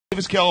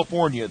Davis,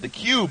 California, the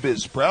Cube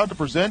is proud to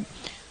present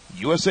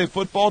USA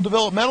Football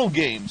Developmental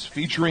Games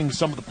featuring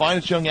some of the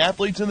finest young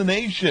athletes in the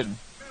nation.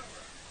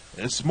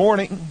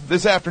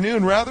 This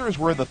afternoon, as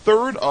we're in the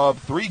third of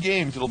three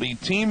games. It'll be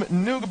Team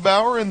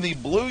Neugebauer in the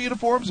blue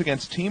uniforms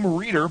against Team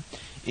Reeder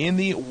in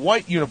the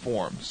white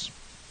uniforms.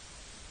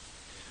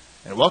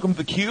 And welcome to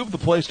the Cube, the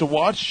place to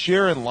watch,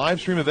 share, and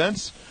live stream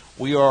events.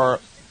 We are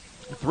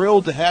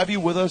thrilled to have you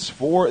with us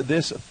for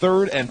this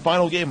third and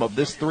final game of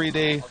this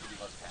three-day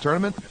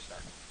tournament.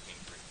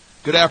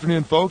 Good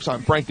afternoon, folks.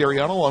 I'm Frank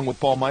Dariano along with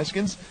Paul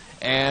Meiskens,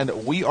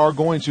 and we are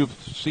going to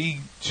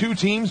see two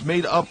teams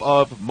made up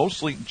of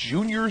mostly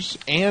juniors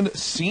and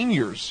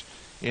seniors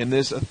in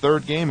this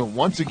third game. And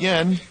once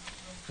again,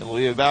 it'll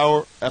be a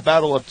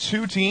battle of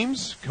two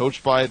teams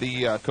coached by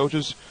the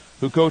coaches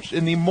who coached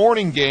in the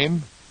morning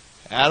game.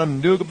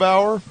 Adam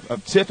Neugebauer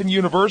of Tiffin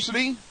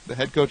University, the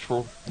head coach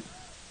for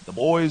the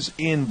boys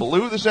in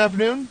blue this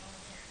afternoon,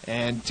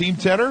 and Team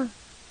Tenor,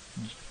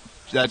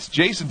 that's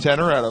Jason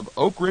Tenor out of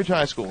Oak Ridge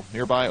High School,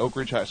 nearby Oak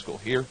Ridge High School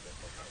here.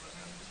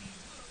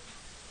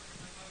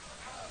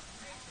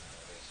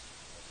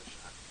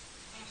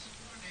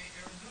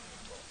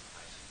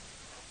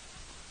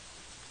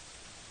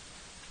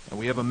 And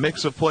we have a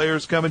mix of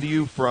players coming to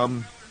you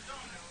from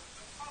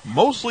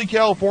mostly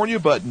California,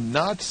 but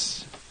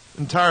not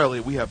entirely.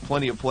 We have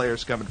plenty of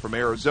players coming from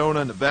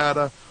Arizona,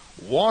 Nevada,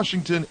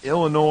 Washington,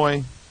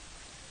 Illinois,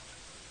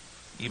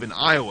 even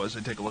Iowa, as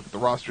I take a look at the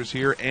rosters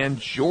here, and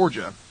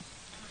Georgia.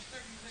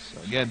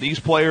 So again, these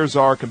players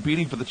are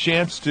competing for the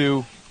chance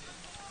to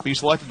be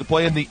selected to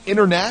play in the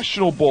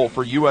International Bowl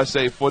for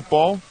USA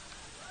Football.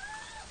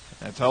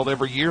 That's held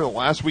every year, the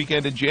last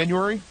weekend in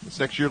January. This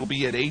next year it'll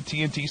be at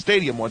AT&T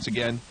Stadium once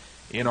again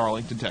in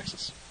Arlington,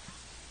 Texas.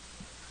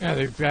 Yeah,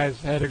 these guys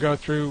had to go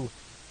through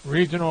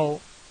regional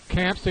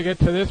camps to get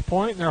to this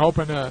point, and they're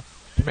hoping to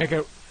make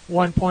it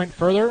 1 point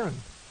further. And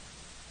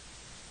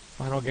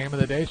final game of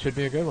the day should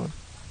be a good one.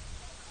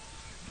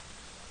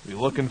 Be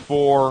looking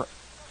for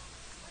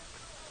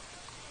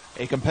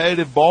a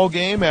competitive ball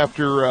game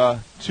after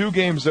two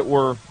games that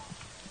were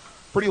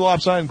pretty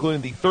lopsided,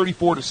 including the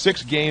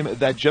 34-6 game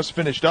that just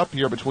finished up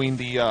here between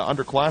the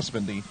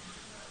underclassmen, the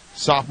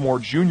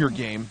sophomore-junior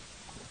game.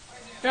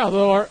 Yeah,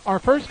 although our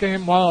first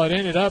game, while it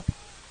ended up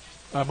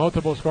a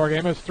multiple score game,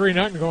 it was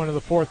 3-0 going into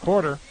the fourth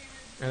quarter,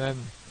 and then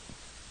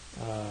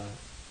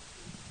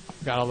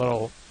got a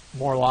little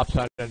more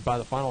lopsided by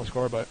the final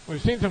score. But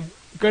we've seen some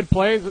good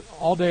plays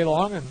all day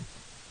long, and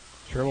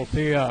sure we'll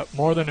see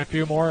more than a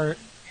few more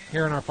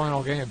here in our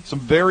final game.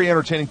 Some very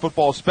entertaining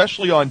football,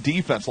 especially on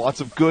defense.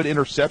 Lots of good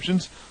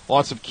interceptions,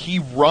 lots of key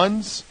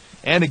runs.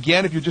 And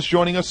again, if you're just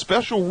joining us,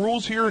 special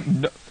rules here,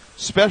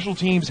 special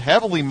teams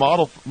heavily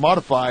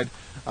modified.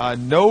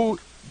 No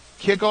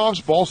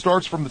kickoffs, ball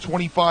starts from the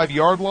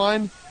 25-yard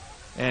line,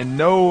 and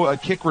no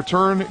kick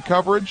return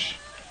coverage.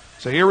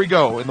 So here we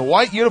go. In the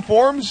white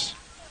uniforms,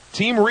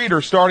 Team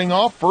Reeder starting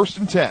off 1st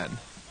and 10.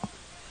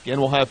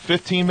 Again, we'll have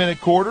 15-minute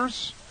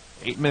quarters,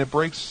 8-minute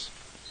breaks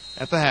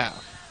at the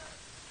half.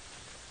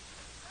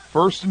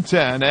 1st and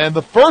 10, and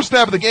the first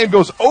snap of the game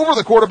goes over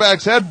the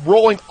quarterback's head,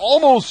 rolling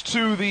almost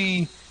to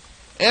the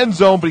end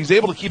zone, but he's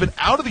able to keep it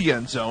out of the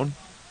end zone,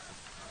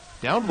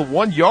 down to the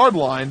 1-yard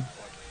line.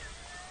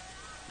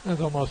 That's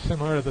almost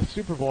similar to the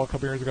Super Bowl a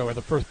couple years ago, where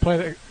the first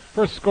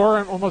score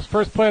and almost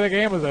first play of the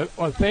game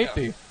was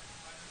safety.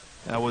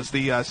 That was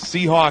the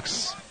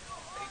Seahawks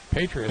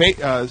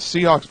Patriots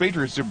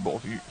Super Bowl a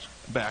few years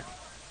back.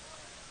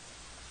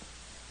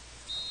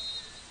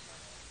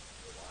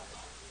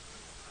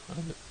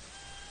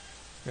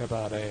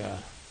 About a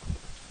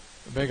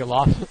big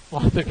loss of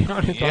counting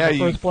on the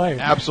first play.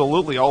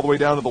 Absolutely, all the way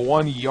down to the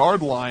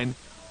 1-yard line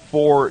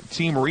for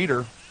Team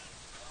Reeder.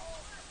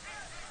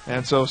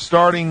 And so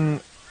starting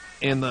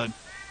in the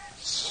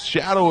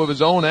shadow of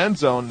his own end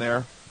zone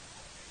there,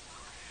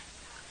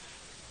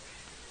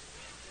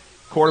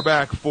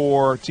 quarterback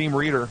for Team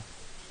Reeder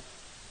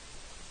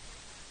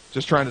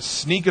just trying to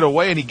sneak it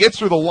away, and he gets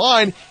through the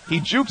line. He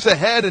jukes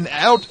ahead and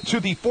out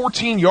to the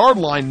 14-yard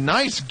line.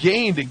 Nice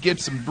gain to get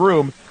some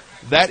room.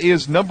 That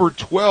is number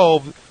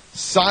 12,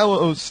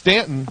 Silo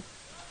Stanton,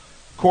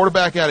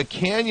 quarterback out of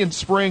Canyon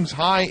Springs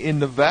High in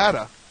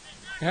Nevada.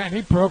 Yeah, and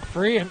he broke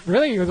free, and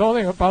really he was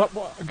only about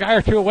a guy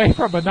or two away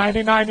from a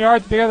 99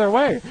 yards the other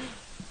way.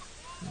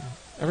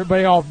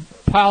 Everybody all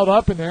piled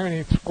up in there, and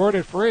he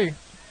squirted free.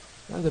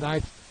 That was a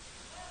nice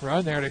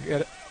run there to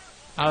get it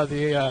out of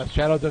the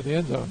shadows of the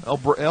end zone.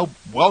 They'll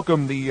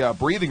welcome the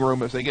breathing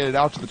room as they get it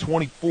out to the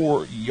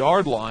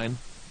 24-yard line.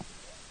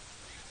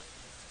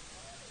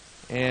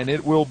 And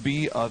it will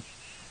be a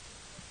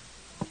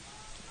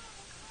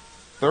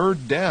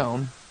third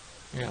down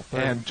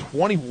and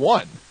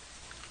 21.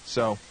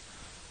 So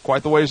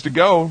quite the ways to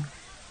go.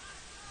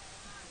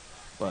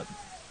 But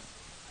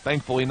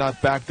thankfully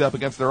not backed up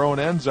against their own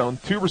end zone.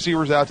 Two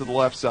receivers out to the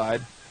left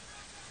side.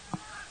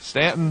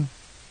 Stanton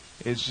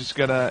is just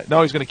he's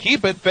going to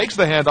keep it, fakes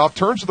the handoff,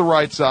 turns to the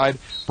right side,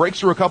 breaks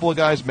through a couple of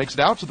guys, makes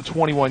it out to the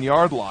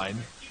 21-yard line.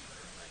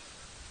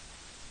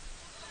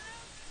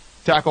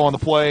 Tackle on the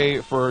play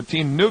for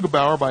Team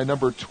Neugebauer by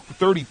number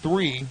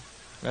 33.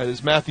 That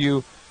is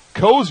Matthew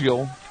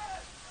Koziel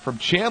from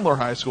Chandler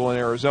High School in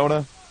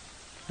Arizona.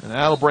 And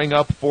that'll bring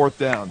up 4th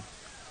down.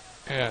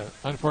 Yeah,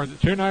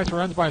 unfortunate. 2 nice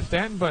runs by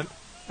Stanton, but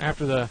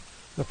after the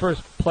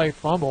first play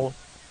fumble,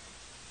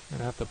 going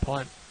to have to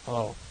punt.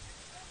 Oh.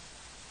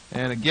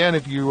 And again,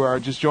 if you are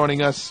just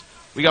joining us,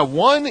 we got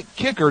one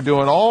kicker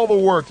doing all the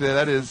work today.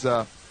 That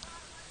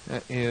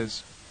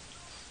is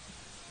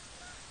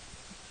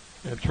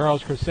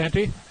Charles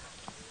Crescenti.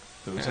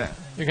 Who's that?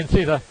 You can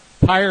see the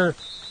entire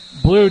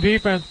blue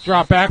defense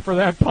drop back for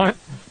that punt.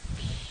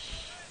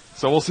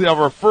 So we'll see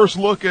our first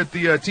look at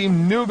the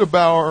Team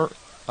Neugebauer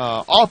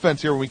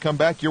offense here when we come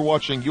back. You're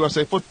watching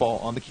USA Football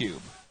on the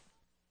Cube.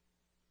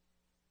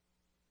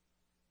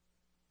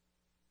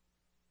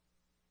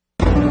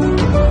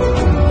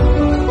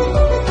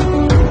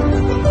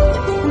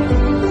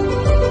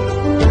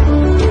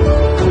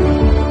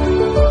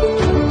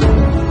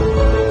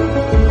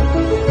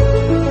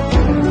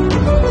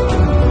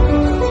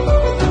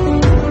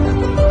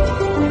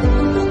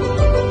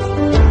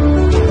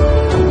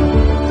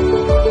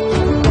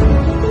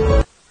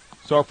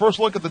 So our first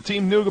look at the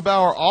Team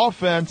Neugebauer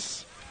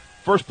offense.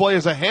 First play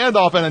is a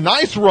handoff and a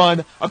nice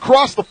run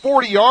across the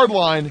 40-yard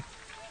line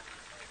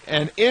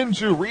and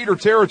into Reader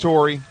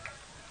territory.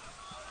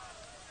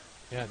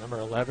 Yeah, number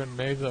 11,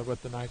 Meza,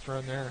 with the nice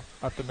run there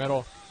up the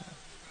middle.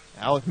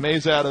 Alec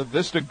Meza out of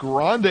Vista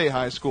Grande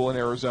High School in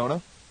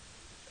Arizona.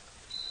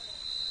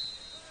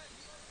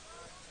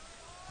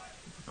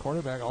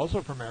 Quarterback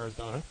also from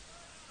Arizona.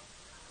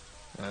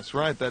 That's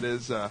right. That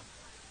is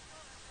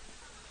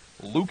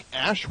Luke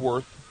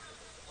Ashworth,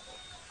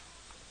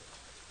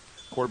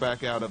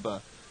 quarterback out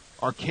of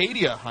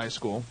Arcadia High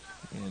School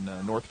in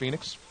North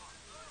Phoenix.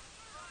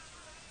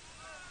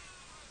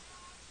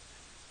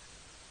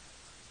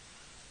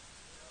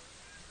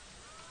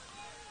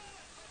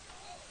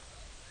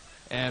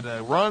 And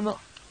a run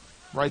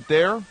right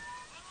there.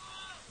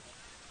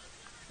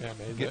 Yeah,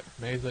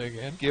 Meza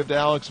again. Give to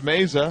Alex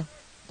Meza.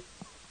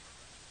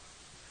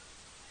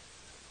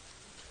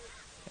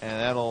 And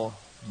that'll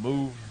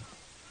move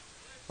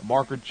the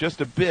marker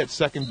just a bit.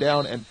 2nd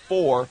down and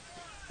 4.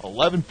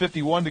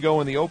 11:51 to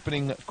go in the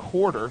opening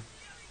quarter.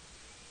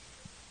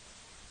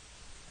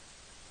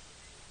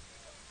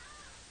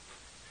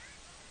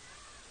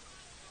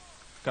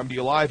 Come to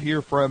you live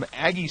here from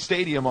Aggie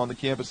Stadium on the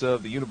campus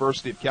of the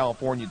University of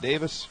California,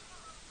 Davis.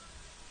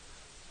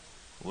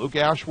 Luke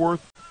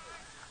Ashworth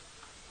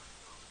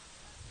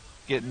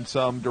getting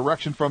some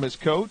direction from his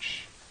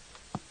coach,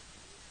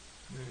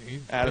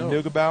 Adam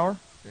Neugebauer.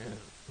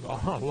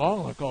 Yeah,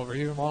 long look over,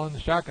 even while in the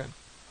shotgun.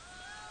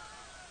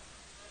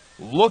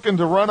 Looking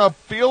to run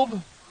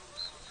upfield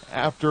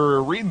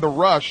after reading the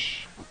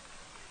rush.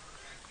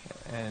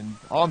 And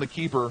on the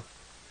keeper,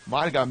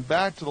 might have gotten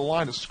back to the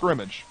line of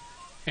scrimmage.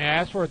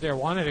 Yeah, Ashworth there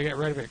wanted to get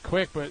rid of it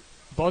quick, but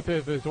both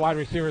of his wide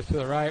receivers to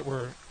the right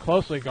were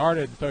closely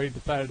guarded, so he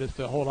decided just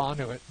to hold on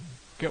to it and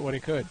get what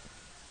he could.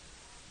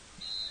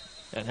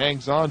 And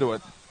hangs on to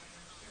it.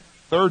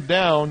 3rd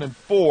down and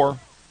 4.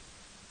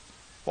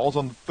 Ball's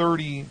on the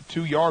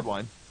 32-yard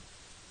line.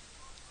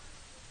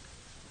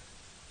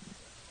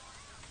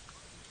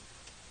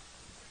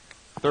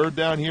 Third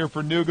down here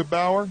for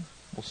Neugebauer.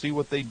 We'll see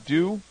what they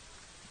do.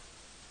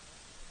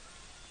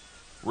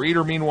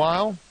 Reader,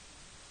 meanwhile,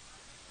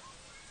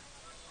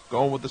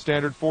 going with the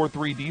standard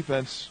 4-3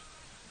 defense.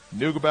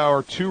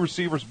 Neugebauer, 2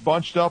 receivers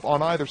bunched up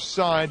on either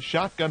side.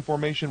 Shotgun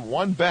formation,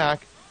 1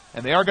 back.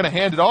 And they are going to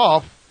hand it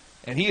off.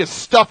 And he is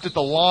stuffed at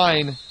the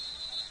line.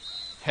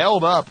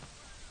 Held up.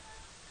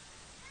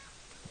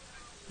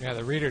 Yeah,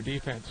 the Reader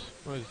defense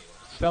was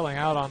selling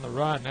out on the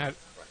run. That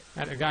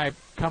a guy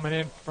coming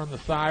in from the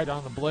side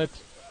on the blitz.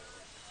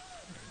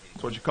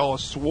 That's what you call a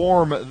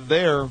swarm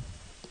there,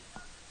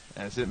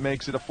 as it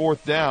makes it a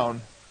 4th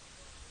down.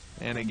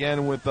 And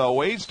again, with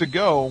ways to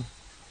go,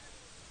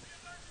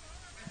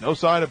 no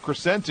sign of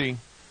Crescenti,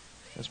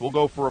 as we'll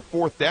go for a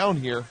 4th down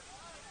here,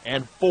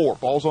 and 4.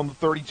 Ball's on the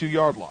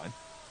 32-yard line.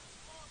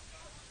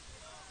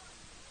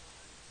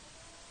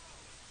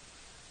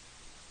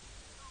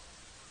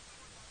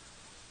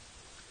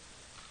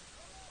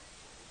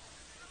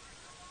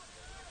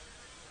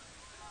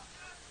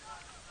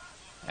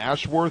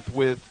 Ashworth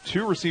with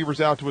 2 receivers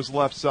out to his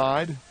left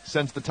side.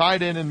 Sends the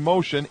tight end in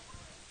motion.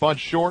 Bunch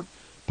short.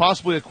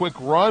 Possibly a quick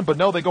run, but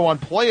no, they go on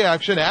play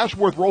action.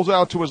 Ashworth rolls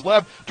out to his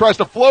left. Tries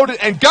to float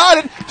it and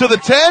got it to the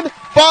 10,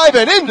 5,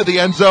 and into the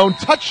end zone.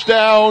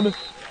 Touchdown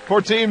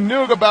for Team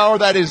Neugebauer.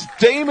 That is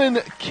Damon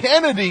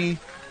Kennedy,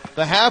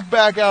 the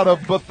halfback out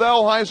of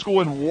Bethel High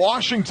School in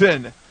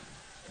Washington,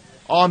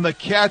 on the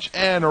catch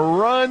and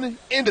run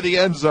into the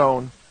end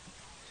zone.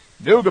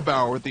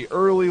 Neugebauer with the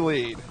early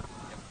lead.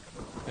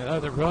 Yeah,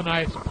 that was a real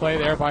nice play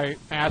there by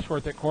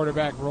Ashworth at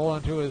quarterback,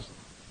 rolling to his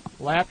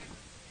left,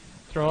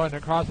 throwing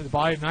across his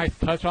body, nice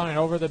touch on it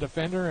over the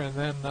defender, and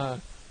then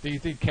the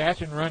easy catch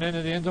and run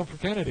into the end zone for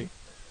Kennedy.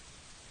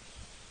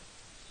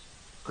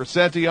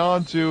 Crescenti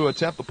on to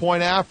attempt the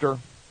point after.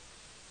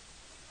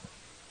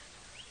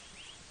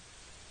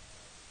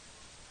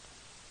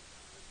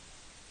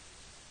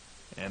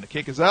 And the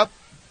kick is up.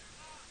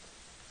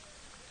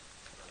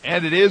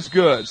 And it is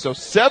good. So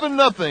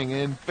 7-0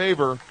 in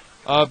favor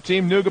of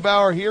Team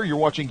Neugebauer here. You're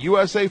watching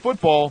USA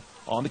Football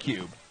on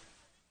theCUBE.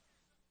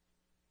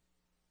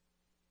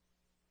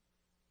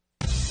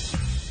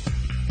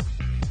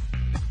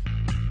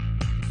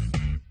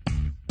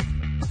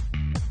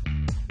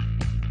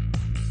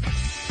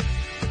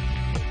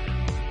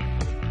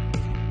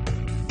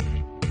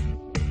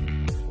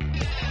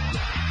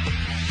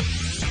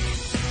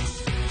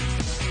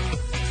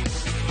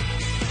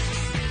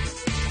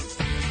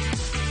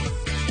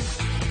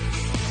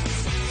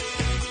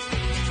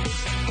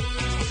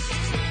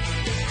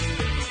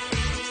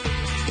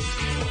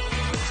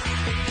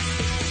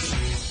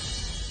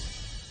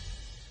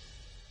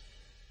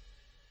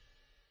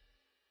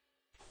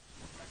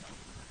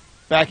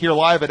 Back here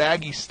live at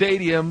Aggie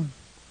Stadium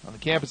on the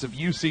campus of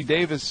UC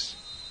Davis,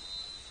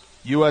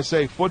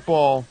 USA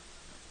Football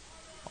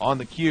on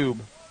theCUBE.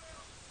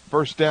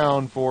 First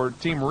down for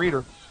Team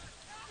Reeder.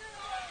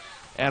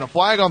 And a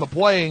flag on the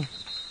play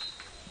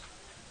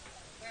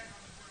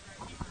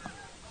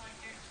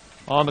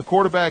on the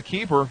quarterback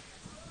keeper.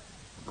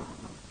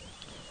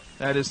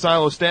 That is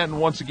Silo Stanton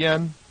once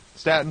again.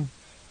 Stanton.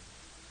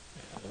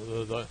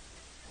 The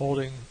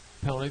holding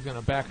penalty is going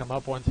to back him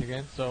up once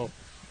again, so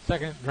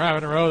second drive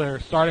in a row, they're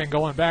starting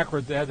going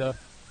backwards. They had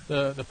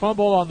the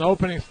fumble on the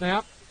opening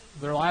snap,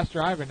 their last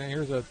drive, and then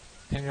here's a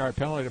 10-yard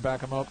penalty to back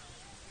them up.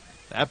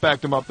 That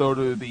backed them up, though,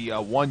 to the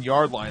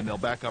 1-yard line. They'll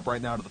back up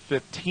right now to the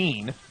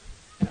 15.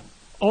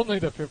 Only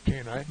the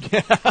 15,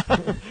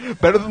 right?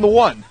 Better than the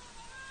 1.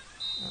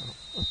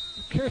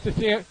 Curious to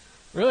see it.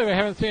 Really, we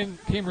haven't seen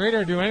Team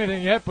Reeder do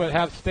anything yet, but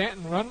have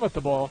Stanton run with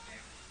the ball.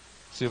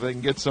 See if they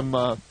can get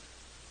some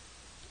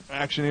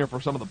action here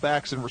for some of the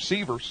backs and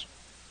receivers.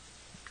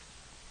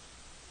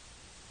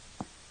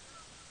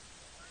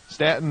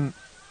 Stanton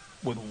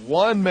with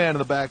one man in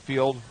the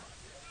backfield,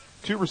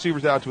 2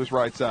 receivers out to his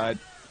right side.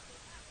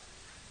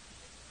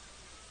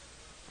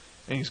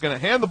 And he's going to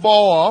hand the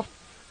ball off.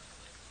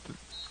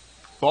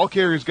 Ball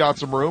carrier's got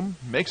some room,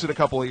 makes it a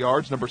couple of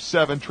yards. Number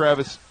 7,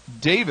 Travis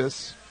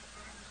Davis,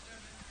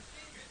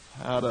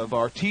 out of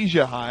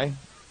Artesia High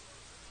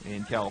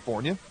in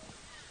California.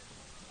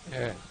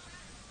 Yeah,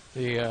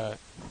 the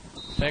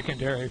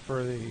secondary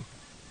for the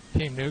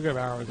Team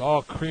Neugebauer was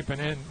all creeping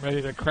in,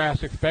 ready to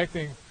crash,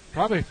 expecting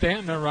probably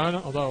Stanton to run,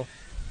 although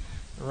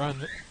the run.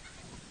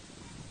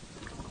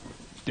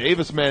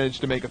 Davis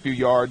managed to make a few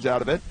yards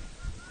out of it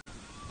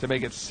to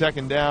make it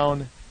second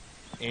down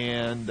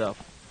and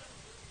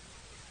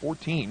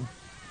 14.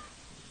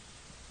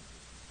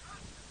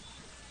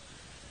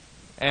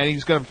 And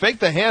he's going to fake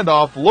the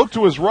handoff, look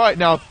to his right,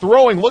 now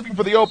throwing, looking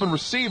for the open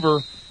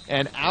receiver,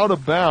 and out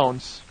of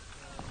bounds.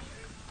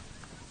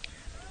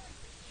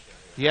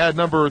 He had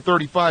number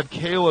 35,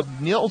 Caleb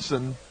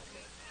Nielsen,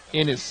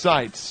 in his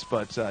sights,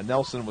 but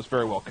Nelson was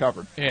very well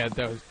covered. Yeah,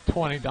 that was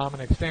 20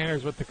 Dominic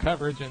Sanders with the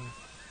coverage, and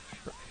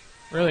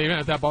really, even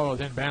if that ball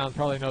was in bounds,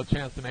 probably no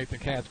chance to make the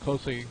catch.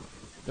 Closely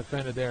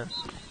defended there.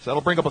 So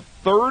that'll bring up a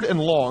 3rd and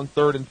long,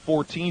 3rd and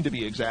 14 to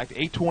be exact.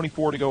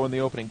 8:24 to go in the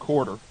opening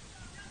quarter.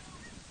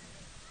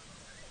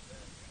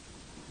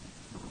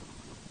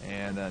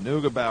 And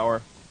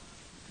Neugebauer,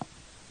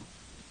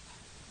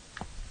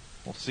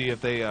 we'll see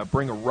if they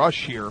bring a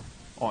rush here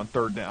on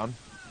 3rd down.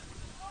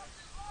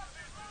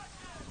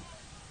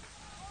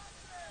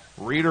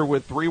 Reeder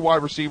with 3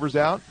 wide receivers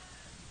out.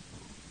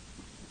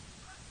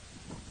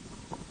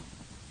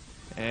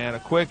 And a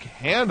quick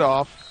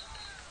handoff.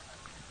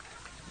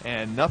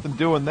 And nothing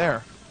doing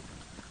there.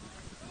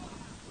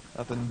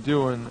 Nothing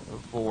doing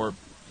for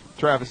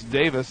Travis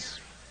Davis.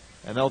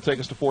 And that'll take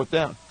us to 4th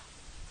down.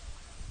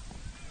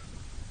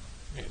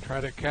 Yeah,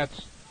 try to catch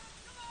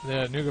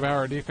the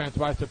Neugebauer defense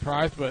by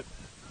surprise, but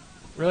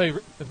really,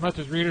 as much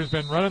as Reeder's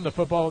been running the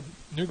football,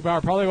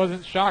 Neugebauer probably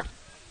wasn't shocked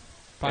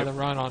by the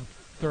run on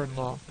 3rd and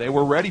long. They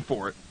were ready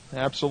for it.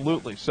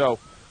 Absolutely. So,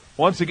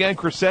 once again,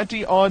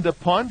 Crescenti on to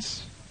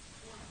punts.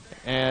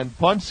 And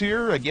punts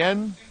here,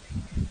 again,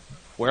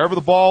 wherever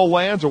the ball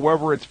lands or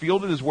wherever it's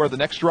fielded is where the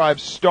next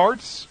drive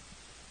starts.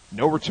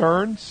 No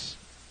returns.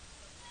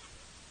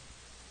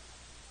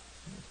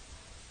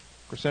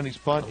 Crescenti's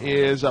punt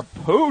is a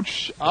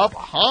pooch up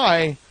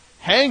high,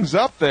 hangs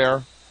up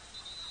there.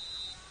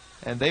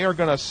 And they are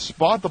going to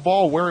spot the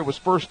ball where it was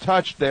first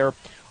touched there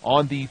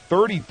on the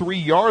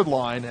 33-yard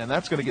line, and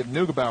that's going to give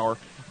Neugebauer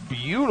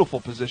beautiful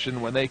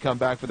position when they come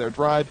back for their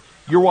drive.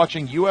 You're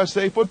watching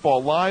USA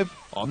Football live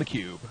on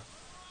theCUBE.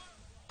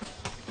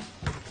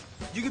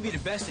 You could be the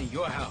best in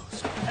your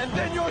house. And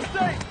then you're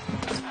safe.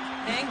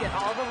 And get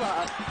all the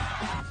love.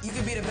 You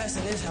could be the best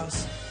in this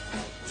house.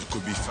 You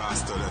could be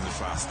faster than the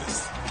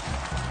fastest.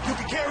 You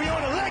can carry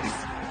on a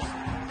legacy.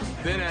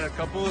 Then add a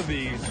couple of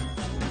these.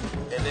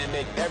 And then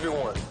make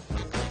everyone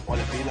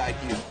want to be like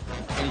you.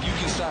 And you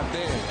can stop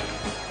there,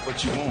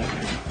 but you won't,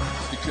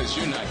 because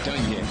you're not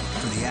done yet.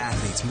 For the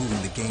athletes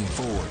moving the game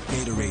forward,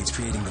 Gatorade's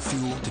creating the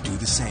fuel to do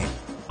the same.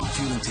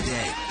 Fueling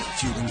today,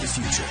 fueling the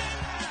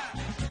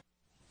future.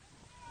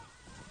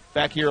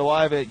 Back here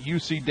live at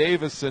UC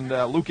Davis, and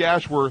Luke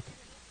Ashworth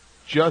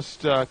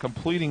just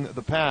completing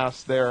the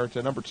pass there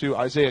to number 2,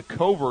 Isaiah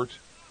Covert.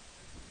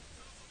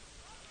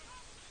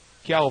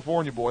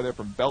 California boy there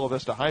from Bella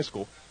Vista High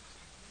School.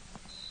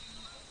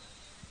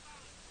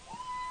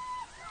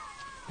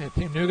 Yeah,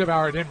 Team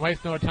Neugebauer didn't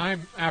waste no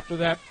time after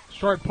that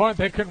short punt.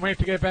 They couldn't wait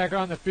to get back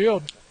on the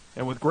field.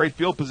 And with great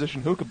field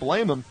position, who could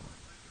blame them?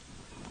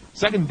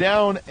 Second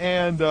down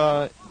and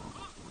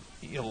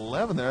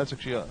 11 there. That's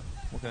actually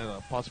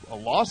a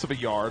loss of a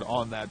yard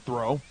on that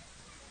throw.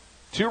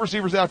 2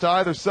 receivers out to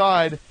either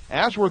side.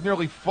 Ashworth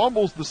nearly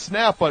fumbles the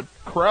snap, but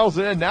corrals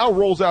it in. Now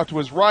rolls out to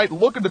his right,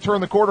 looking to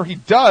turn the corner. He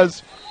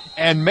does,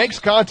 and makes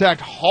contact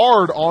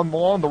hard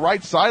along the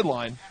right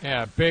sideline.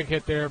 Yeah, big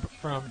hit there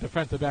from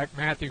defensive back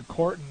Matthew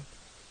Corton,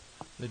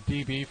 the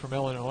DB from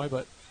Illinois.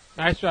 But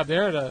nice job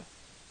there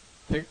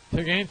to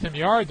gain some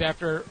yards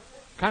after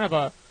kind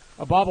of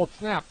a bobbled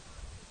snap.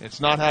 It's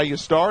not how you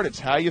start,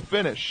 it's how you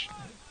finish.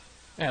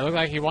 Yeah, it looked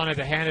like he wanted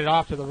to hand it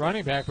off to the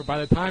running back, but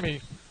by the time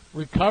he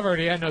recovered,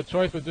 he had no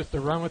choice but just to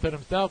run with it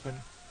himself and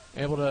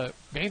able to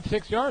gain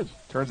 6 yards.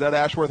 Turns out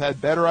Ashworth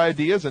had better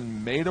ideas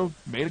and made a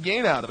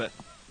gain out of it.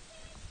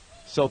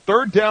 So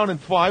 3rd down and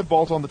 5,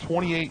 ball's on the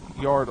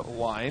 28-yard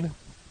line.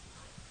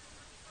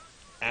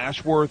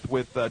 Ashworth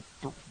with,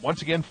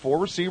 once again, 4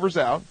 receivers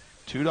out,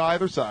 2 to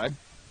either side.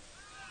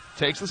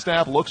 Takes the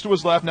snap, looks to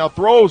his left, now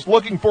throws,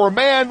 looking for a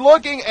man,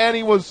 and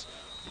he was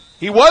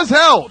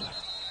held.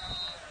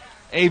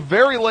 A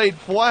very late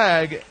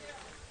flag.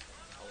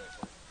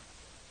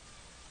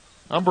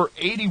 Number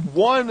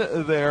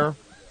 81 there,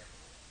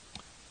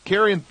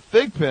 Carrion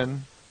Thigpen,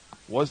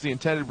 was the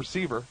intended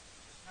receiver.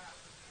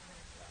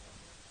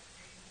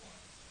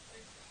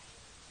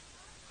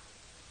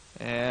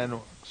 And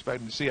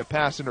expecting to see a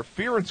pass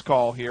interference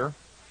call here.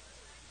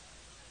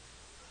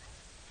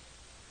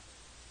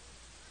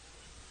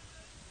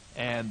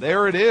 And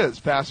there it is,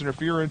 pass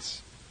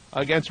interference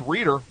against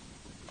Reeder.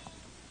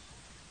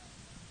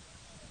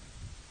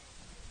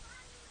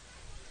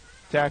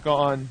 Tack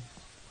on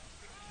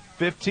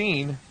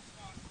 15.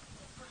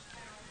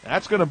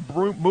 That's going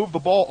to move the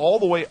ball all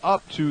the way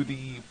up to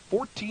the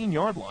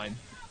 14-yard line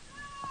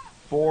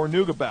for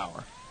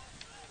Neugebauer.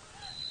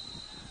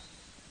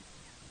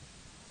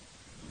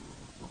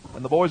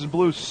 And the boys in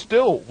blue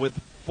still with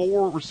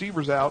 4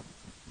 receivers out.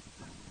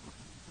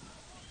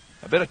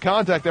 A bit of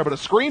contact there, but a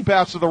screen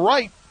pass to the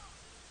right.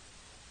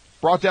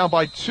 Brought down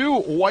by 2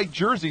 white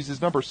jerseys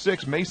is number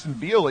 6, Mason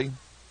Bealey.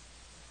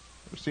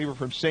 Receiver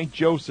from St.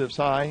 Joseph's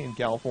High in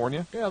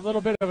California. Yeah, a little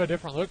bit of a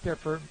different look there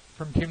from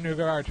Team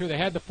Neugebauer, too. They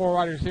had the 4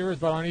 wide receivers,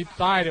 but on each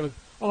side it was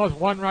almost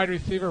 1 wide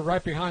receiver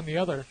right behind the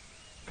other.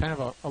 Kind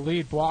of a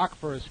lead block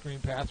for a screen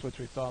pass, which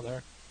we saw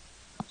there.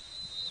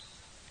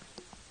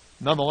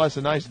 Nonetheless,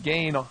 a nice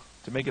gain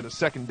to make it a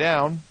 2nd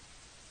down.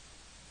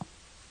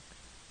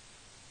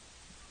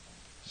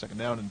 2nd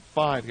down and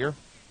 5 here.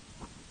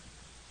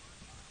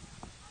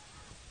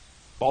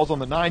 Ball's on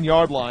the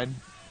 9-yard line.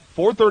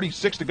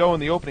 4:36 to go in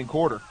the opening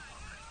quarter.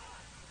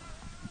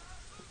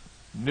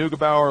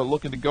 Neugebauer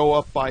looking to go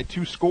up by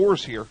 2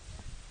 scores here.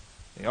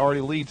 They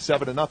already lead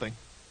 7-0.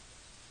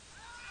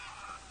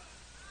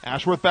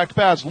 Ashworth back to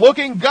pass.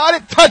 Looking, got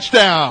it,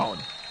 touchdown!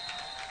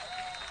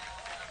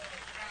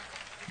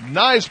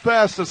 Nice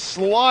pass to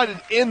slide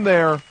it in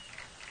there.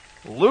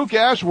 Luke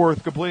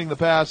Ashworth completing the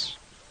pass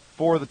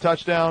for the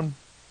touchdown.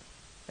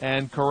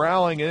 And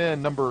corralling it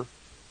in, number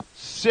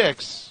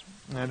 6,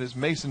 and is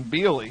Mason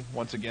Bealey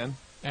once again.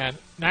 And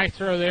nice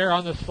throw there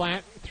on the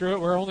slant. Threw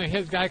it where only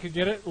his guy could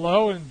get it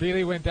low, and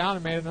Bealey went down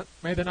and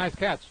made the nice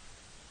catch.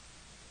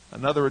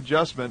 Another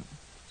adjustment.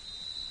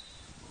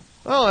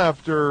 Well,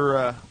 after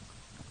a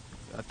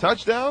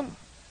touchdown,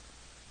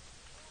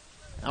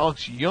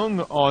 Alex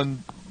Young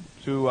on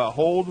to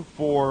hold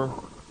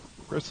for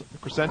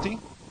Crescenti.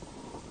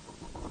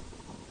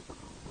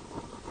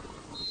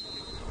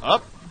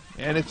 Up,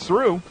 and it's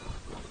through,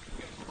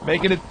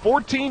 making it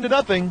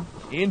 14-0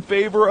 in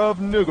favor of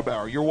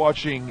Neugebauer. You're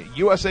watching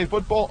USA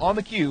Football on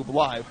the Cube,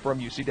 live from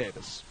UC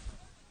Davis.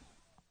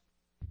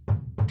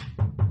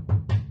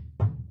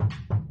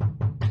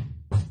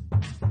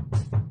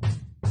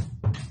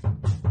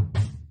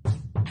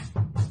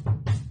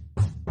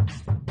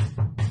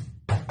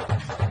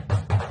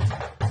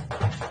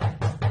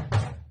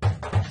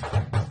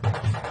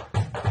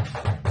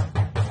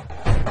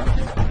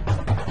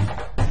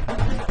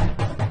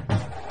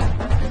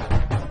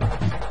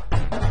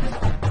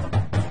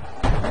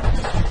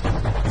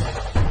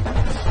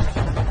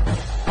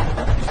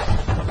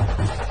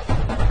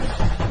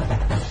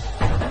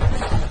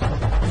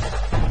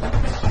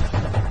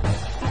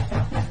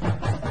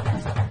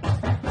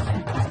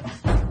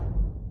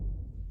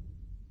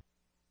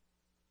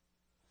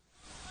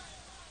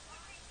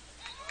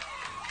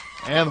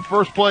 And the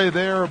first play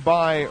there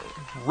by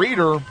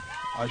Reeder,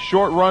 a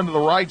short run to the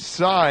right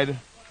side.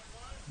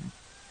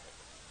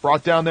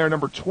 Brought down there,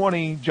 number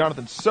 20,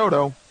 Jonathan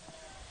Soto.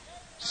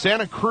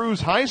 Santa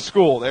Cruz High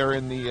School there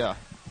in the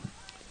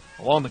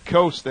along the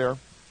coast there.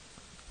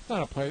 It's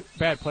not a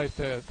bad place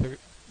to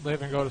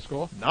live and go to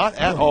school. Not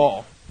at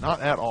all. Not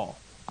at all.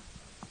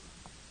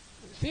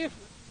 See if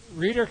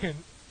Reeder can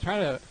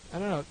trying to, I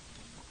don't know,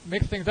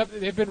 mix things up.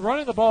 They've been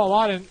running the ball a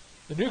lot, and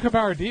the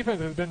Neugebauer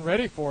defense has been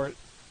ready for it.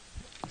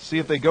 See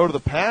if they go to the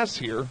pass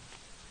here.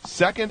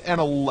 2nd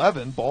and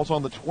 11. Ball's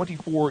on the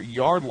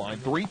 24-yard line.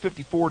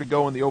 3:54 to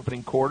go in the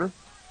opening quarter.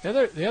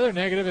 The other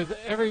negative is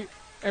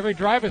every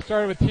drive has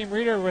started with Team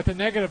Reader with a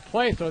negative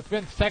play, so it's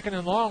been 2nd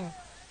and long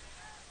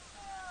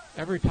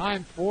every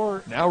time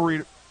for. Now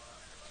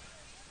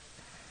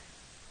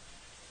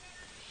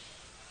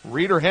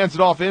Reader hands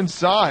it off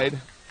inside.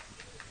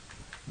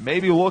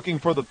 Maybe looking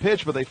for the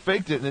pitch, but they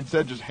faked it and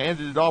instead just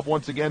handed it off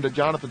once again to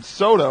Jonathan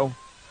Soto.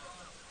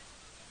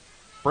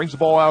 Brings the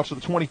ball out to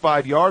the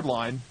 25-yard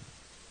line,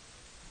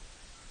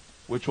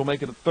 which will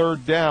make it a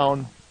 3rd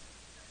down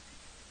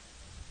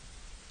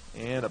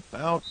and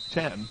about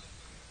 10.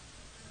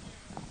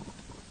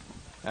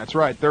 That's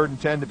right, 3rd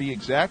and 10 to be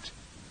exact.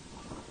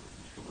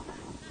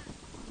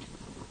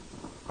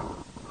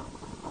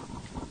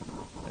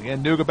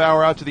 Again,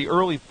 Neugebauer out to the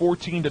early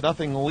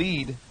 14-0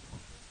 lead.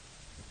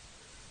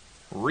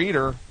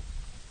 Reader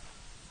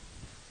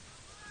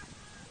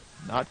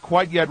not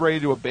quite yet ready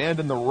to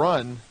abandon the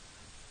run.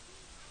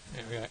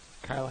 Yeah, we got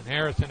Kylan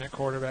Harrison at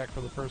quarterback for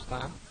the first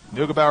time.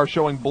 Neugebauer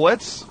showing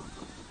blitz.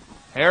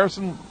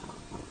 Harrison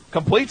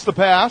completes the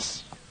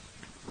pass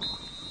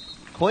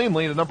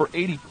cleanly to number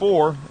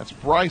 84. That's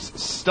Bryce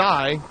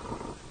Stye.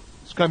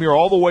 He's come here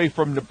all the way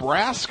from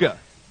Nebraska,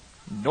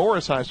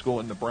 Norris High School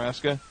in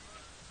Nebraska.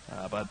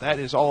 But that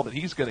is all that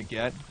he's going to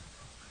get.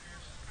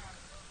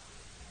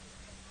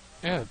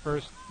 Yeah, the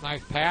first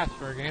nice pass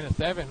for a gain of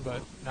 7,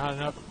 but not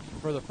enough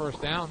for the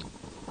first down.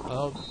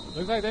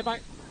 Looks like they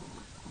might.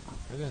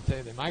 I was going to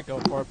say they might go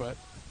for it, but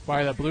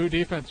by the blue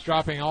defense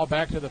dropping all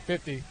back to the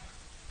 50.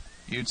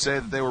 You'd say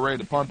that they were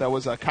ready to punt. That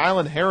was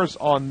Kylan Harris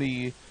on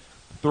the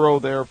throw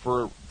there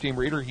for Team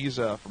Reader. He's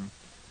from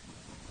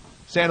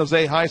San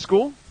Jose High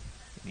School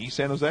in East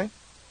San Jose.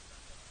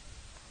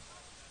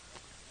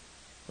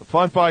 The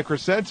punt by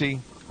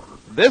Crescenti.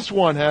 This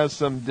one has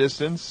some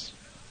distance.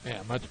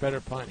 Yeah, much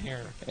better punt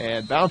here.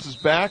 And bounces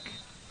back,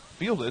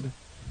 fielded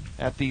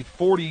at the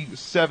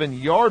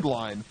 47-yard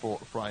line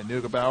for Brian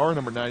Neugebauer.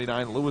 Number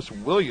 99, Lewis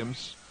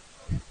Williams,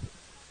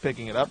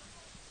 picking it up.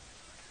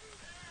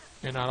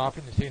 You're not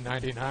often to see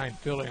 99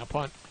 fielding a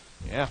punt.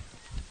 Yeah.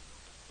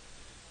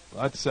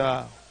 That's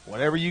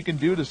whatever you can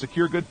do to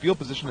secure good field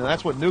position, and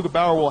that's what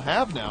Neugebauer will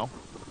have now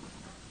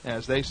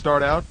as they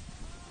start out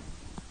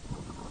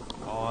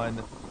on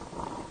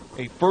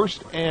a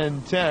 1st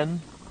and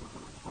 10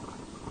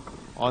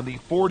 on the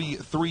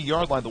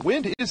 43-yard line. The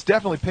wind is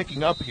definitely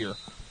picking up here,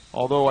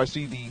 although I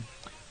see the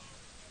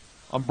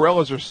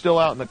umbrellas are still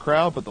out in the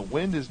crowd, but the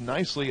wind is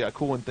nicely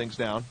cooling things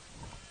down.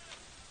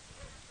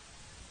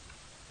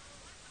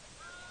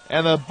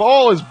 And the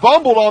ball is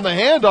bumbled on the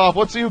handoff.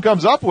 Let's see who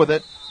comes up with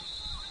it.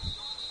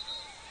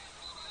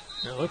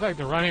 It looked like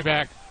the running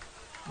back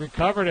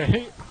recovered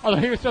it. Although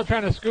he was still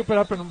trying to scoop it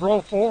up and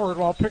roll forward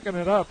while picking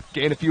it up.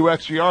 Gain a few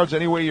extra yards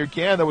any way you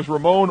can. That was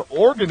Ramon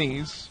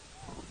Organese,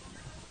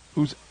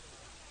 who's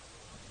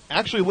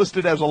actually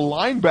listed as a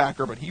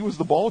linebacker, but he was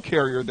the ball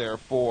carrier there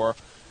for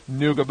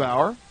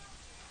Neugebauer.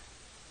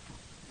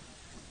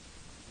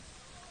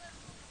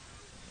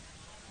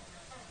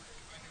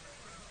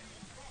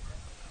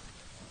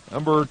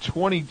 Number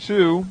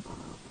 22,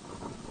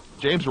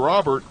 James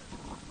Robert,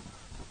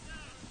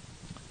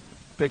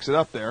 picks it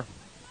up there.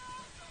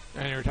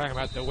 And you were talking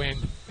about the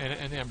wind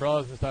and the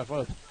umbrellas and stuff.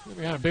 Well,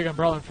 we got a big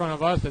umbrella in front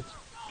of us that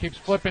keeps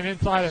flipping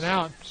inside and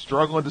out.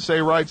 Struggling to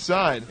stay right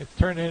side. It's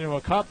turned into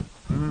a cup.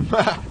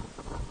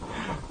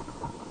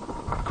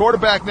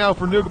 Quarterback now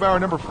for Neugebauer,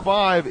 number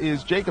 5,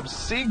 is Jacob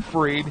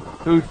Siegfried,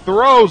 who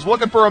throws,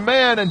 looking for a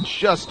man, and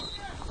just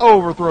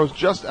overthrows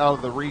just out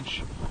of the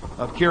reach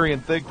of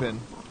Kieran Thigpen.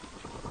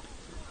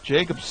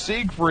 Jacob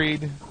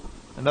Siegfried,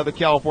 another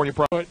California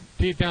product.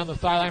 Deep down the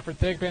sideline for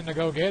Thigpen to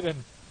go get,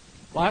 and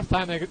last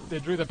time they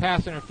drew the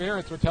pass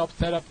interference, which helped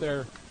set up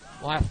their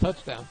last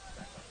touchdown.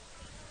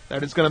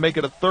 That is going to make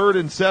it a 3rd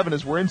and 7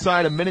 as we're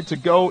inside a minute to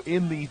go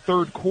in the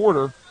third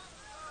quarter.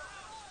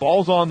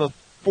 Ball's on the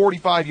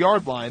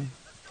 45-yard line.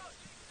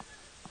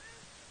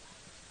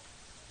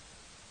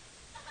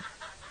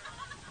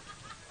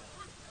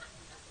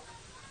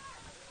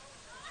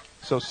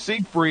 So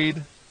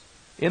Siegfried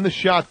in the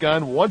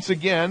shotgun. Once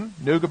again,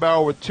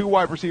 Neugebauer with 2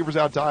 wide receivers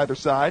out to either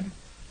side.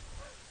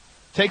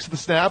 Takes the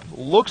snap,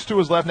 looks to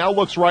his left, now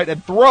looks right,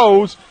 and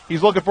throws.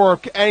 He's looking for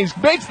and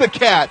he makes the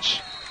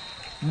catch.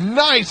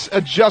 Nice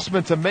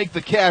adjustment to make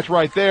the catch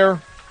right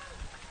there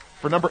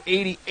for number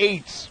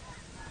 88,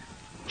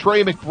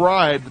 Trey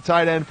McBride, the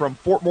tight end from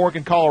Fort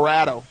Morgan,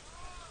 Colorado.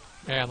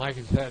 Yeah, and like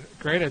you said,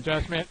 great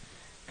adjustment.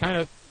 Kind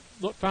of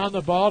found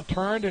the ball,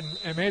 turned,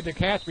 and made the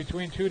catch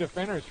between 2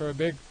 defenders for a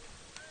big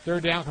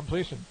 3rd down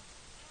completion.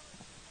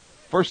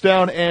 1st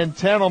down and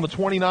 10 on the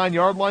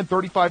 29-yard line,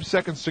 35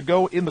 seconds to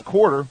go in the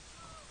quarter.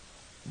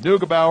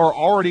 Neugebauer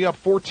already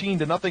up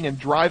 14-0 and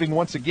driving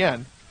once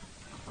again.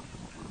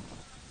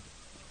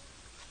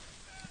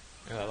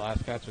 Yeah, that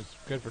last catch was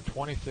good for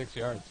 26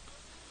 yards.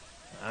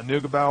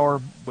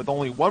 Neugebauer with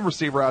only 1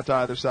 receiver out to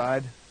either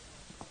side.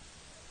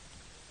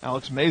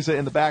 Alex Meza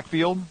in the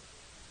backfield.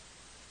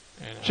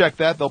 Check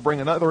that. They'll bring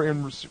another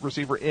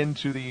receiver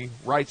into the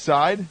right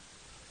side.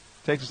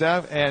 Takes his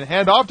half and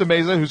hand off to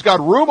Meza, who's got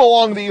room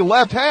along the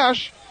left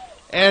hash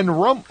and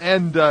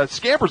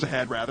scampers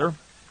ahead, rather,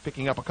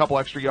 picking up a couple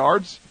extra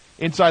yards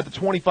inside the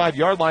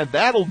 25-yard line.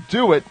 That'll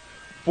do it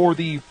for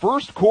the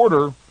first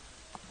quarter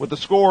with the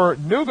score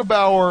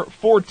Neugebauer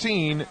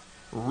 14,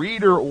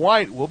 Reeder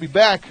White. We'll be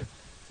back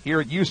here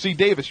at UC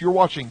Davis. You're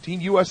watching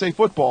Team USA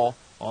Football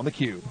on the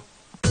Cube.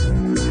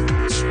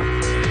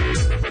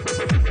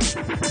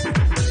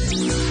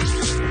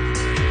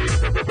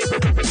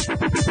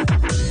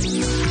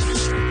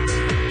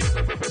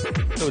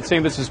 So at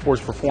St. Vincent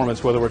Sports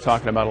Performance, whether we're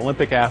talking about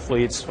Olympic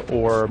athletes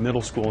or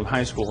middle school and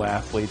high school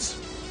athletes,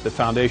 the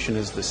foundation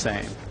is the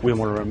same. We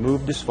want to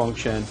remove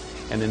dysfunction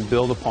and then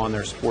build upon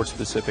their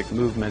sport-specific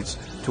movements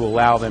to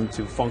allow them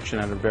to function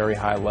at a very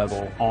high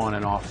level on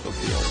and off the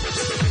field.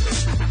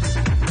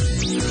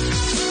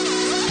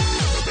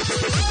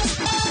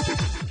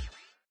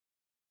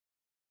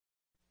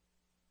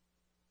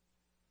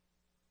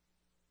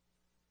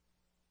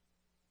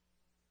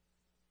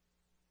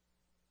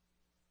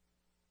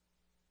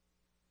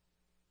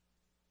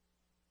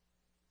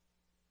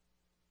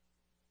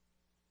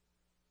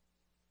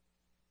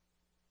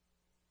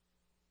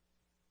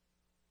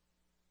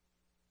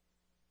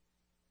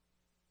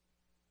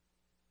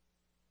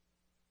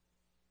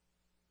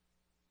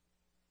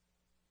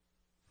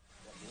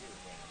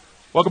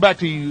 Welcome back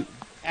to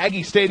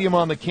Aggie Stadium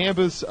on the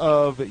campus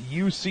of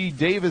UC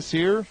Davis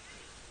here.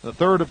 The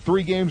third of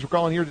three games we're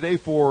calling here today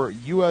for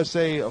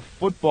USA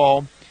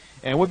Football.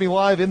 And with me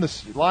live in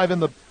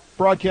the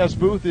broadcast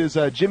booth is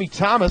Jimmy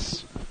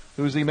Thomas,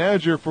 who's the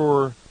manager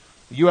for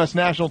the U.S.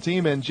 national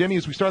team. And Jimmy,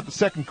 as we start the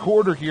second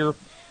quarter here,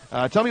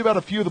 tell me about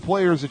a few of the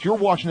players that you're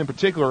watching in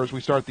particular as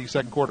we start the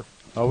second quarter.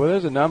 Oh, well,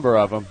 there's a number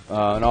of them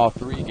in all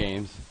three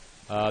games.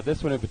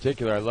 This one in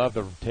particular, I love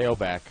the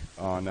tailback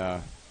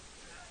on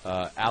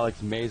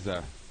Alex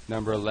Meza,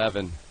 number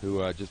 11,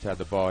 who just had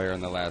the ball here in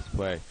the last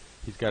play.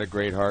 He's got a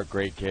great heart,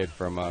 great kid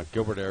from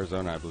Gilbert,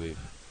 Arizona, I believe.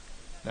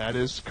 That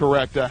is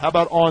correct. How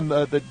about on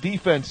the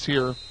defense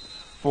here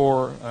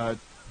for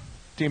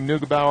Team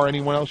Neugebauer?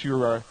 Anyone else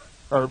or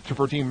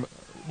for Team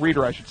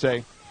Reeder, I should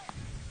say?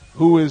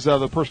 Who is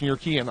the person you're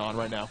keying on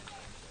right now?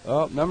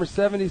 Oh, number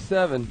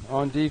 77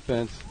 on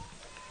defense.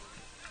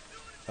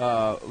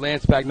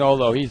 Lance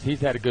Spagnolo,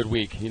 he's had a good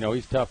week. You know,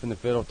 he's tough in the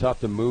fiddle,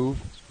 tough to move,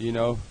 you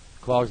know,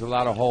 clogs a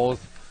lot of holes,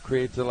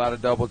 creates a lot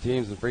of double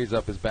teams, and frees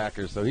up his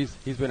backers. So he's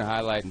been a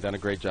highlight and done a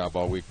great job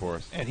all week for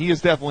us. And he has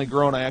definitely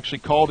grown. I actually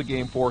called a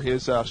game for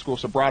his school,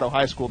 Sobrato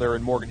High School there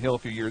in Morgan Hill a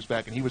few years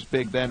back, and he was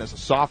big then as a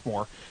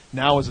sophomore.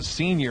 Now as a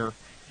senior,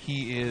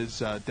 he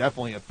is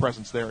definitely a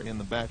presence there in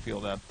the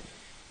backfield.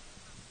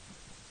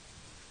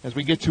 As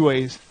we get to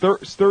a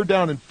third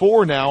down and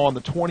 4 now on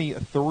the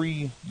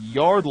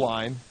 23-yard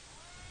line.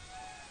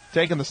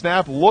 Taking the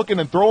snap, looking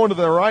and throwing to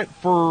the right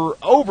for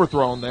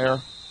overthrown there.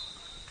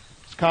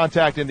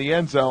 Contact in the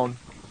end zone.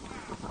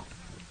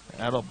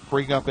 That'll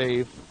bring up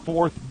a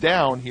fourth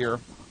down here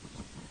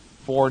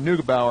for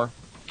Neugebauer.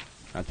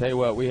 I'll tell you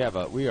what,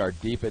 we are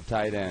deep at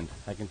tight end.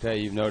 I can tell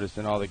you've noticed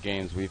in all the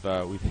games we've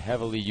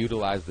heavily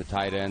utilized the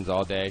tight ends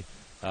all day,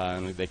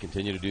 and they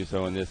continue to do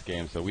so in this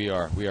game. So we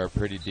are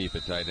pretty deep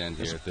at tight end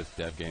here at this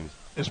Dev Games.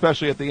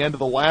 Especially at the end of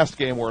the last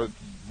game where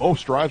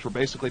most drives were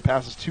basically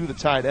passes to the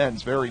tight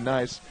ends. Very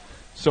nice.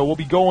 So we'll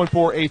be going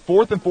for a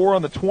 4th and 4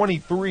 on the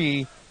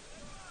 23.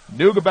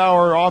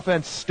 Neugebauer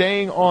offense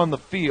staying on the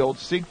field.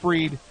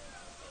 Siegfried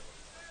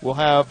will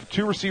have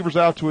two receivers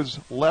out to his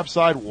left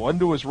side, one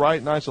to his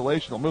right in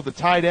isolation. He'll move the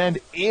tight end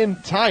in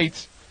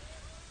tight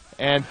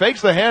and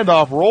fakes the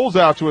handoff, rolls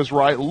out to his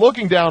right,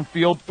 looking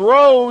downfield,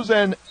 throws,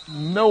 and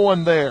no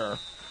one there.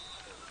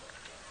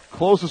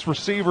 Closest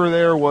receiver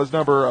there was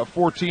number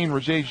 14,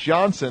 Rajay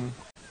Johnson,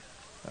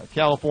 a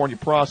California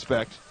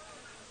prospect.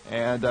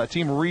 And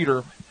Team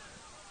Reeder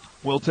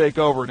will take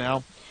over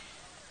now.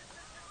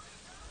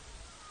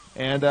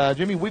 And,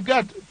 Jimmy, we've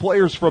got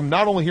players from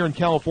not only here in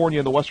California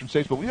and the western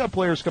states, but we've got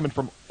players coming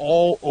from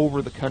all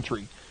over the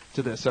country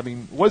to this. I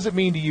mean, what does it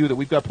mean to you that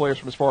we've got players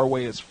from as far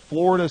away as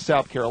Florida,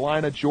 South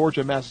Carolina,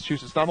 Georgia,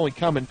 Massachusetts, not only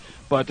coming,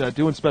 but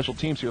doing special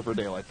teams here for a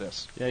day like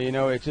this? Yeah, you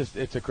know,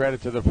 it's a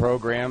credit to the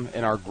program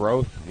and our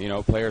growth. You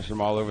know, players from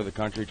all over the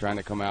country trying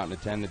to come out and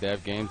attend the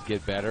Dev Games,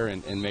 get better,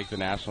 and make the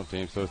national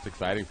team. So it's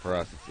exciting for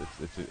us.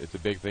 It's a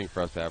big thing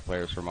for us to have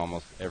players from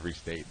almost every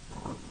state.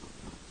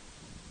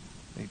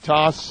 A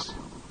toss.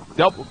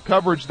 Double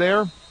coverage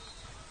there.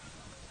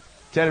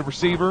 Intended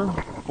receiver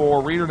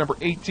for Reeder, number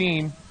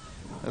 18.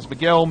 That's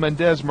Miguel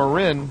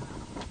Mendez-Marin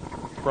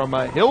from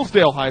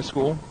Hillsdale High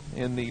School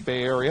in the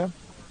Bay Area.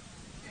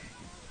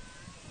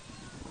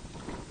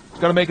 It's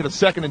going to make it a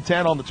 2nd and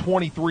 10 on the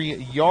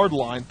 23-yard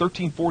line.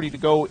 13:40 to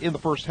go in the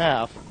first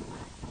half.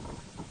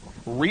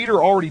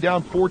 Reeder already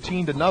down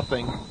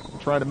 14-0.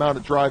 Trying to mount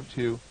a drive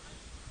to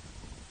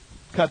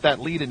cut that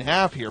lead in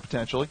half here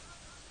potentially.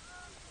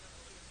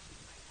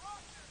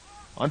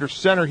 Under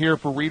center here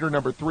for Reeder,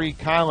 number 3,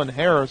 Kylan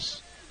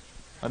Harris.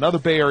 another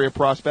Bay Area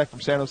prospect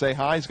from San Jose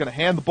High. He's going to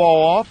hand the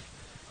ball off.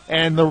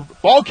 And the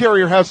ball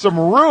carrier has some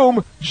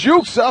room,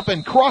 jukes up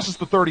and crosses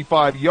the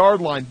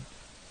 35-yard line.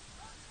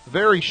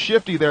 Very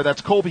shifty there.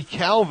 That's Colby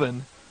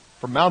Calvin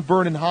from Mount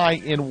Vernon High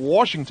in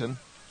Washington.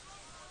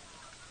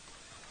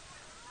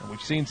 And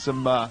we've seen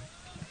some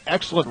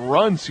excellent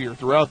runs here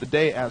throughout the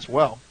day as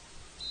well.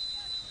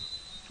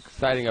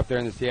 Exciting up there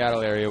in the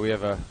Seattle area. We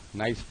have a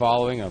nice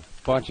following, a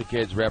bunch of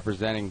kids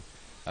representing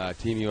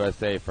Team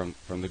USA from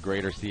the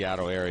greater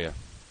Seattle area.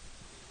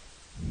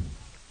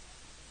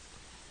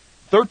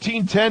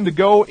 13:10 to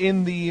go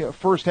in the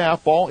first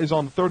half. Ball is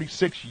on the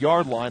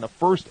 36-yard line. A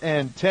 1st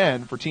and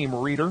 10 for Team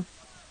Reader.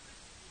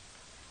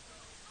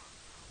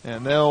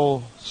 And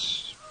they'll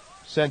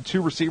send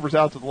 2 receivers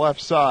out to the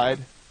left side.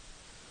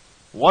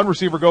 One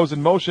receiver goes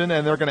in motion,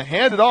 and they're going to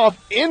hand it off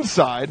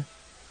inside.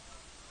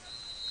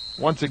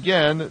 Once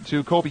again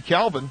to Colby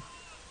Calvin.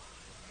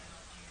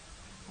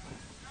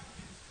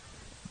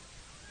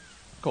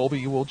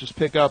 Colby will just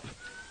pick up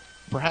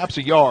perhaps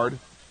a yard.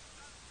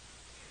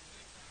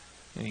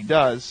 And he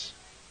does.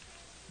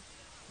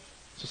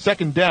 So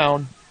 2nd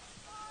down.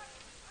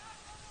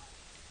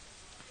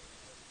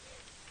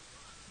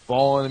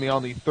 Ball enemy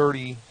on the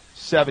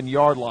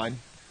 37-yard line.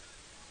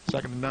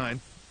 2nd and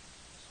 9.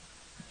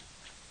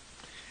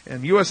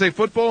 And USA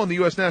Football and the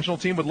U.S. National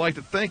Team would like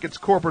to thank its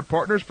corporate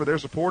partners for their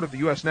support of the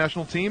U.S.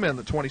 National Team and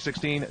the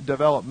 2016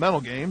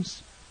 Developmental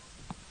Games.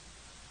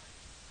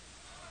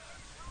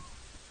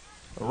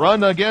 A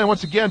run again,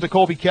 once again, to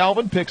Colby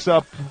Calvin. Picks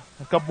up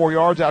a couple more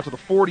yards out to the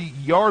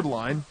 40-yard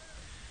line.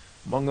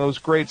 Among those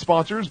great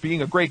sponsors,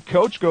 being a great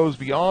coach goes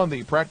beyond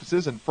the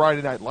practices and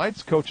Friday night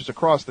lights. Coaches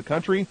across the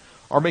country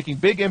are making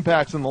big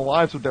impacts in the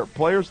lives of their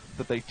players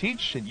that they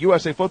teach. And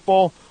USA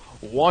Football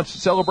wants to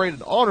celebrate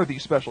and honor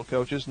these special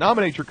coaches.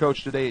 Nominate your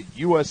coach today at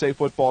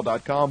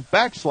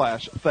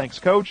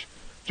usafootball.com/thankscoach.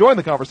 Join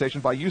the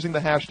conversation by using the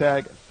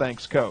hashtag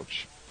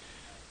 #ThanksCoach.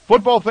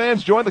 Football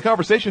fans, join the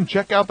conversation.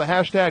 Check out the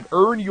hashtag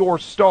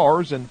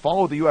 #EarnYourStars and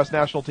follow the U.S.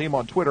 National Team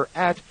on Twitter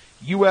at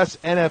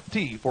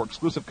USNFT for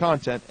exclusive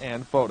content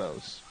and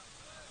photos.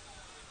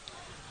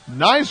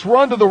 Nice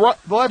run to the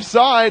left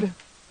side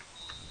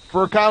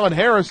for Kylan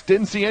Harris.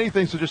 Didn't see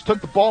anything, so just took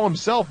the ball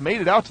himself,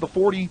 made it out to the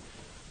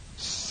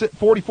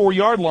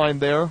 44-yard line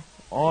there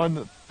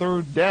on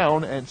 3rd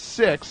down and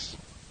 6.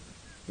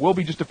 Will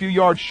be just a few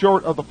yards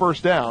short of the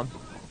 1st down.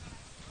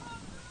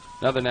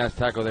 Another nice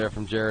tackle there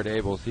from Jared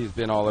Abels. He's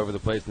been all over the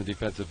place in the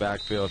defensive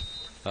backfield,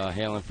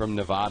 hailing from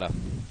Nevada.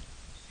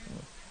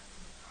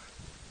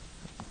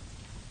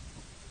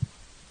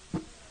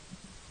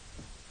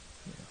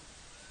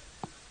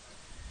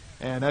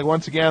 And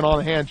once again on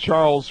the hand,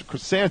 Charles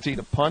Crisanti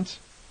to punt.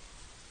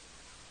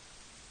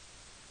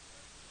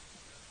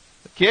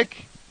 The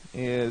kick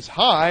is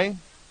high,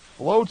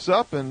 floats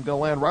up, and going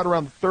to land right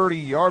around the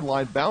 30-yard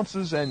line,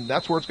 bounces, and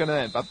that's where it's going to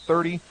end, about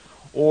 30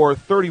 or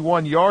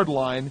 31-yard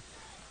line.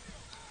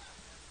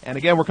 And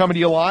again, we're coming to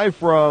you live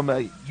from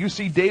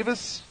UC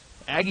Davis,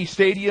 Aggie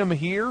Stadium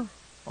here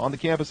on the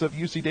campus of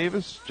UC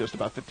Davis, just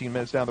about 15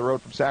 minutes down the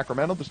road from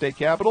Sacramento, the state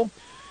capital.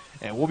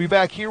 And we'll be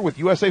back here with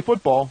USA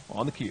Football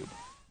on the Cube.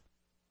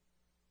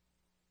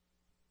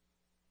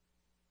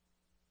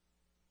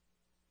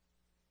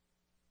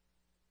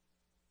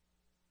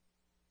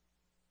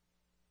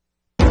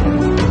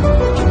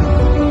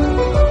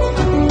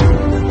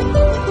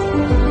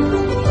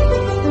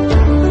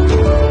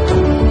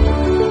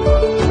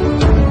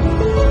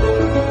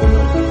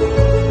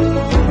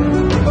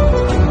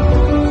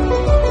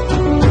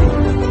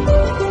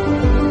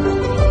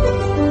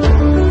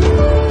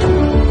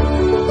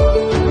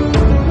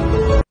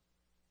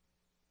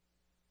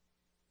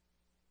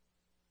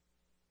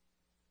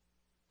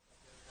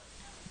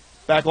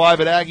 Back live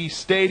at Aggie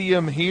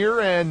Stadium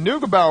here, and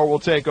Neugebauer will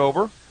take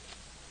over.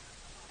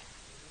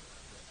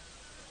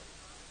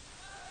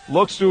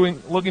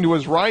 Looking to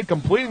his right,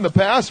 completing the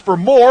pass for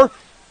Moore.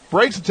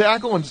 Breaks the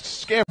tackle and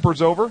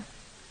scampers over.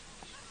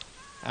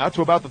 Out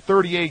to about the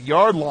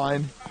 38-yard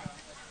line.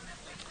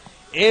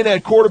 In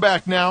at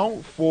quarterback now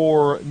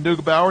for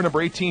Neugebauer,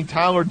 number 18,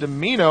 Tyler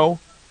Domino,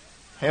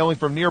 hailing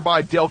from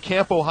nearby Del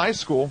Campo High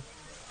School.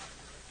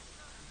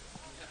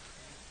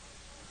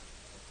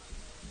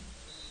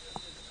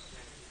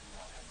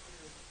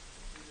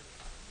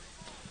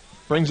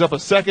 Brings up a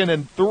 2nd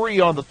and 3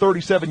 on the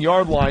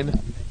 37-yard line.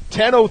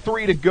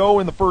 10:03 to go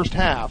in the first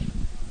half.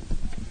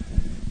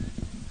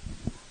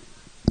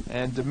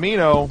 And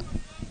Domino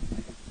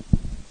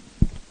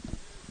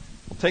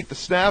will take the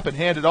snap and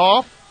hand it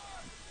off.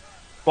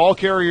 Ball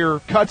carrier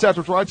cuts out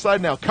to the right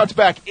side, now cuts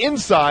back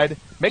inside,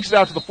 makes it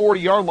out to the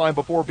 40-yard line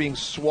before being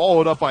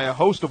swallowed up by a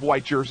host of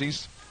white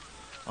jerseys.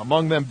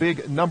 Among them,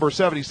 big number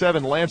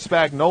 77, Lance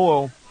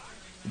Spagnolo.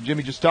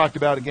 Jimmy just talked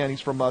about, again, he's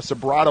from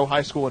Sobrato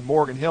High School in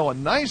Morgan Hill. A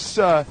nice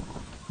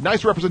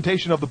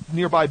representation of the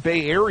nearby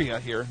Bay Area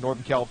here,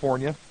 Northern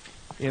California,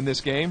 in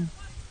this game.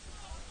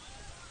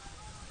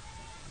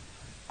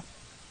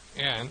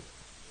 And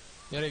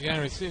yet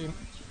again, we see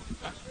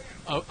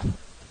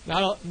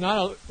not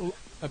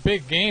a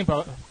big game,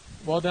 but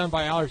well done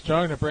by Alex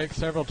Jung to break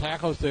several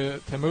tackles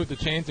to move the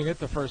chains and get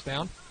the first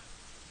down.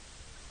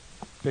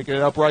 Picking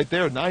it up right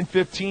there.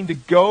 9:15 to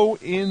go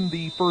in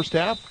the first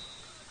half.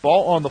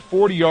 Ball on the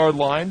 40-yard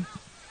line.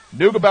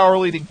 Neugebauer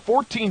leading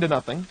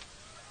 14-0.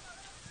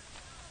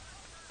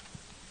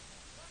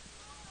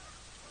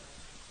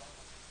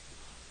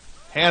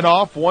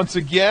 Handoff once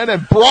again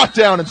and brought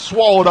down and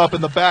swallowed up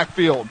in the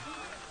backfield.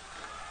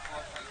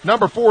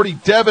 Number 40,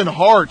 Devin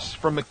Hart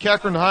from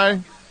McEachern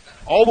High,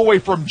 all the way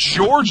from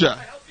Georgia.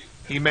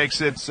 He makes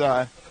it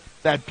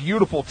that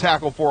beautiful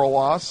tackle for a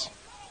loss.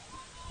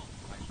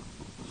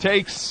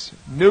 Takes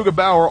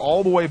Neugebauer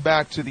all the way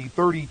back to the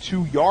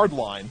 32-yard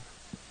line.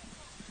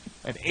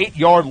 An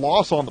 8-yard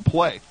loss on the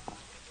play.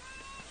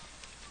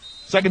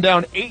 Second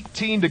down,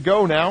 18 to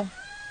go now.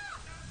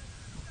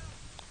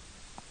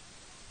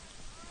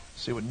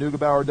 See what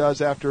Neugebauer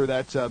does after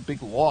that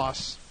big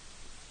loss.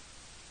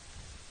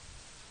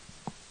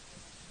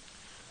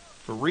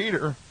 For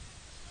Reeder,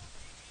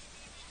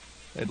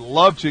 they'd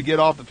love to get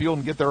off the field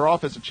and get their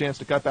offense a chance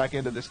to cut back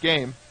into this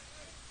game.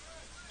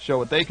 Show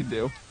what they can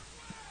do.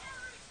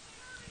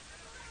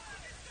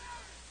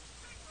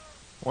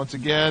 Once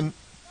again,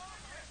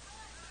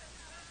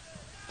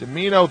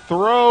 Domino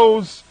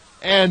throws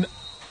and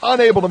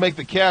unable to make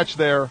the catch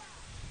there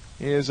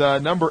is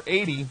number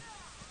 80,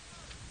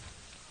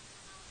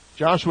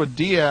 Joshua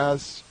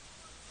Diaz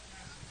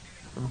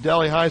from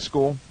Delhi High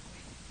School.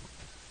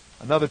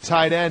 Another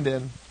tight end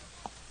in.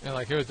 And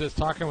like he was just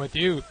talking with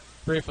you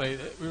briefly,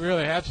 we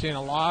really have seen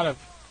a lot of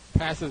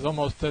passes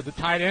almost to the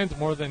tight ends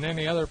more than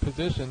any other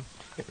position.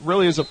 It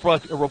really is a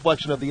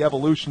reflection of the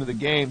evolution of the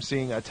game,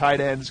 seeing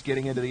tight ends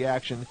getting into the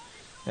action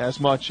as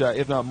much,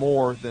 if not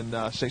more, than,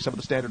 say, some of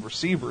the standard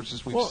receivers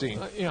as we've seen.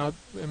 I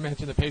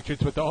mentioned the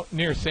Patriots with the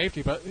near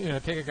safety, but,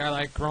 take a guy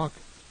like Gronk,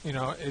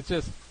 it's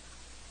just,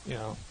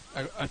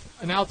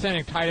 an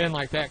outstanding tight end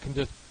like that can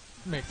just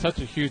make such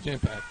a huge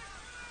impact.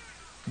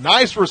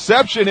 Nice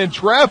reception in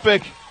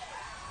traffic.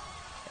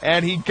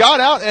 And he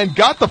got out and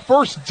got the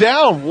first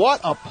down.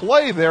 What a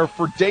play there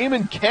for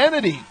Damon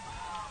Kennedy.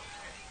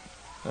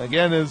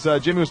 Again, as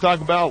Jimmy was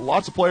talking about,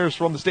 lots of players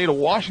from the state of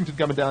Washington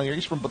coming down here.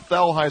 He's from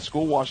Bethel High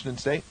School, Washington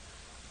State.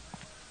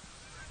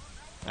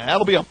 And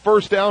that'll be a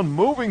first down,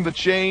 moving the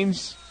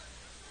chains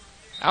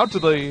out to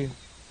the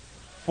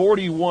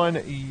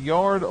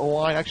 41-yard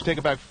line. Actually, take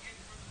it back.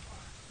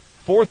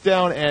 Fourth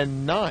down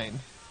and 9.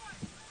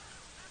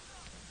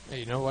 Hey,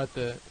 you know what?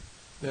 The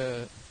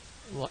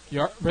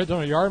red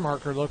zone yard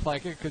marker looked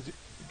like it because you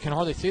can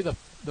hardly see the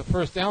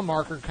first down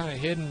marker kind of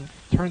hidden,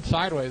 turned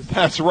sideways.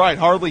 That's right.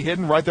 Hardly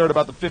hidden right there at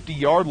about the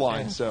 50-yard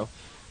line. Yeah. So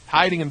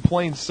hiding in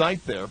plain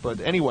sight there. But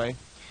anyway,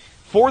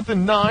 4th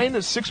and 9,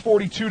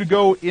 6:42 to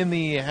go in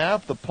the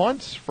half. The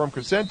punt from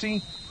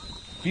Crescenti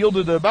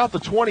fielded at about the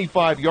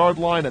 25-yard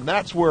line, and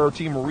that's where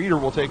Team Reeder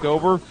will take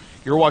over.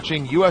 You're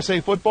watching USA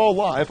Football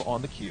live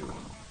on theCUBE.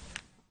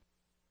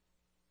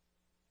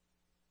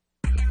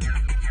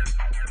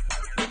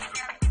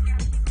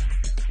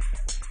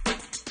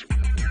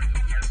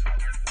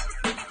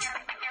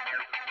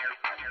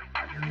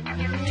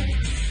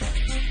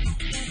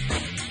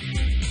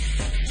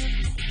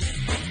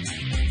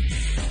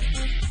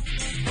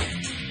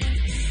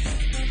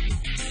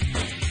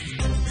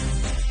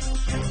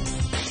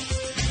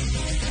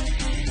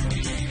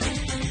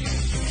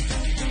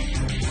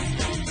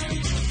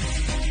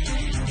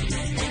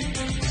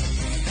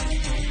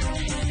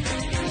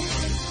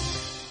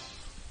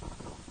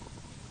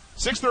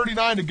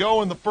 .39 to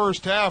go in the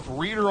first half.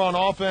 Reeder on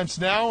offense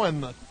now,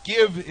 and the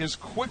give is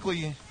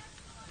quickly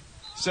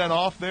sent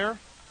off there.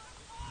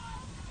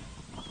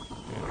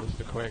 Yeah, just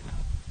a quick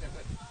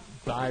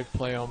dive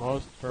play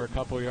almost for a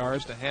couple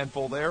yards. Just a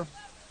handful there.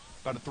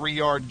 About a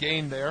 3-yard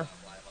gain there.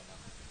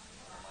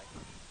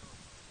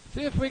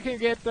 See if we can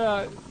get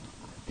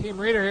Team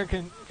Reeder here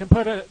can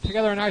put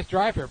together a nice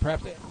drive here.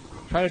 Perhaps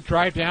try to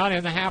drive down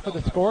in the half of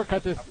the score,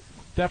 cut this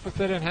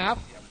deficit in half.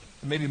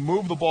 Maybe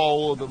move the ball a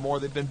little bit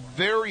more. They've been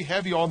very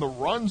heavy on the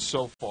run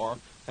so far.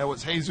 That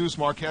was Jesus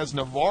Marquez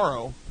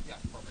Navarro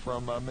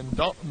from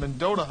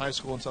Mendota High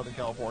School in Southern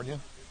California.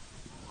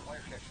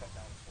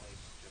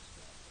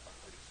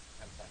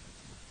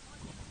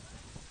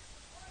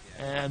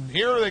 And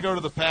here they go to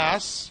the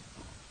pass.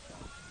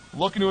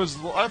 Looking to his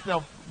left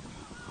now,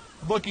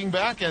 looking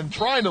back and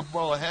trying to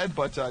roll ahead,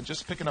 but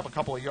just picking up a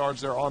couple of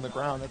yards there on the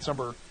ground. That's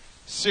number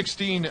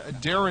 16,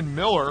 Darren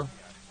Miller,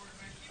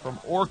 from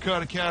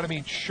Orcutt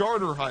Academy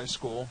Charter High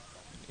School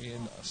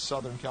in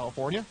Southern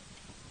California.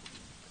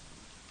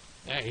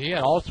 Yeah, he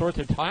had all sorts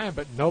of time,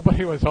 but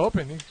nobody was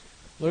open. He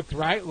looked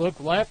right, looked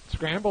left,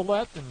 scrambled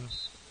left, and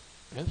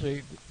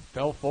eventually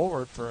fell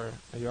forward for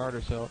a yard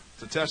or so.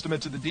 It's a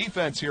testament to the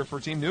defense here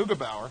for Team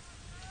Neugebauer,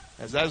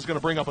 as that is going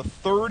to bring up a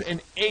 3rd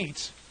and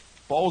 8.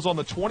 Ball's on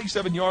the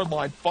 27-yard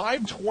line,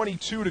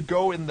 5:22 to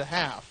go in the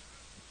half.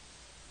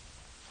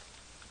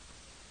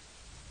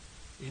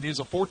 It is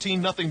a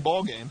 14-0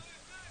 ball game.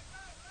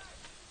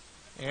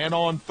 And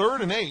on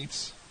 3rd and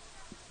 8,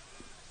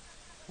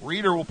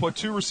 Reeder will put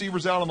 2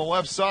 receivers out on the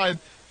left side.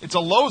 It's a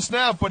low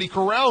snap, but he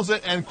corrals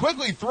it and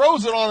quickly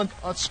throws it on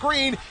a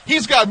screen.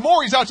 He's got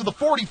more. He's out to the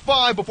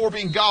 45 before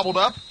being gobbled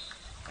up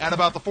at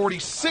about the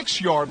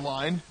 46-yard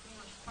line.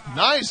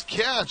 Nice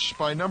catch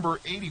by number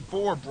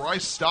 84,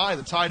 Bryce Stye,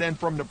 the tight end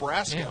from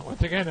Nebraska. Yeah,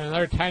 once again,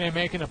 another tight end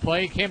making a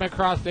play. He came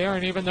across there,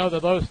 and even though the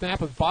low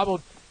snap was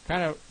bobbled,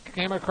 kind of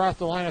came across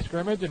the line of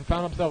scrimmage and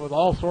found himself with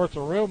all sorts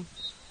of room.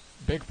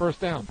 Big first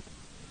down.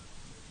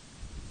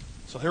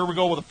 So here we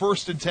go with a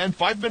 1st and 10.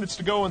 5 minutes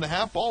to go in the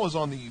half. Ball is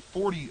on the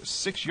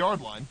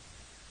 46-yard line.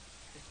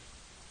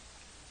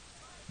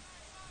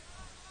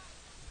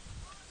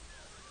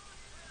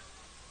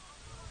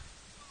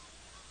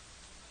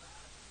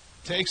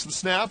 Takes the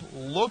snap,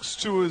 looks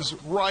to his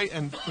right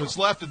and his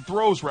left, and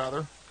throws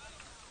rather.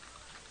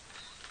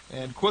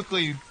 And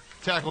quickly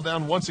tackled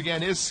down once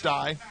again is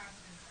Stye.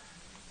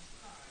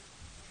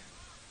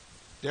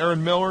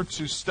 Darren Miller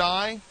to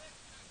Stye.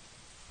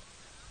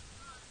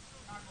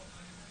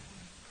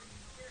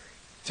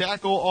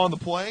 Tackle on the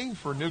play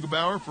for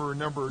Neugebauer for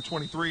number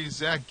 23,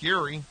 Zach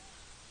Gary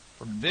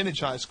from Vintage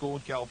High School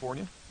in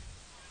California.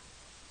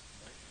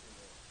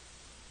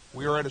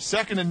 We are at a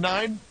 2nd and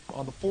 9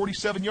 on the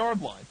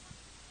 47-yard line.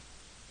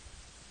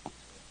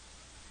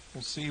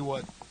 We'll see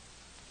what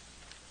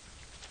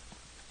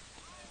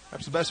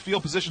perhaps the best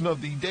field position of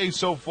the day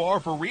so far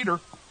for Reeder.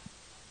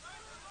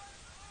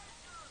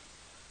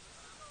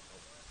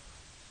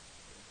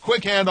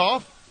 Quick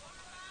handoff.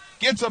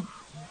 Gets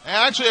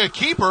actually a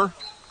keeper.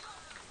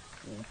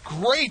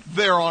 Great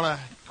there on a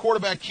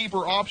quarterback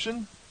keeper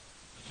option.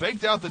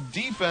 Faked out the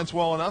defense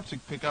well enough to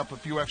pick up a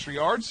few extra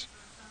yards.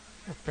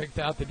 Faked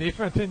out the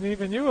defense and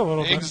even you a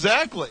little bit.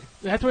 Exactly.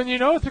 That's when you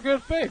know it's a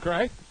good fake,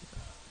 right?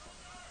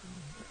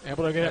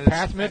 Able to get it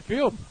past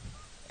midfield.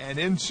 And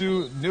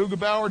into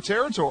Neugebauer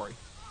territory.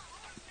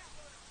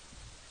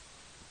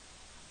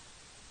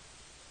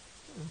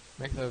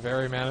 Makes it a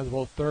very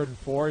manageable 3rd and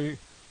 4. You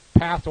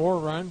pass or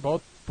run,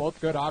 both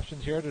good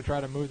options here to try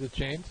to move the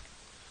chains.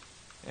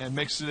 And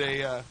makes it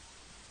a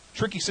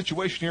tricky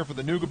situation here for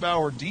the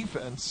Neugebauer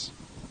defense.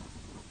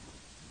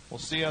 We'll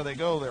see how they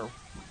go. They're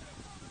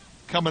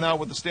coming out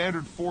with the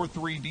standard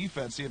 4-3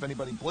 defense. See if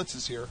anybody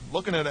blitzes here.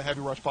 Looking at a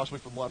heavy rush possibly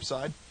from the left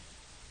side.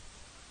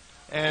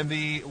 And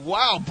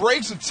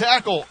breaks a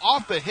tackle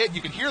off the hit. You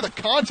can hear the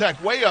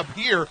contact way up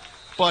here,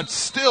 but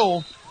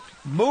still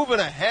moving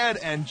ahead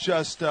and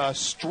just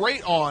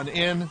straight on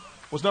in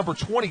was number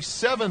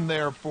 27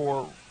 there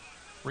for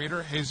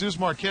Reeder, Jesus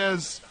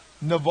Marquez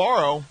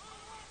Navarro,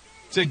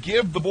 to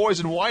give the boys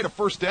in white a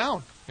first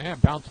down. Yeah,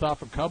 bounced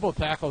off a couple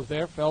tackles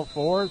there, fell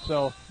forward,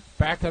 so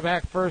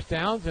back-to-back first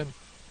downs and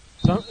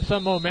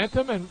some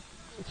momentum, and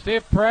see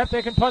if perhaps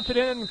they can punch it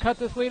in and cut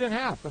this lead in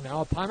half. And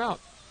now a timeout.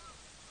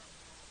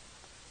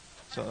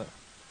 So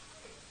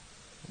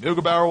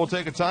Neugebauer will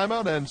take a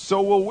timeout, and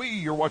so will we.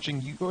 You're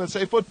watching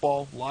USA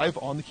Football live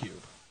on the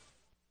Cube.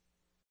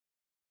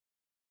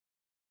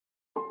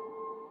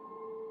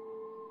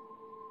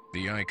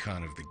 The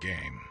icon of the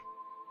game.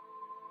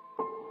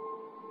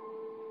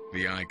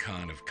 The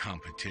icon of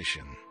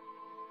competition.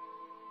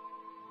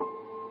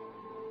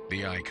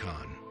 The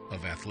icon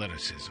of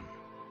athleticism.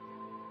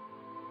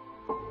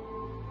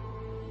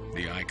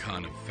 The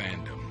icon of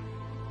fandom.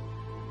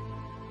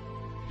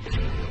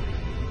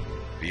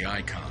 The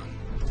icon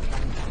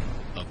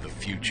of the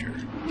future.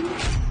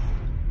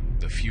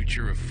 The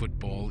future of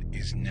football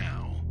is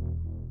now.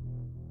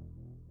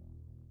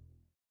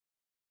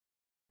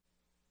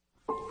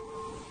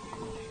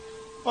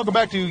 Welcome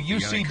back to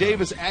UC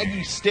Davis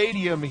Aggie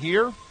Stadium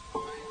here.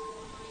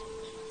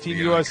 Team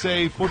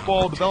USA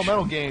Football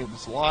Developmental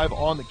Games live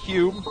on the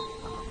Cube.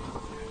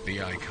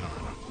 The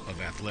icon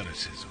of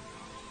athleticism.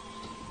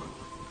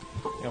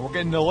 And we're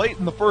getting to late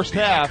in the first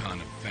half. Icon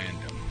of fandom.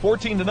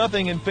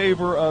 14-0 in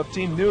favor of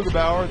Team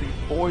Neugebauer,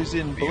 the boys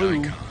in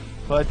blue.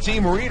 But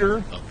Team Reeder,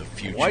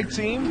 white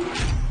team,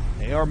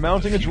 they are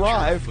mounting a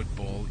drive.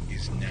 Football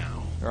is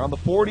now. They're on the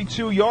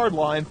 42-yard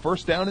line,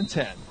 1st down and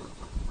 10.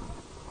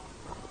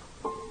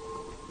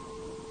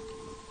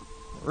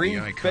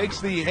 Reed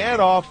fakes the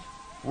handoff,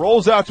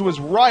 rolls out to his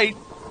right,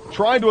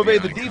 trying to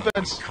evade the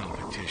defense.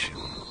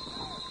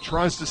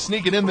 Tries to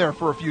sneak it in there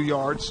for a few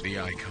yards. The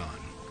icon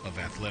of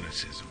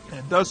athleticism.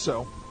 And does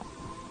so.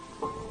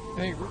 I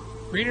think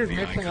Reeder's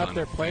mixing up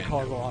their play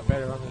calls a lot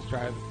better on this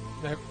drive.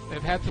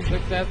 They've had some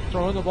success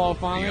throwing the ball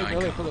finally,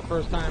 really for the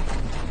first time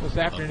this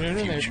afternoon.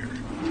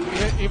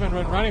 And even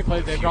when running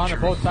plays, they've gone to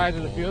both sides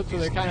of the field, so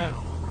they kind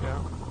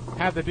of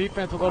have the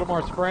defense a little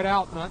more spread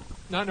out, not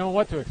knowing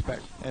what to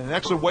expect. And an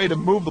excellent way to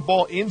move the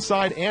ball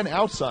inside and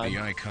outside. The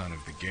icon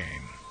of the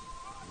game.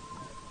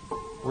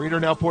 Reeder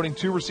now putting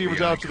 2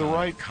 receivers out to the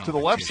right, to the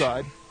left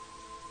side.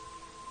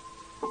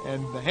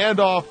 And the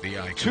handoff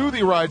to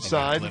the right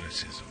side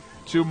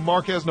to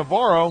Marquez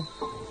Navarro.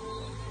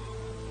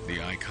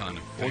 The icon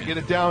of we'll get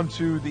it down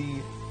to the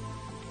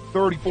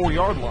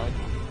 34-yard line.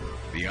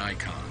 The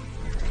icon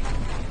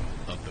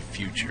of the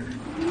future.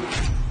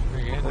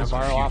 Again,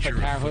 Navarro off a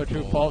tackle,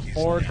 2 falls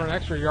forward for an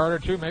extra yard or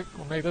 2.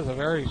 We'll make this a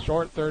very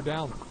short 3rd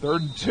down.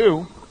 3rd and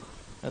 2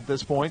 at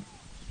this point.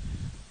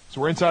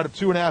 So we're inside of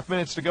 2.5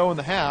 minutes to go in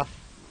the half.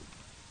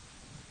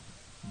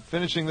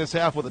 Finishing this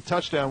half with a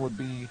touchdown would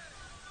be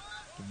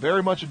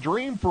very much a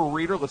dream for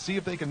Reeder. Let's see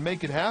if they can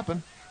make it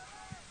happen.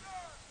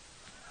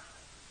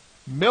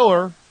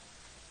 Miller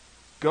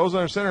goes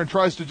under center and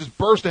tries to just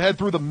burst ahead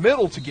through the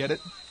middle to get it.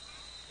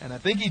 And I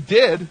think he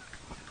did.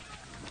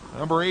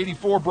 Number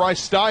 84, Bryce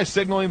Stye,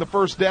 signaling the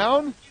first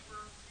down.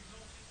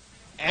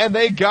 And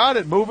they got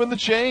it, moving the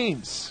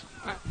chains.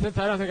 Since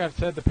I don't think I've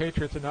said the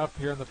Patriots enough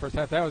here in the first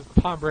half, that was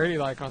Tom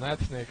Brady-like on that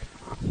snake.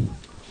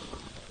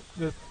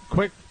 Just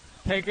quick,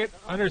 take it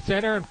under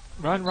center and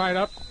run right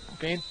up,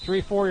 gain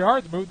 3-4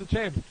 yards, move the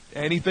chains.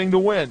 Anything to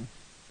win.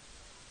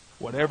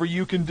 Whatever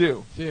you can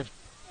do. See if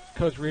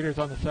Coach Reeder's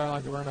on the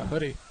sideline wearing a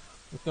hoodie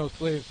with no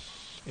sleeves.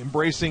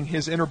 Embracing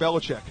his inner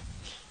Belichick.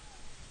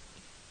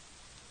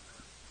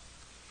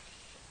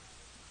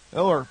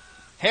 Miller,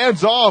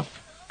 hands off.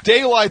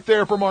 Daylight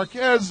there for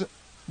Marquez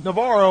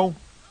Navarro.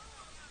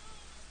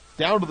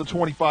 Down to the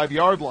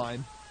 25-yard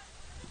line.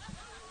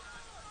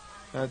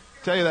 I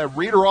tell you, that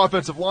Reeder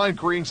offensive line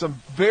creating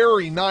some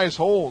very nice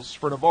holes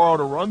for Navarro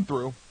to run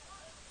through.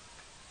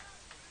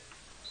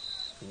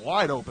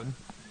 Wide open.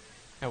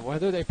 And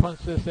whether they punch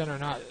this in or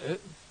not,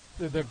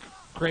 it's a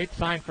great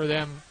sign for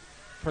them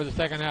for the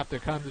second half to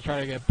come to try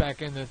to get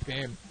back in this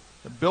game.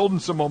 They're building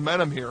some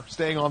momentum here,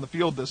 staying on the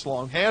field this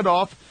long.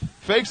 Handoff,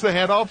 fakes the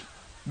handoff.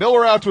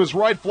 Miller out to his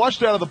right,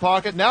 flushed out of the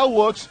pocket. Now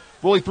looks,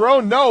 will he throw?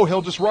 No,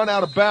 he'll just run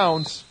out of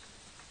bounds,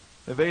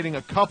 evading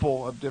a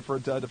couple of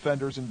different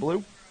defenders in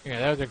blue. Yeah,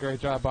 that was a great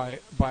job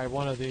by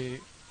one of the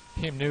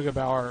Team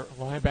Neugebauer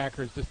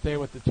linebackers to stay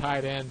with the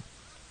tight end.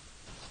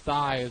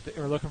 Stye, they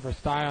were looking for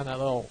Stye on that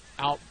little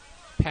out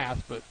pass,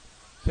 but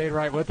stayed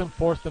right with him,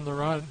 forced him to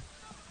run.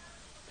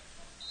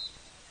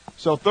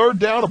 So third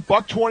down,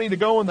 $1:20 to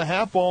go, and the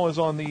half ball is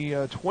on the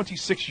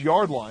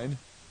 26-yard line.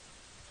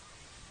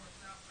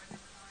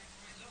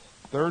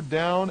 Third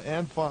down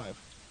and 5.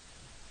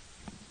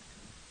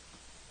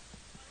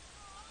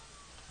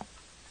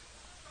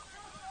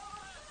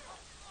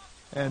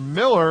 And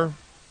Miller,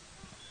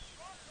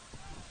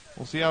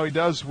 we'll see how he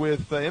does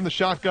with in the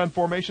shotgun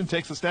formation.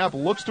 Takes the snap,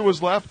 looks to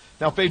his left,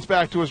 now fades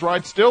back to his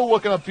right. Still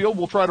looking upfield,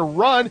 will try to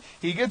run.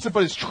 He gets it,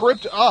 but is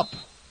tripped up.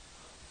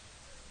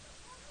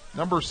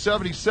 Number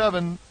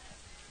 77,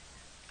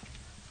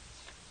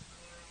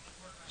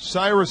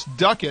 Cyrus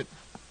Duckett,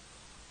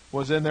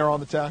 was in there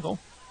on the tackle.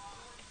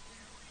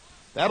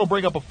 That'll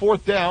bring up a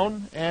fourth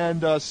down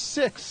and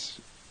 6.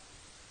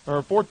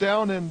 Or fourth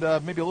down and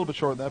maybe a little bit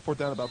shorter than that. Fourth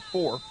down about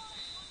 4.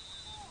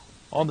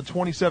 On the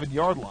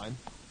 27-yard line.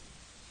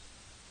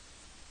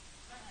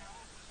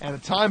 And a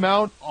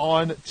timeout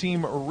on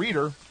Team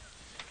Reeder.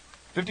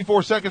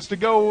 54 seconds to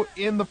go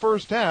in the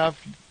first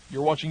half.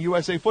 You're watching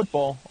USA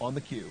Football on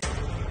the Cube.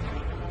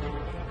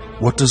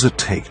 What does it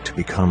take to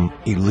become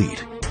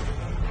elite?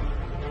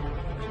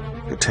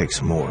 It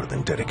takes more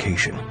than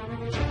dedication,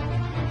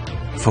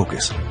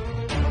 focus,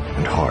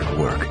 and hard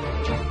work.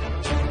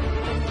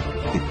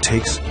 It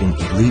takes an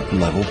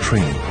elite-level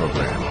training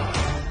program.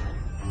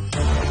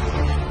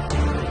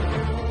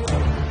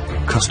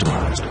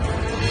 Customized,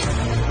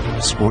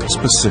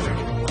 sport-specific,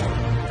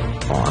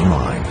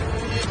 online.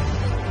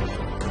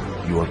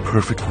 Your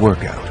perfect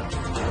workout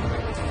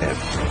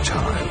every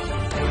time.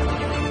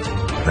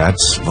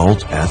 That's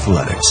Volt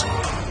Athletics.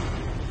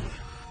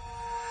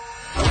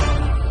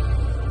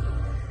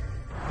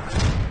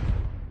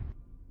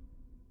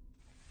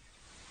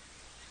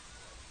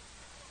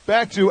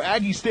 Back to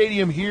Aggie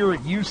Stadium here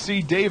at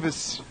UC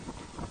Davis.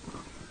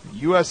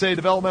 USA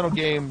Developmental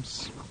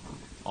Games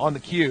on the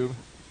Cube.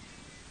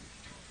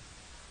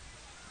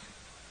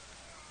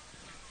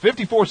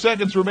 54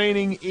 seconds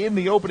remaining in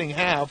the opening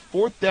half.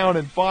 Fourth down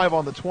and 5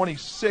 on the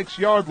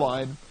 26-yard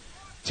line.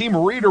 Team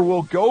Reeder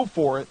will go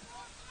for it.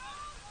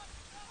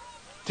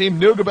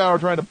 Team Neugebauer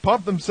trying to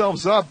pump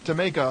themselves up to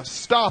make a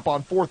stop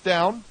on fourth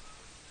down.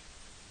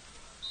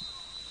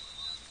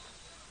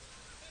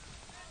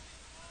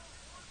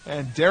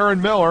 And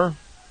Darren Miller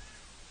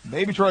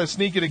maybe try to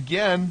sneak it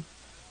again.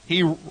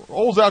 He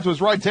rolls out to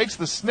his right, takes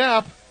the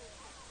snap,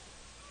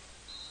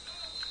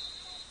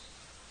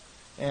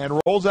 and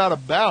rolls out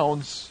of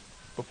bounds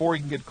before he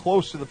can get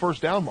close to the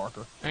first down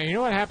marker. And you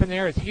know what happened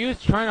there is he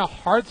was trying to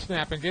hard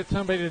snap and get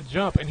somebody to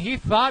jump, and he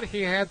thought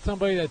he had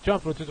somebody that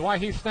jumped, which is why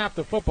he snapped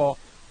the football,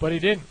 but he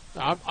didn't.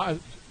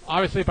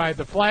 Obviously, by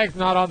the flag's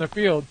not on the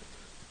field,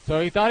 so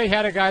he thought he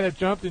had a guy that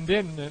jumped and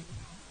didn't. And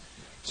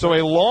so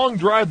a long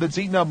drive that's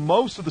eaten up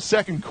most of the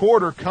second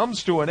quarter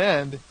comes to an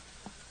end.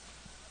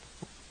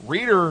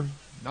 Reeder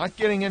not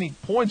getting any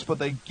points, but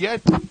they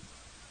get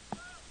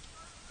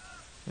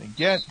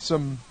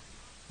some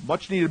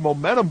much-needed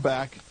momentum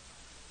back.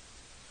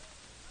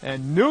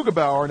 And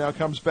Neugebauer now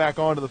comes back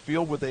onto the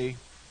field with a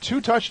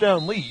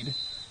 2-touchdown lead.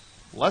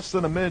 Less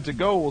than a minute to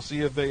go. We'll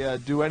see if they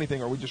do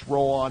anything or we just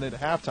roll on into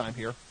halftime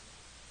here.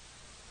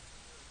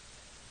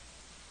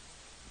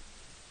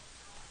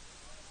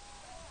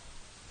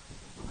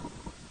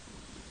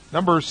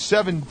 Number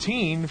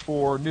 17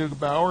 for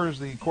Neugebauer is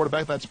the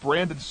quarterback. That's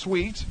Brandon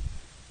Sweet.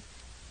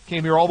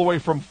 Came here all the way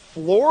from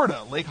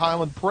Florida, Lake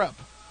Highland Prep.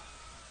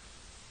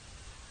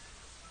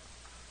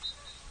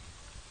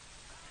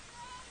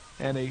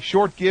 And a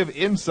short give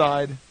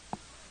inside.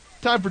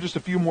 Time for just a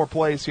few more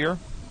plays here.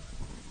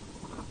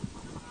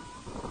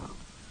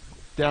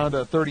 Down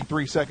to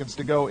 33 seconds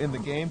to go in the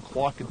game.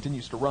 Clock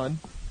continues to run.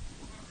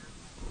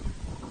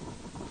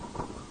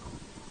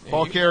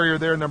 Ball carrier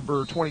there,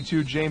 number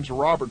 22, James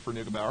Robert for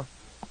Neugebauer.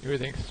 You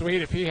would think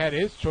Sweet, if he had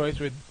his choice,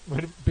 would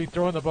be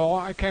throwing the ball.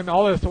 I came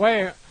all this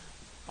way.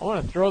 I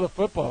want to throw the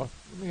football.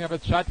 Let me have a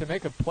shot to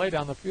make a play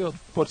down the field.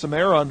 Put some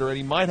air under it.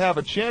 He might have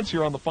a chance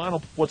here on the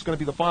final, what's going to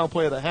be the final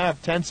play of the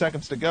half. 10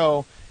 seconds to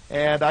go.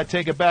 And I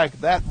take it back.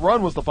 That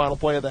run was the final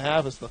play of the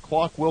half as the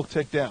clock will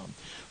tick down.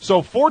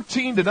 So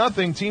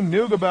 14-0, Team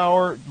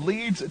Neugebauer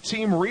leads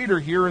Team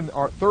Reeder here in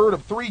our third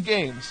of 3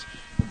 games.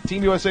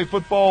 Team USA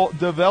football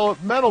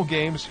developmental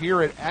games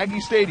here at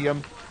Aggie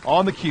Stadium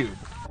on the Cube.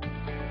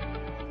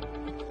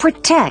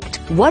 Protect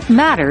what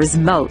matters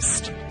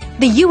most.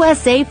 The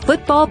USA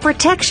Football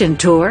Protection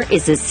Tour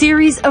is a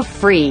series of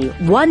free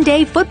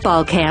one-day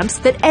football camps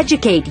that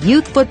educate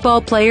youth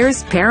football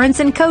players, parents,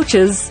 and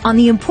coaches on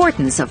the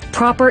importance of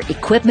proper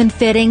equipment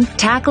fitting,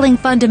 tackling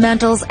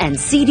fundamentals, and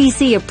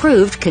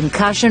CDC-approved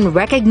concussion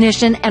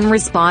recognition and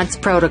response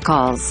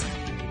protocols.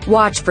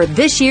 Watch for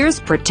this year's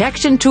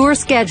Protection Tour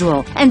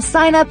schedule and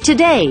sign up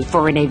today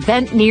for an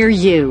event near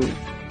you.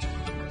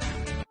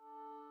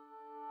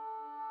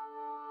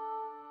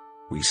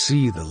 We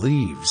see the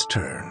leaves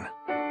turn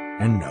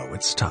and know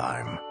it's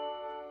time.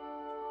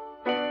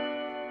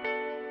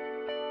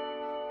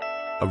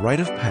 A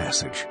rite of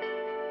passage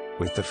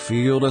with the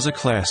field as a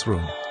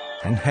classroom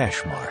and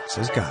hash marks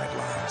as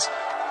guidelines.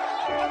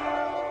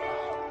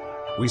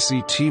 We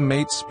see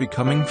teammates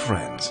becoming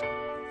friends,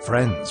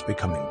 friends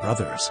becoming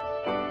brothers.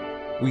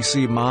 We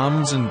see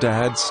moms and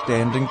dads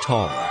standing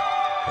taller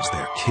as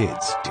their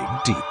kids dig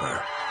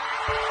deeper.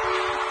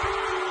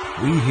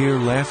 We hear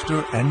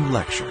laughter and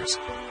lectures,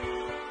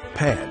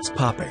 pads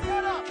popping,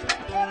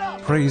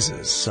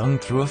 praises sung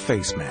through a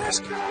face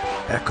mask,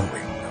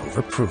 echoing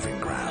over proving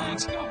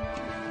grounds,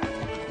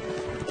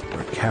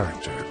 where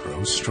character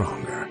grows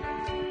stronger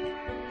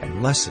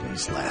and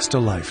lessons last a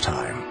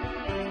lifetime.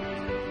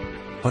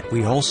 But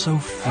we also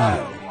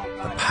feel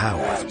the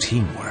power of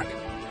teamwork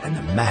and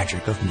the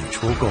magic of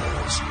mutual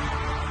goals.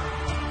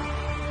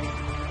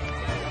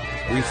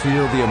 We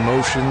feel the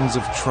emotions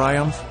of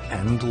triumph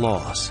and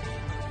loss,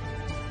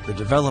 the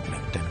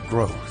development and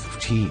growth of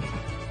team.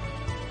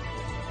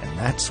 And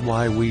that's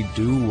why we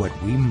do what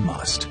we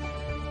must.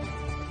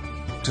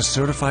 To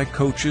certify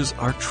coaches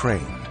are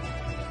trained.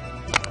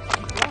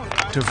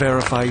 To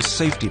verify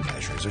safety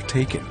measures are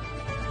taken.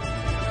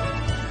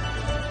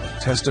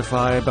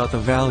 Testify about the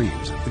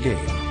values of the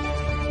game.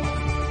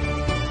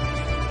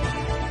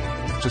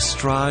 To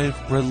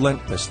strive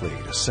relentlessly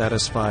to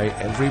satisfy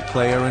every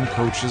player and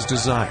coach's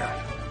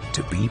desire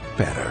to be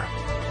better.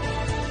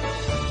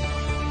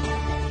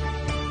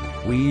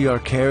 We are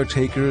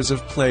caretakers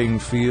of playing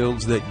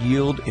fields that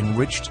yield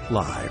enriched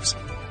lives,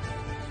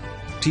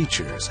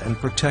 teachers and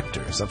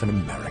protectors of an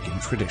American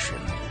tradition.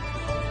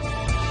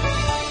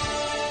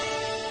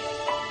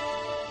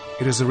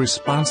 It is a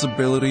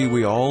responsibility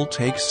we all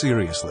take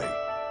seriously,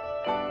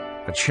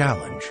 a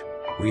challenge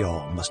we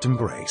all must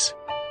embrace.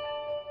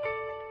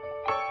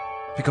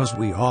 Because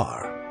we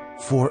are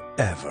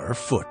forever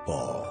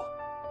football.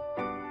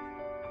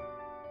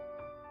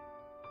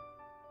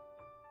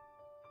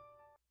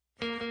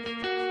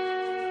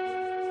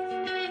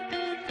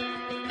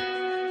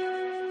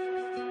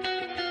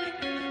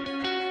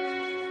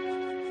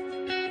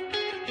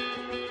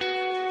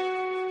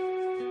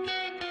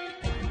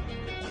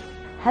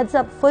 Heads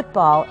Up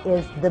Football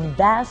is the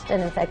best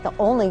and in fact the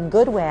only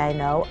good way I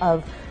know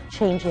of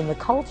changing the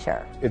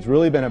culture. It's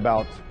really been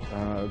about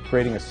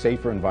creating a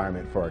safer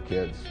environment for our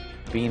kids.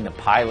 Being the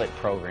pilot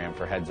program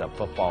for Heads Up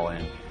Football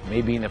and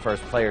me being the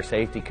first player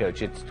safety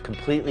coach, it's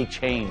completely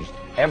changed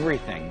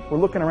everything. We're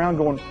looking around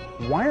going,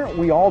 why aren't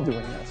we all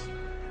doing this?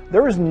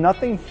 There is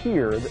nothing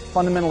here that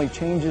fundamentally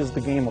changes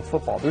the game of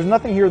football. There's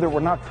nothing here that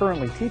we're not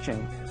currently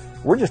teaching.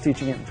 We're just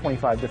teaching it in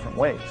 25 different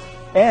ways.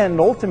 And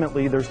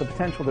ultimately, there's the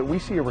potential that we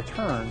see a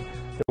return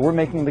that we're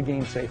making the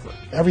game safer.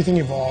 Everything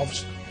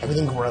evolves,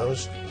 everything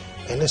grows,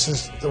 and this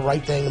is the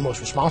right thing, the most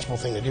responsible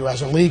thing to do.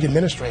 As a league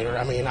administrator,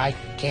 I mean, I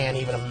can't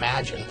even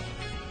imagine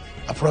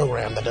a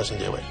program that doesn't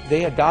do it.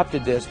 They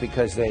adopted this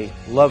because they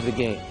love the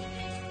game.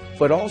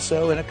 But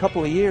also, in a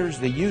couple of years,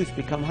 the youth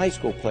become high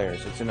school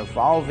players. It's an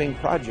evolving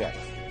project.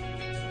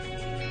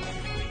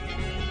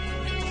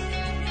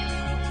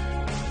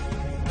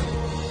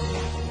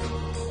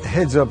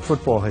 Heads Up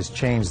Football has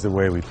changed the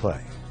way we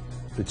play.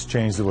 It's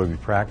changed the way we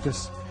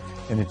practice,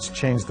 and it's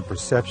changed the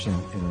perception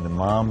in the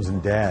moms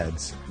and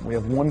dads. We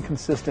have one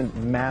consistent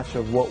match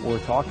of what we're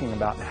talking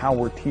about and how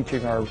we're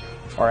teaching our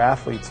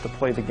athletes to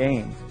play the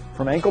game.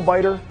 From ankle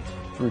biter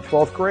through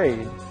 12th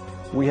grade,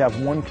 we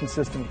have one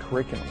consistent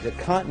curriculum. The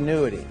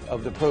continuity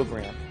of the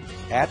program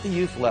at the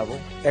youth level,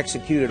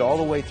 executed all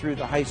the way through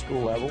the high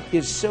school level,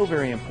 is so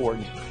very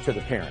important to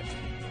the parent.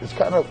 It's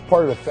kind of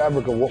part of the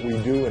fabric of what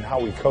we do and how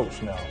we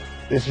coach now.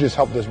 It's just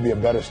helped us be a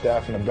better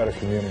staff and a better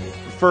community.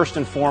 First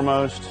and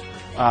foremost,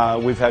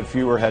 we've had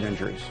fewer head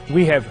injuries.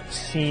 We have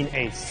seen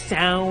a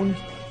sound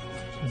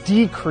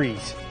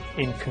decrease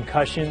in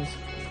concussions,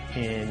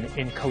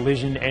 in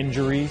collision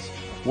injuries.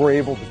 We're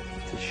able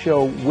to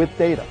show with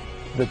data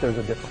that there's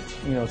a difference.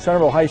 You know,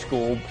 Centerville High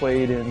School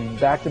played in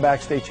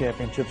back-to-back state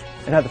championships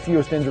and had the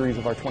fewest injuries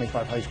of our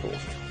 25 high schools.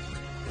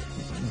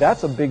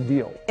 That's a big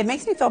deal. It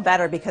makes me feel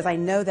better because I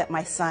know that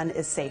my son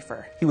is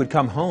safer. He would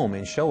come home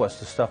and show us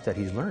the stuff that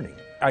he's learning.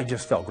 I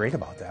just felt great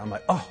about that. I'm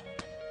like, oh,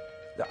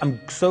 I'm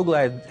so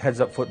glad Heads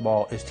Up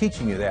Football is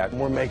teaching you that.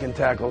 We're making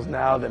tackles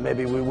now that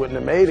maybe we wouldn't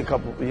have made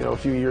a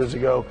few years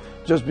ago,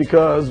 just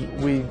because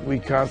we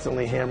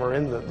constantly hammer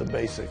in the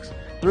basics.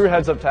 Through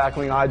Heads Up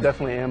Tackling, I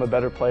definitely am a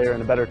better player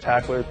and a better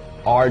tackler.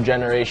 Our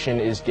generation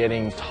is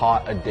getting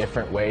taught a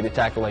different way to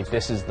tackle, like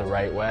this is the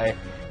right way.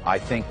 I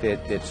think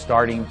that it's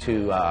starting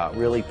to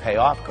really pay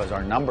off because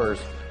our numbers,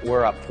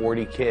 we're up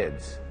 40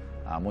 kids,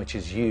 which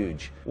is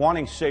huge.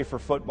 Wanting safer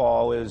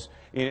football is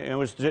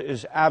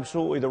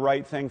absolutely the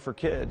right thing for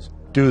kids.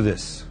 Do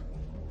this.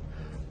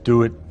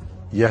 Do it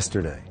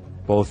yesterday,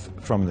 both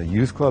from the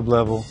youth club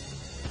level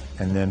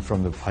and then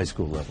from the high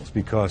school levels,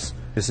 because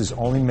this is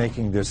only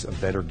making this a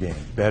better game,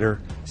 better,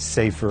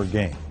 safer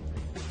game.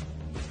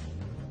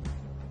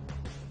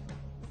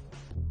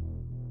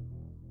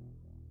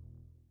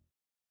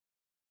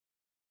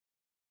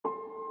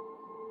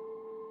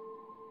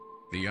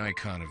 The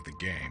icon of the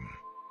game.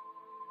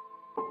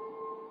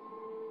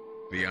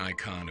 The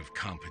icon of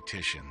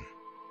competition.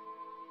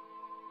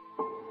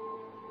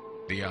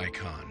 The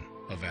icon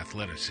of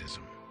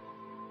athleticism.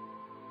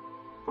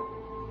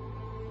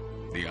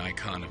 The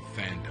icon of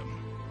fandom.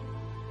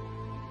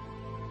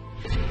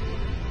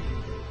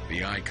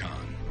 The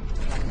icon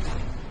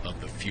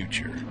of the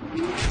future.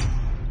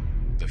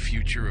 The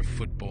future of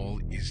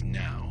football is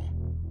now.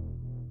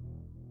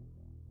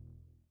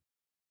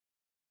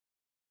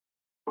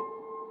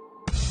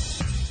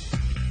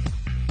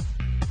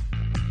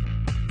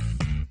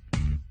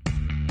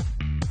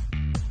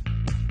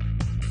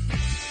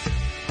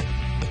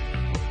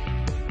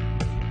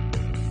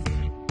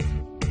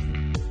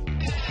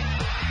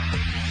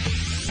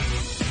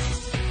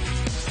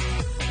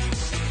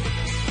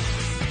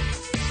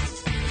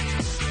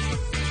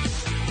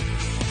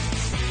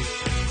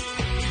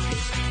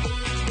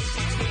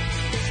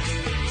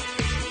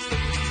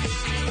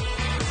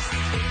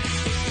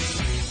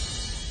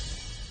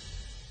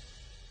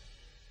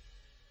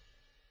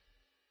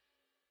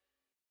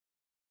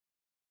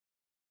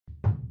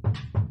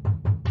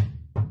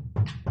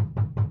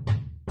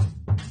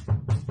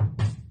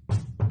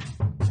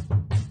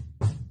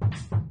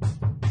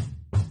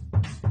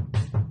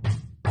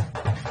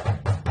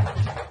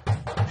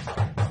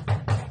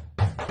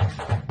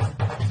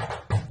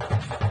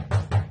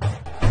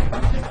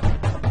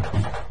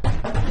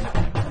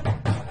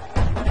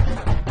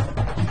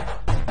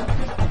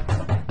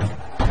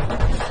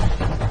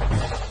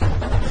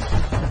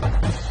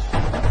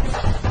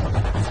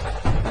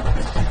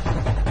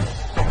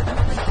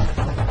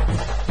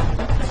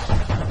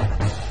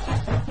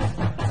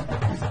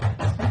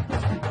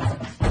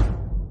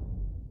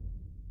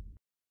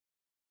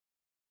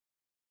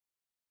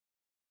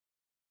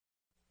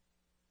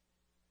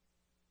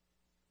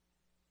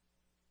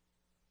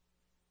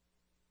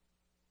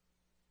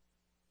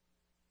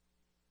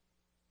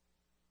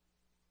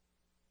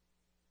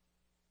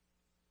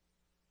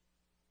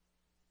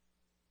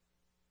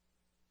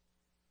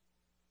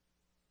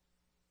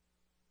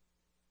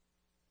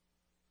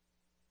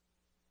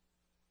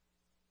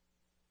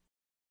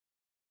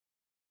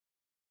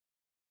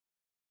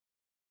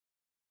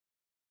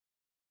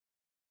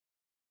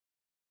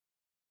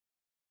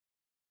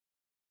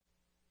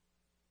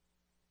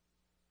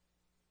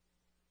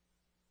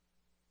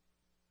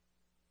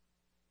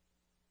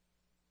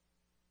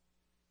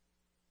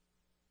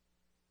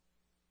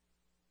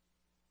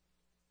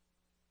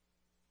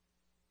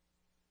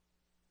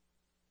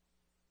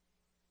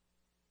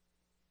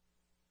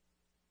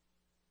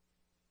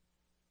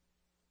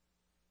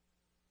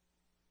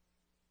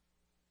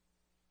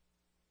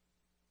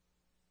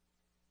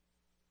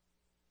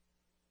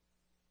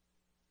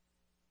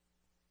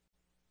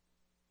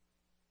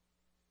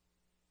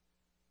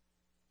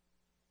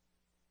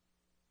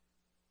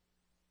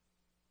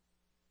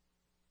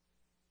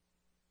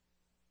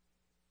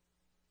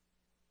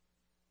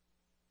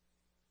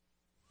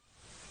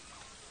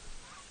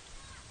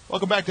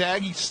 Welcome back to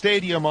Aggie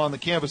Stadium on the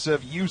campus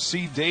of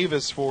UC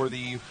Davis for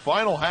the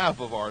final half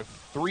of our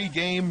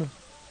 3-game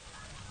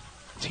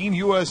Team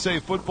USA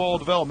football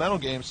developmental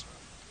games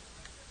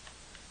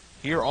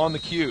here on the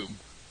Cube.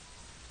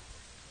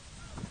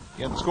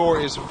 Again, the score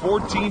is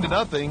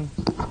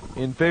 14-0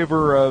 in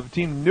favor of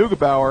Team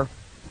Neugebauer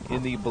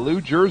in the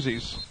blue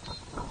jerseys.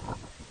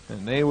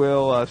 And they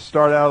will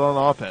start out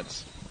on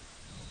offense.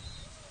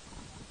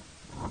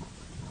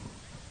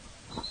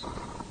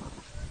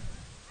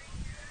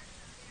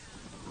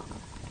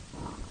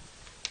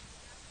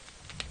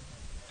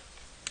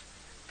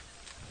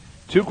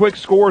 2 quick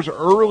scores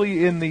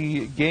early in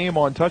the game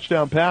on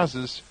touchdown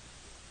passes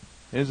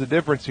is the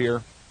difference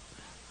here.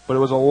 But it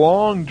was a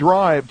long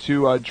drive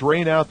to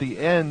drain out the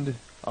end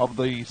of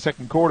the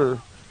second quarter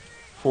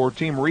for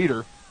Team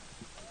Reeder.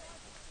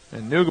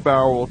 And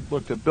Neugebauer will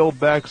look to build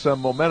back some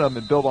momentum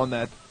and build on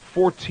that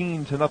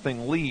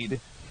 14-0 lead.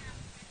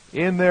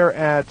 In there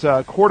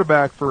at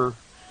quarterback for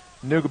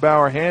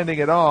Neugebauer, handing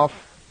it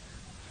off.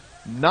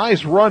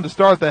 Nice run to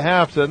start the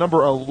half to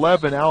number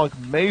 11, Alex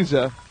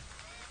Meza.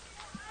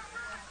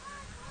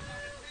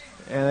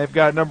 And they've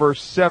got number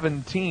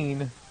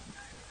 17,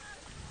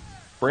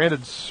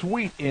 Brandon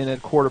Sweet, in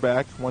at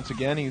quarterback. Once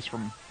again, he's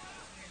from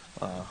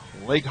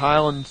Lake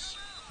Highlands,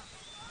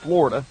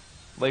 Florida.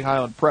 Lake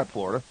Highland Prep,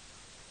 Florida.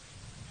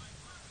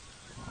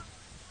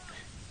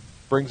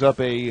 Brings up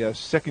a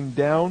second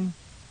down.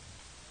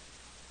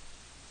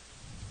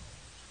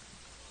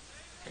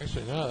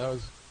 Actually, no, that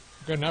was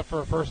good enough for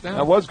a first down.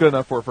 That was good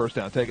enough for a first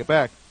down. Take it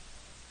back.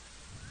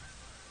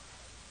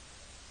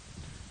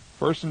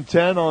 1st and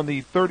 10 on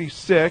the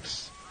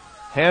 36.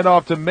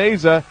 Handoff to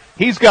Meza.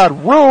 He's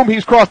got room.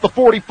 He's crossed the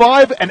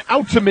 45 and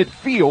out to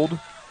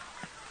midfield.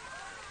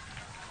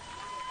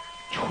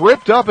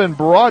 Tripped up and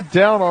brought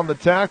down on the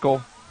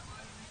tackle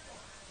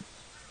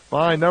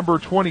by number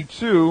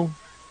 22,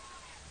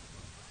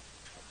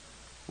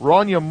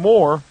 Rania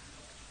Moore.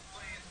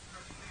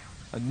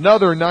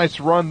 Another nice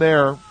run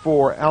there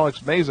for Alex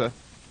Meza.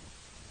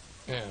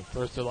 Yeah,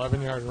 first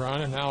 11-yard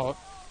run, and now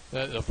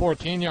the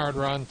 14-yard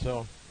run.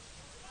 So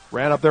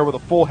ran up there with a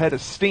full head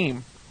of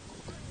steam.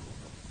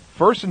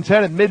 1st and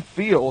 10 at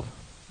midfield.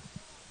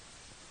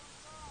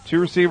 2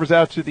 receivers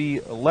out to the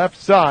left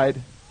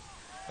side.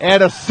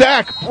 And a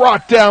sack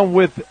brought down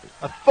with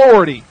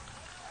authority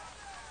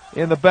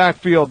in the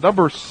backfield.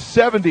 Number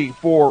 70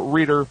 for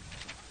Reeder.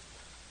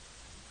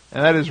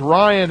 And that is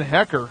Ryan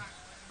Hecker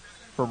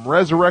from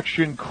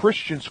Resurrection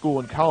Christian School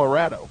in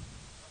Colorado.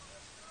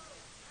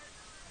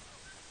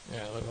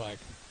 Yeah, it looked like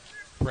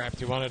perhaps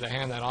he wanted to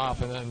hand that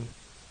off and then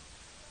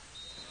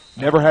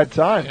never had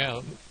time.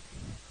 Yeah,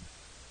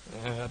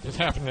 just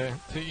happened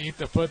to eat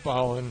the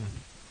football and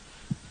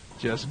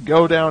just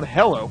go down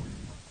hello.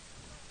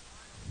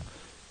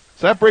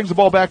 So that brings the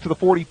ball back to the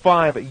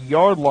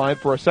 45-yard line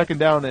for a 2nd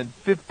down and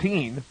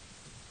 15.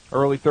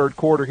 Early third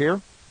quarter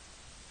here.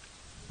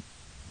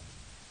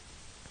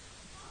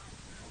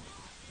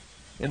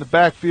 In the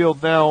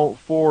backfield now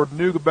for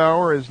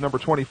Neugebauer is number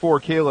 24,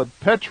 Caleb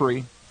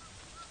Petrie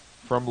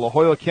from La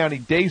Jolla County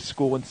Day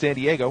School in San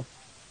Diego.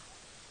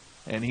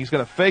 And he's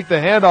going to fake the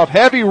handoff.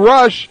 Heavy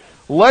rush.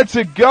 Lets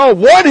it go.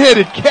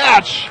 One-handed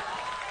catch.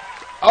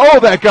 Oh,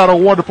 that got a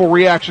wonderful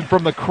reaction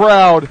from the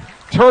crowd.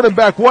 Turning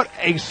back. What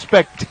a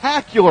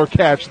spectacular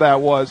catch that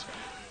was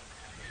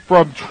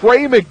from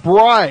Trey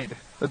McBride,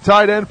 the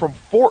tight end from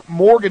Fort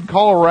Morgan,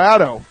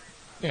 Colorado.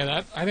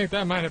 Yeah, I think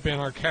that might have been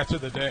our catch of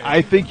the day.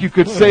 I think you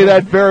could say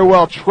that very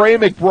well. Trey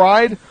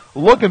McBride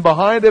looking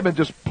behind him and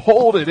just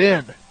pulled it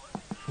in.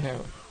 Yeah,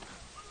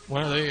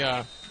 one of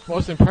the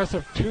most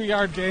impressive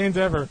 2-yard gains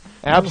ever.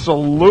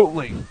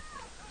 Absolutely.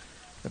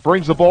 It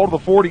brings the ball to the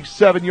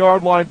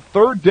 47-yard line.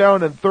 3rd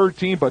down and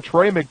 13, but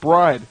Trey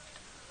McBride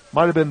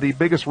might have been the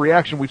biggest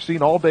reaction we've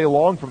seen all day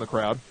long from the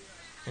crowd.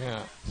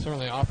 Yeah,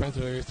 certainly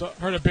offensively. We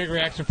heard a big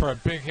reaction for a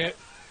big hit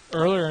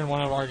earlier in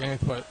one of our games,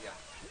 but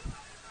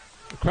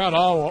the crowd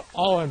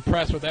all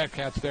impressed with that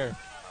catch there.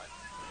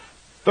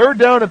 3rd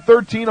down and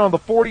 13 on the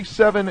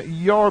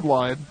 47-yard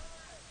line.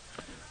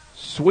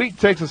 Sweet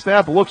takes a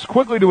snap, looks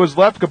quickly to his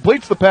left,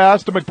 completes the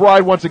pass to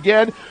McBride once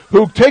again,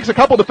 who takes a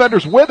couple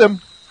defenders with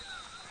him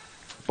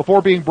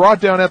before being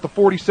brought down at the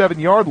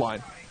 47-yard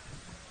line.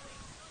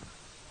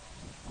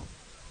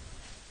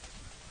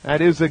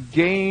 That is a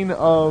gain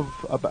of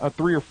about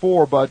 3 or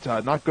 4, but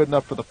not good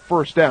enough for the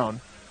first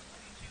down.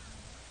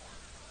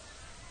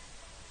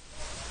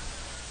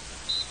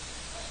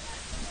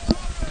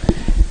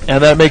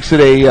 And that makes it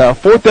a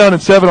 4th down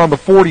and 7 on the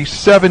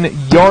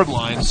 47-yard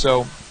line.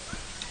 So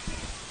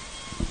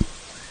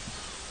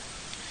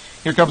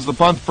here comes the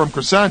punt from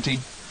Crisanti.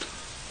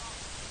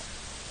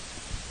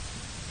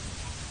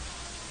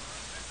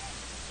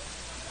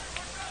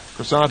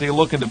 Crisanti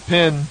looking to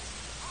pin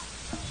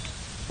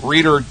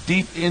Reeder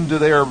deep into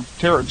their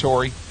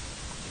territory.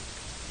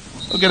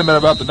 They'll get him at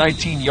about the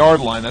 19-yard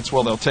line. That's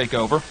where they'll take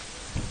over.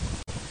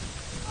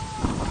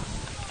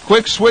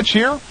 Quick switch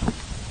here.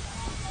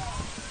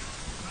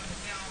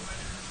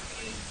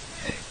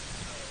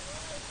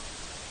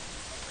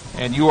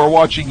 And you are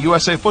watching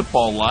USA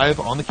Football live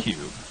on the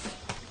Cube.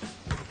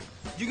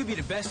 You could be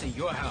the best in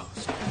your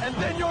house. And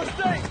then you're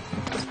safe.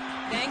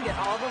 And get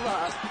all the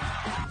love.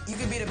 You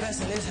could be the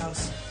best in this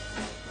house.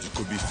 You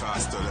could be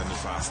faster than the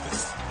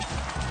fastest.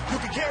 You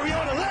can carry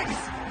on a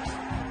legacy.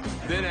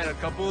 Then add a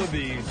couple of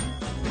these.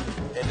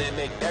 And then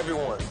make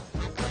everyone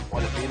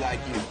want to be like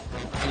you.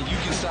 And you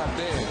can stop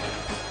there,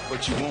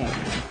 but you won't.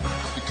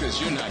 Because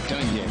you're not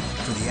done yet.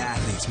 For the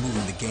athletes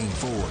moving the game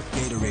forward,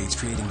 Gatorade's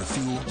creating the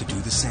fuel to do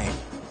the same.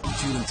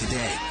 Fueling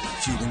today,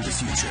 fueling the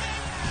future.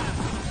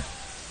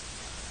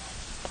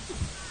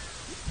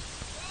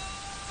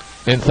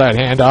 Inside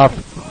handoff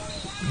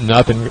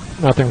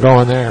Nothing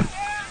going there.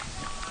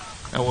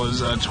 That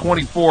was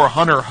 24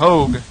 Hunter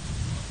Hogue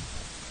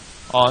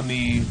on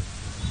the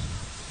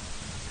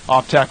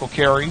off-tackle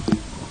carry.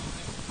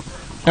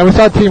 And we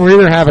saw Team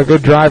Reader have a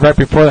good drive right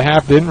before the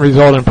half. Didn't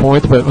result in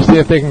points, but we'll see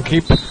if they can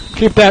keep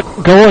that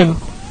going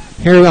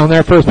here on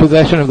their first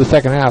possession of the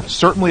second half.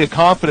 Certainly a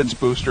confidence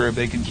booster if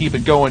they can keep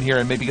it going here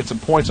and maybe get some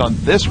points on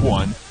this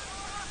one.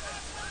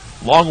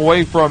 Long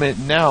way from it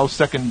now,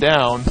 second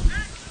down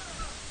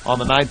on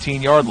the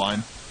 19-yard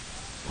line.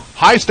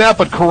 High snap,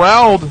 but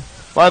corralled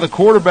by the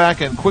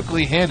quarterback and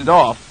quickly handed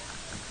off.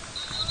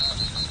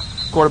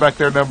 Quarterback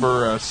there,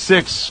 number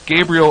 6,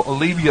 Gabriel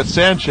Olivia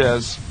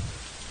Sanchez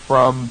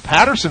from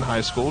Patterson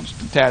High School,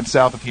 just a tad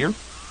south of here.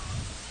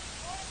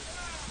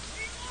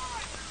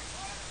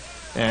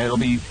 And it'll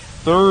be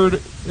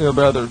third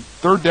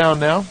down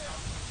now.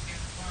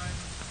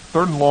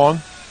 Third and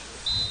long.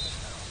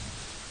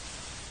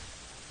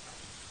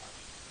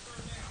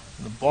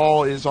 The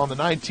ball is on the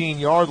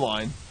 19-yard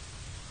line.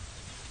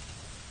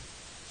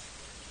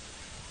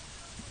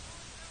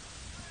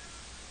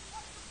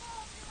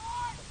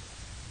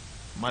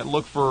 Might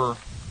look for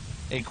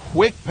a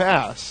quick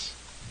pass.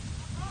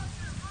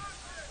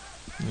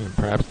 And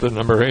perhaps the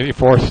number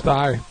 84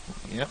 Sty.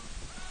 Yep.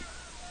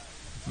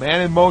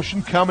 Man in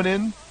motion coming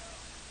in.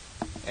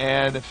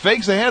 And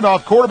fakes the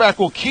handoff. Quarterback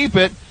will keep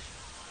it.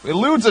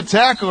 Eludes a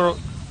tackler,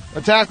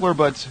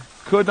 but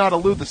could not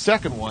elude the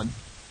second one.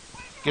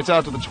 Gets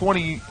out to the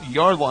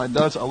 20-yard line,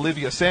 does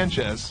Olivia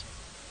Sanchez,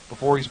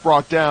 before he's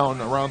brought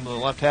down around the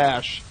left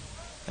hash.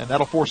 And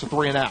that'll force a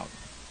 3 and out.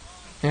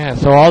 Yeah,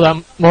 so all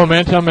that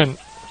momentum and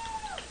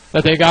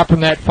that they got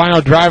from that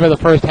final drive of the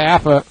first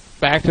half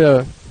back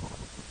to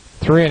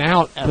 3 and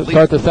out to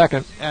start the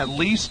second. At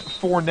least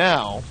for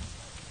now,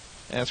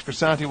 as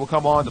Crisanti will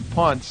come on to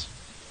punt.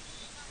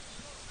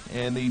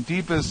 And the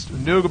deepest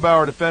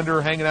Neugebauer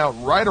defender hanging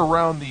out right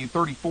around the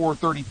 34,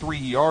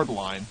 33-yard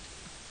line.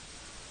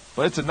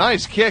 But it's a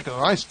nice kick, a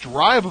nice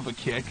drive of a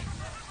kick,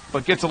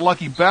 but gets a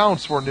lucky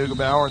bounce for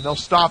Neugebauer, and they'll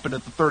stop it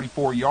at the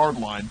 34-yard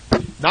line.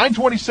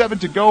 9:27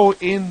 to go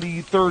in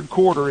the third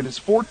quarter. It is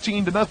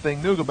 14-0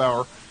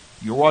 Neugebauer.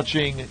 You're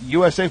watching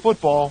USA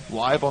Football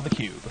live on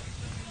theCUBE.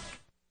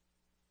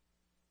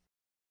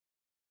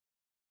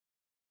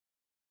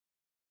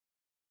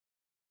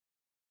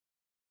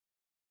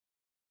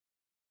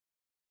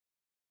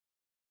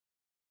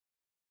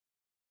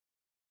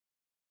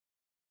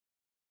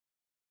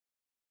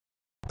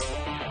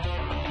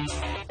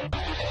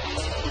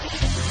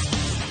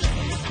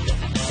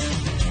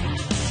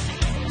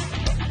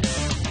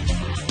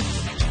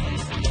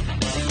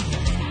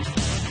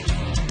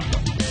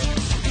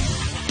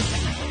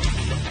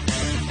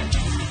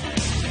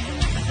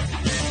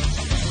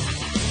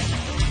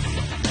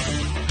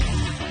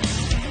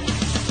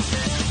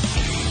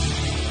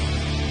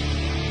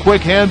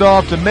 Quick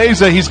handoff to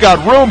Meza. He's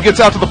got room, gets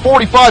out to the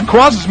 45,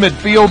 crosses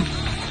midfield,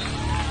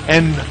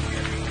 and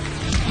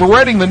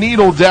threading the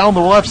needle down the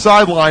left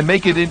sideline,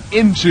 make it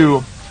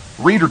into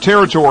Reader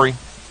territory,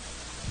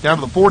 down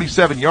to the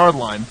 47-yard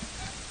line.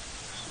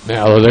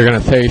 Yeah, although they're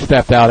going to say he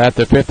stepped out at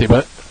the 50,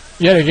 but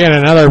yet again,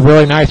 another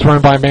really nice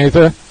run by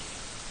Meza.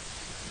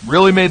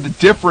 Really made the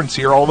difference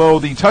here, although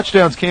the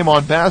touchdowns came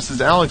on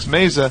passes. Alex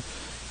Meza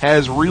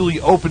has really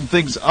opened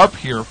things up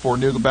here for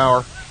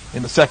Neugebauer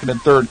in the second and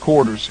third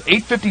quarters.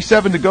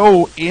 8:57 to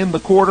go in the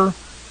quarter.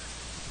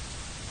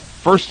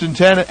 1st and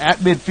 10 at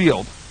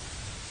midfield.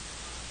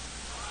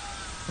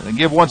 And the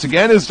give once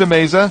again is to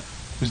Meza,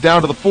 who's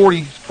down to the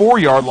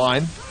 44-yard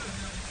line.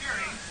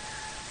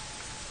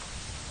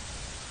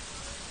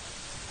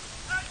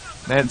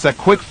 And it's that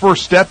quick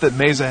first step that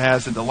Meza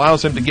has that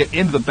allows him to get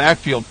into the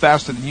backfield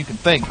faster than you can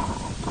think.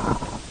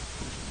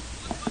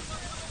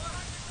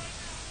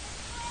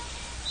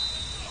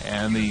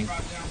 And the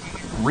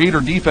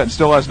Reader defense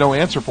still has no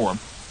answer for him.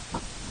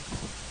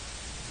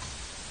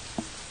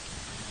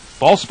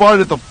 Ball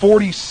spotted at the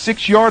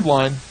 46-yard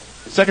line.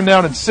 2nd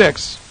down and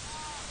 6.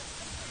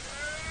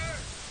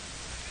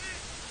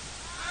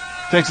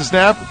 Takes a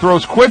snap,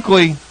 throws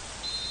quickly.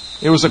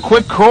 It was a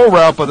quick curl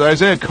route, but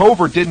Isaiah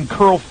Covert didn't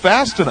curl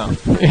fast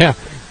enough. Yeah.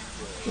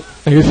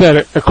 Like you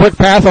said, a quick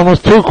pass,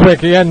 almost too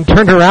quick. He hadn't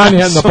turned around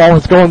yet, and the ball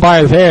was going by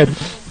his head.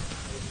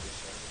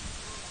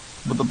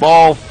 But the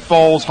ball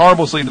falls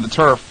harmlessly to the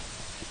turf,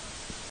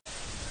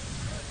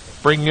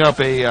 bringing up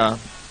a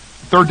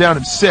 3rd down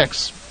and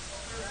 6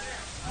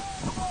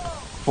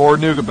 for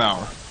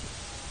Neugebauer.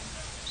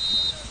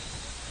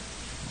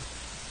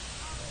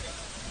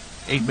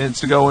 8 minutes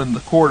to go in the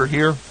quarter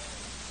here.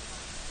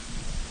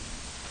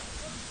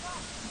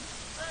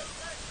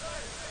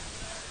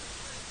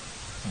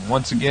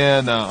 Once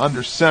again,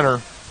 under center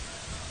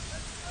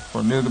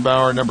for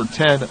Neugebauer, number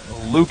 10,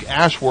 Luke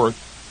Ashworth,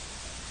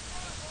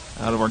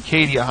 out of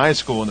Arcadia High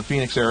School in the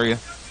Phoenix area.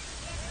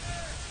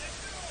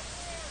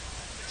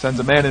 Sends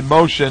a man in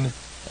motion,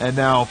 and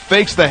now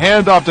fakes the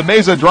handoff to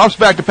Meza, drops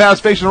back to pass,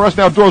 patient rush,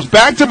 now throws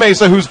back to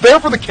Meza, who's there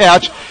for the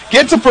catch,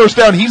 gets a first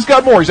down, he's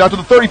got more, he's out to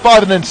the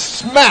 35, and then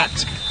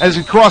smacked as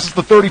he crosses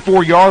the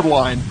 34-yard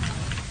line.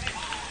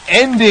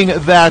 ending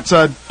that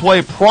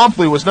play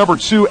promptly was number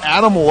 2,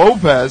 Adam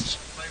Lopez.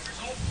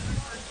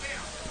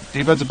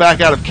 Defensive back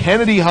out of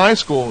Kennedy High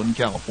School in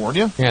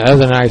California. Yeah, that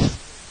was a nice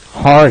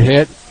hard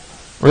hit.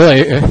 Really,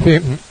 if he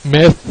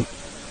missed,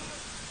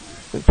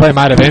 the play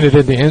might have ended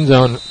in the end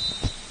zone.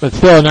 But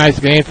still a nice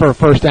gain for a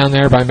first down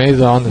there by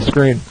Mesa on the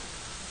screen.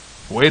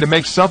 Way to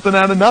make something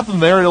out of nothing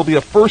there. It'll be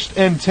a 1st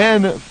and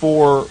 10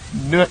 for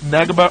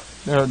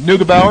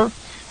Neugebauer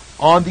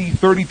on the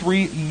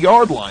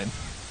 33-yard line.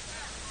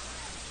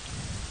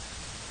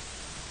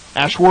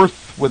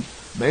 Ashworth with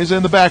Mesa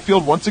in the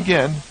backfield once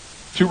again.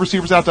 2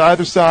 receivers out to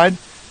either side.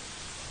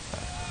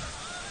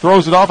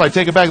 Throws it off. I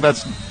take it back.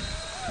 That's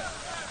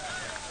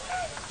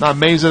not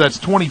Mesa. That's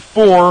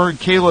 24.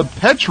 Caleb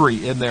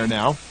Petrie in there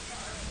now,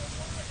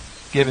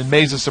 giving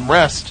Mesa some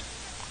rest.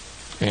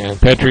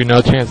 And Petrie,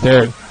 no chance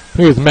there.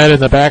 He was met in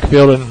the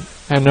backfield and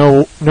had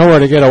nowhere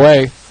to get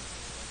away.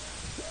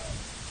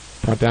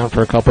 Brought down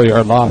for a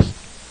couple-yard loss.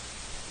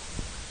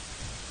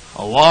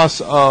 A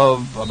loss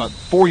of about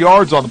 4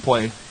 yards on the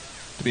play,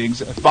 to be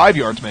exact. 5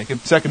 yards make it.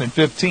 2nd and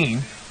 15.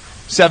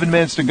 7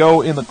 minutes to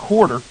go in the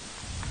quarter.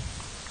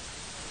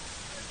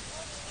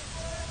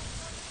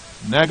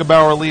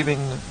 Neugebauer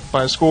leaving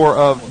by a score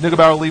of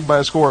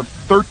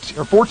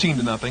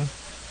 14-0.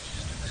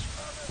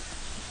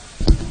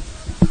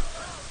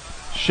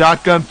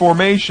 Shotgun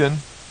formation.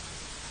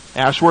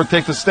 Ashworth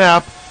takes a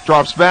snap,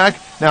 drops back,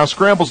 now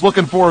scrambles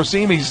looking for a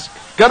seam. He's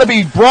going to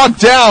be brought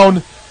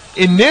down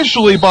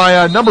initially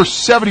by number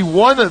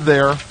 71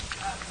 there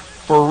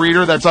for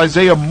Reader. That's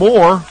Isaiah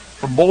Moore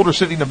from Boulder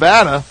City,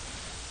 Nevada,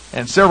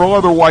 and several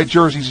other white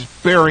jerseys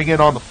bearing in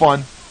on the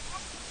fun.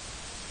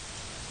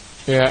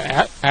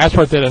 Yeah,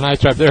 Ashworth did a nice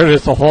job there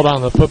just to hold on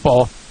to the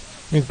football.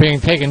 He's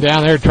being taken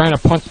down there trying to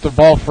punch the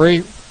ball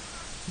free.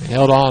 He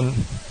held on.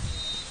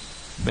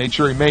 Made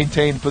sure he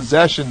maintained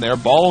possession there.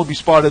 Ball will be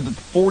spotted at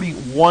the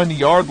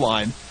 41-yard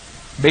line,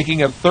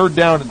 making a 3rd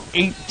down and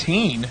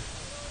 18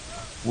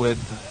 with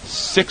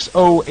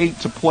 6:08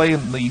 to play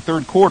in the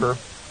 3rd quarter.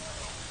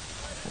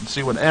 Let's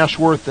see what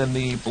Ashworth and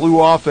the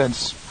Blue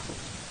offense,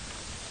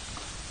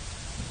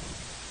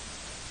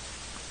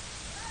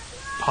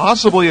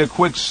 possibly a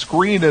quick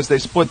screen as they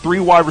split 3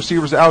 wide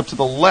receivers out to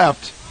the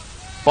left.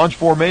 Bunch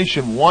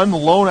formation, 1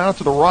 lone out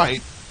to the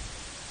right.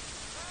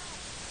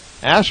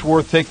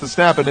 Ashworth takes the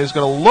snap and is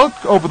going to look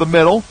over the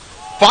middle,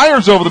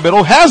 fires over the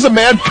middle, has a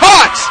man,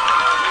 caught!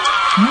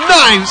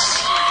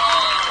 Nice!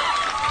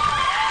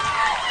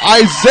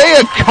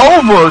 Isaiah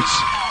Covert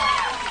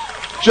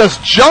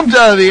just jumped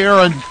out of the air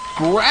and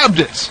grabbed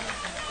it.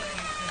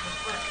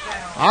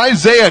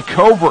 Isaiah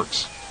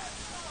Covert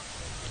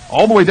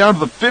all the way down to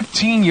the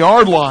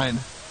 15-yard line.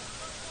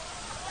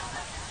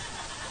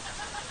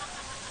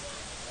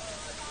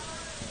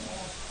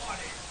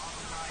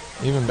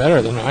 Even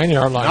better, the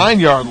 9-yard line.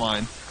 9-yard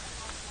line.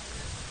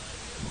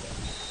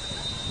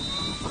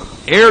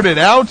 Aired it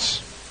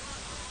out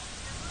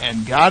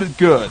and got it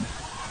good.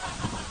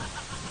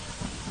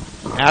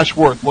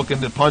 Ashworth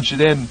looking to punch it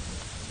in,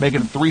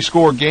 making a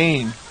 3-score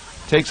gain.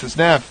 Takes the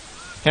snap,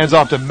 hands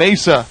off to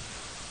Mesa,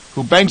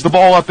 who bangs the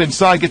ball up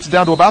inside, gets it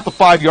down to about the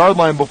 5-yard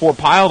line before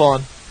piled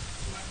on.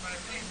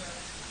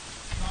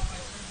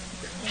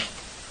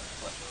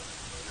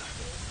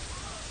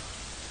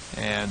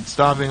 And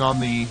stopping on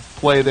the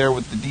play there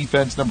with the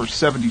defense, number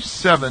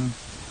 77,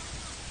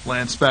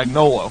 Lance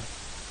Spagnolo.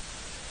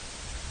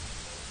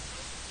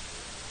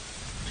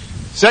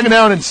 2nd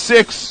down and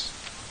 6.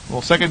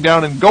 Well, 2nd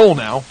down and goal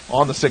now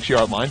on the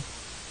 6-yard line.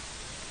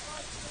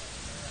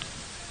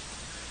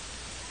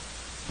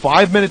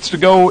 5 minutes to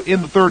go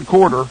in the 3rd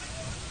quarter.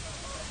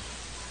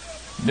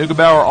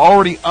 Neugebauer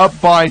already up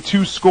by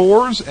 2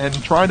 scores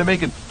and trying to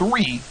make it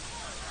 3.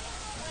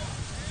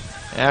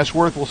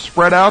 Ashworth will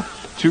spread out.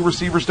 2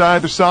 receivers to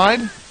either side.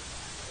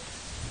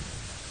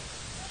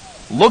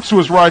 Looks to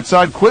his right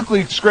side,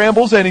 quickly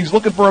scrambles, and he's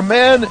looking for a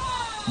man.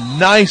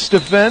 Nice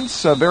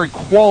defense, a very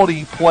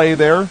quality play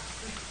there.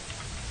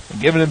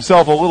 And giving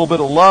himself a little bit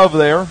of love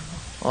there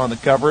on the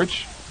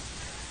coverage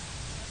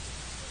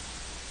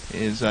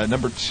is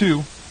number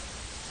 2.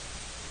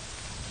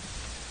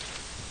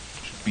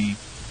 Should be,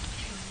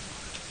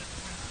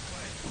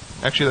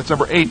 actually that's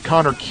number 8,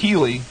 Connor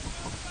Keeley,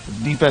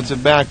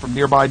 defensive back from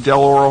nearby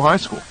Del Oro High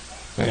School.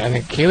 I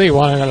think Keeley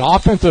wanted an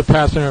offensive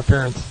pass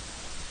interference.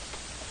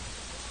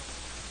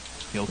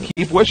 He'll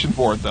keep wishing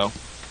for it, though.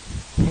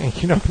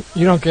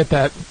 You don't get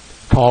that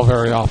call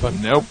very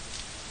often. Nope.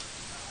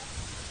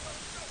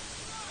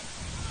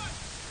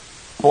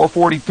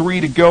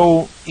 4:43 to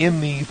go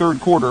in the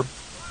 3rd quarter.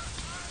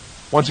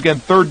 Once again,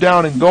 3rd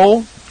down and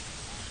goal.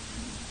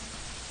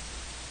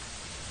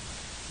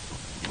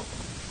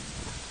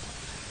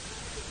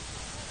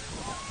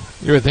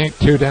 You would think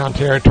 2-down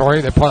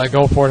territory. They'd probably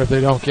go for it if they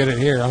don't get it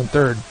here on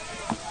 3rd.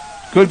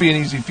 Could be an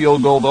easy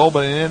field goal, though,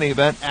 but in any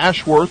event,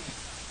 Ashworth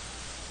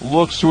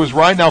looks to his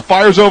right, now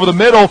fires over the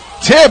middle,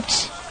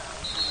 tipped!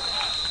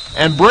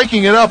 And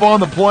breaking it up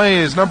on the play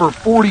is number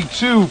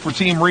 42 for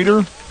Team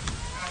Reader,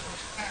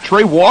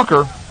 Trey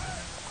Walker.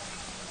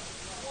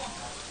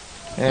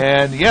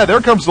 And, yeah,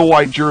 there comes the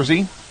white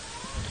jersey.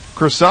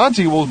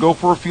 Crisanti will go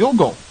for a field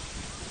goal.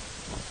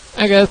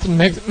 I guess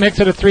makes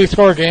it a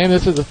 3-score game.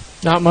 This is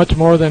not much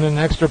more than an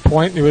extra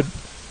point. You would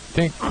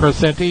think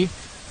Crisanti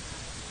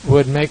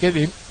would make it.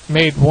 He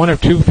made 1 or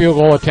 2 field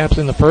goal attempts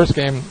in the first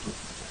game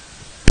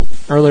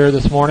earlier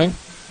this morning.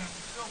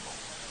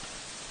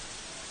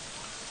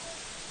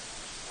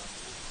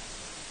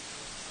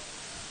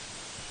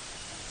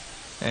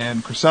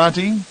 And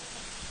Crisanti,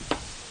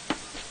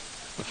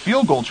 the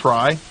field goal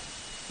try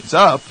is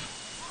up.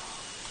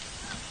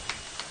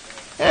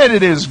 And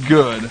it is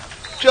good.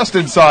 Just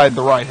inside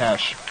the right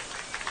hash.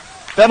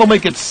 That'll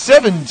make it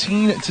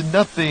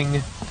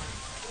 17-0.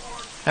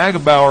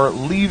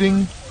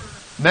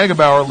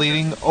 Neugebauer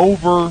leading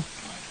over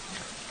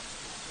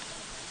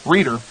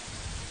Reeder.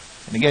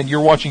 And again,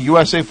 you're watching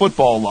USA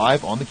Football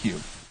live on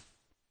theCUBE.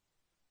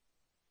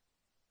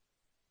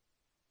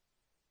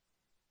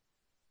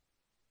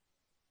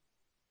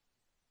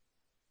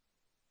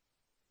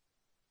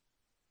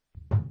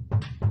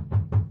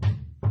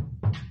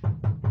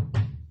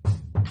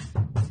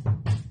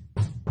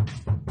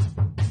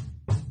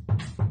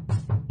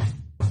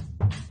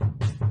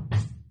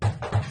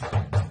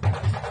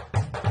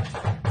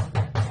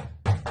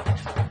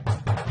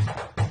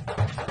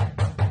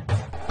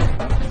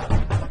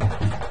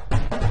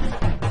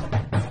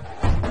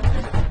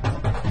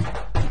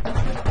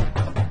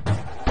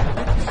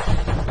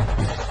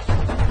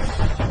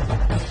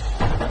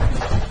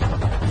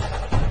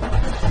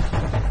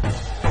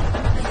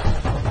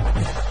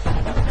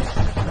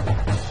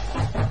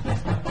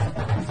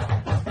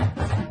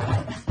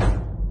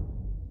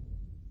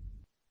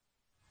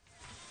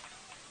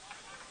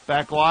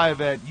 Back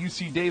live at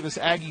UC Davis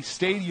Aggie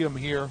Stadium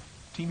here,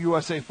 Team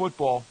USA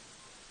Football,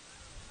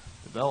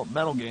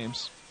 developmental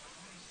games.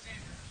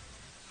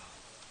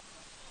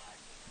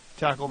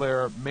 Tackle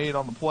there made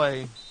on the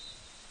play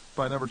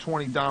by number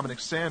 20, Dominic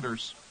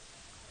Sanders.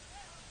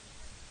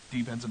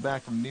 Defensive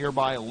back from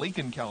nearby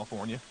Lincoln,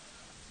 California.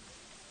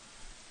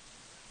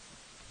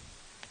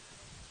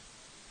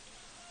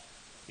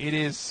 It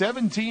is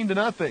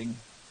 17-0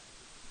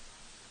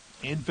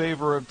 in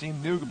favor of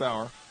Team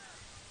Neugebauer.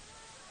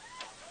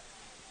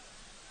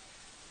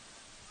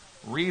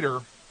 Reeder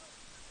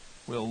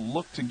will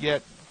look to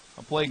get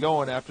a play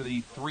going after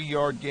the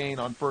 3-yard gain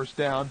on first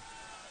down.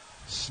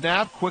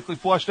 Snap, quickly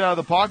flushed out of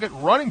the pocket,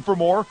 running for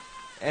more,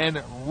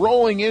 and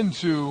rolling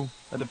into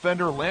a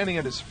defender, landing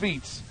at his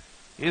feet,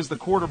 is the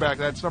quarterback.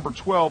 That's number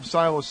 12,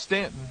 Silas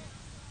Stanton,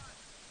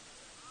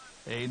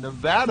 a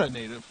Nevada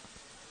native.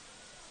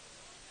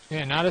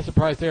 Yeah, not a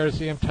surprise there to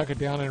see him tuck it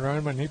down and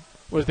run. When he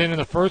was in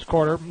the first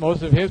quarter,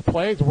 most of his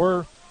plays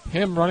were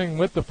him running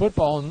with the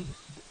football, and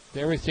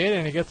there we see it,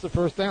 and he gets the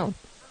first down.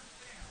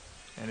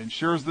 And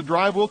ensures the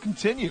drive will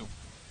continue.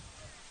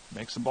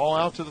 Makes the ball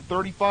out to the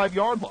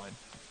 35-yard line.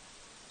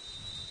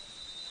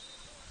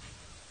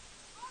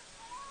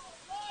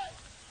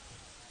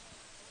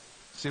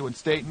 See what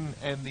Staten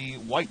and the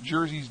white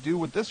jerseys do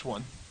with this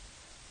one.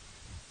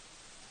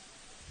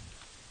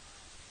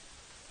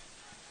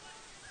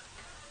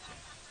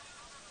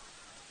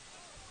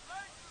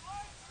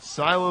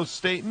 Silas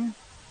Staten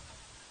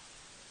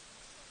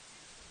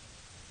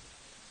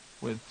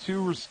with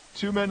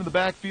two men in the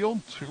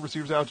backfield, 2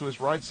 receivers out to his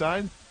right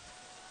side.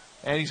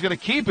 And he's going to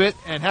keep it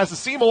and has the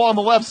seam along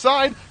the left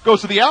side,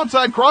 goes to the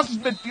outside, crosses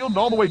midfield, and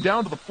all the way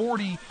down to the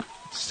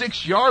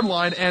 46-yard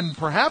line, and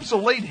perhaps a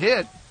late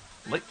hit.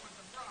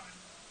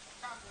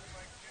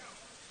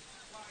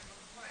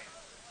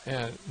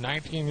 Yeah,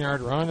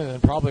 19-yard run and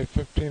then probably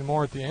 15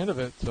 more at the end of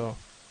it. So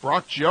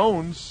Brock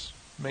Jones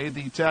made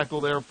the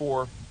tackle there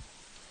for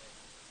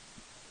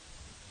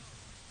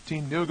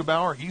Team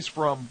Neugebauer. He's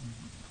from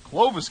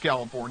Clovis,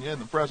 California, in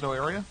the Fresno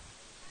area.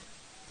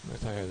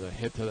 Looks like there's a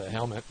hit to the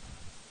helmet.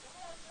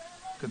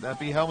 Could that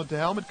be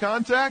helmet-to-helmet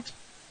contact?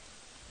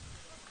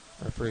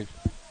 Referee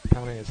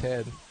pounding his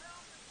head.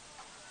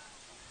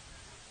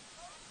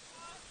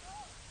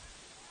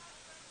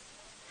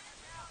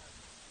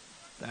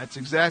 That's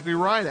exactly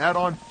right. Add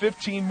on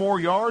 15 more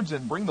yards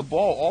and bring the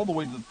ball all the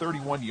way to the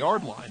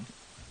 31-yard line.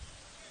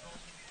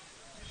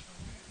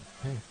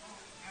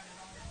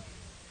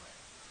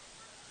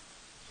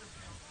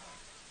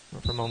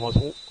 From almost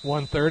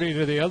 130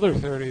 to the other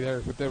 30 there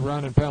with the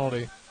run and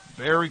penalty.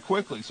 Very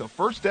quickly. So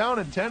first down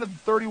and 10 at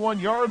the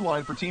 31-yard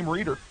line for Team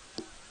Reeder.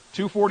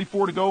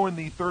 2:44 to go in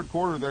the third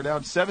quarter. They're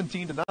down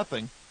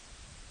 17-0.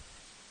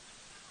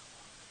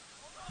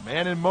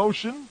 Man in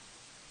motion.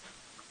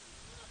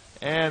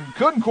 And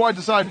couldn't quite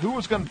decide who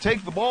was going to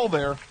take the ball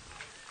there.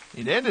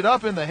 It ended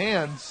up in the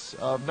hands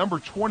of number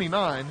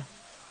 29,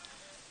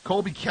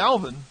 Colby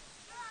Calvin.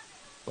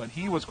 But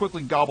he was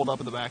quickly gobbled up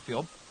in the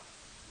backfield.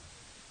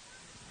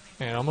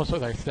 And almost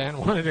looked like Stan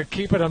wanted to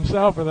keep it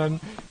himself and then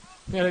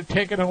he had it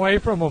taken away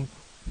from him.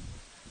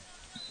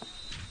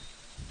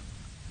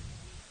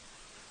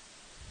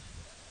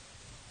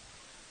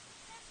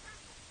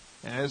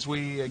 As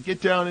we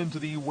get down into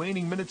the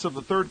waning minutes of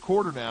the third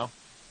quarter now,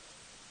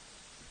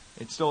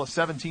 it's still a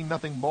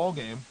 17-0 ball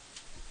game.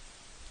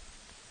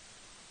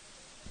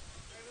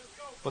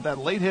 But that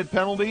late hit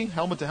penalty,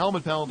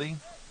 helmet-to-helmet penalty,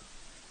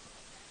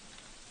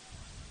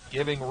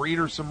 giving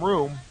Reeder some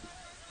room.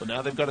 But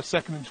now they've got a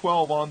 2nd and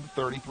 12 on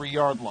the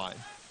 33-yard line.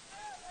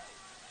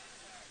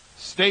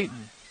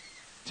 Staten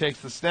takes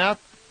the snap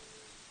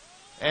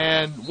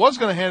and was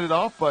going to hand it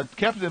off, but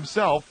kept it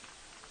himself.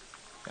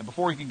 And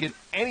before he could get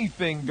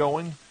anything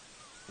going,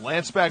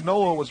 Lance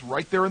Spagnuolo was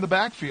right there in the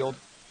backfield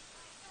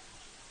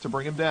to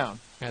bring him down.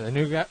 Yeah, the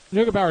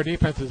Neugebauer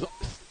defense is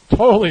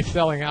totally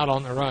selling out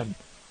on the run.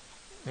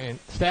 And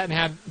Staten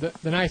had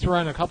the nice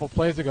run a couple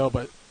plays ago,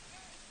 but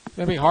it's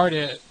going to be hard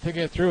to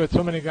get through with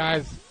so many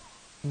guys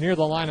near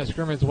the line of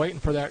scrimmage waiting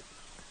for that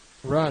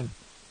run.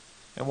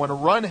 And when a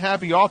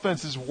run-happy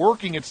offense is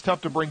working, it's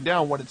tough to bring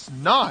down. When it's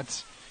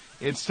not,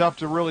 it's tough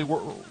to really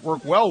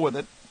work well with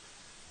it.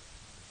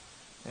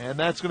 And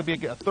that's going to be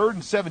a 3rd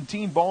and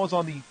 17. Ball is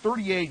on the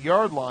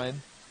 38-yard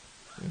line.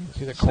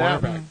 See the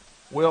cornerback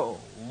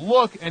will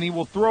look, and he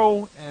will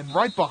throw, and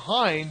right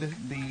behind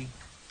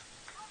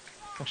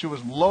actually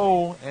was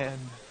low and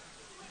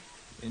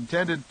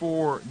intended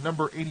for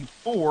number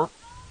 84.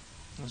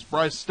 It's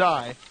Bryce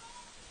Stye.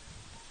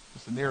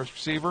 It's the nearest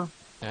receiver.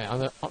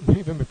 Yeah,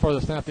 even before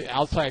the snap, the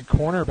outside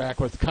cornerback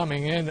was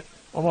coming in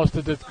almost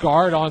to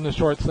discard on the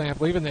short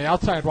snap, leaving the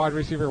outside wide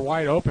receiver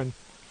wide open.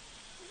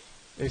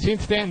 They've seen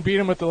Stanton beat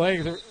him with the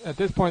legs. At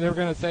this point, they're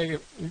going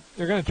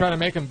to try to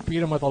make him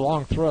beat him with a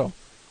long throw.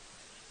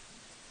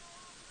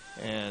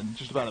 And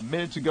just about a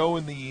minute to go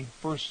in the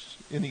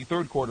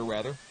third quarter,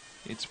 rather.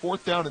 It's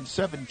 4th down and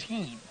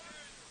 17.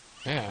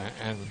 Yeah,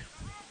 and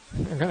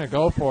they're going to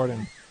go for it,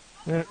 and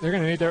they're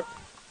going to need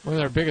one of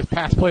their biggest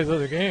pass plays of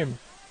the game.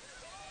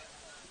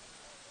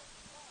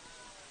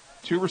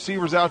 2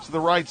 receivers out to the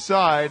right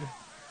side.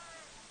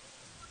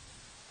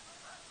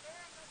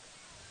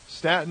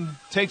 Staten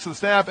takes the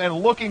snap and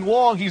looking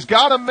long. He's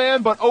got a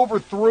man, but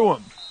overthrew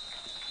him.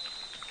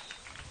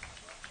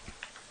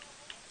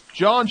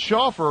 John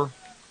Schaffer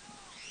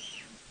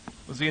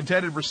was the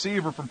intended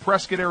receiver from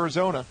Prescott,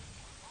 Arizona.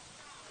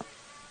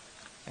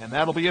 And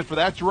that'll be it for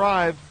that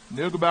drive.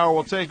 Neugebauer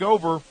will take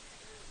over.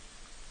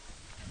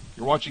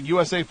 You're watching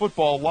USA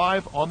Football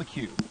live on the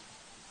Cube.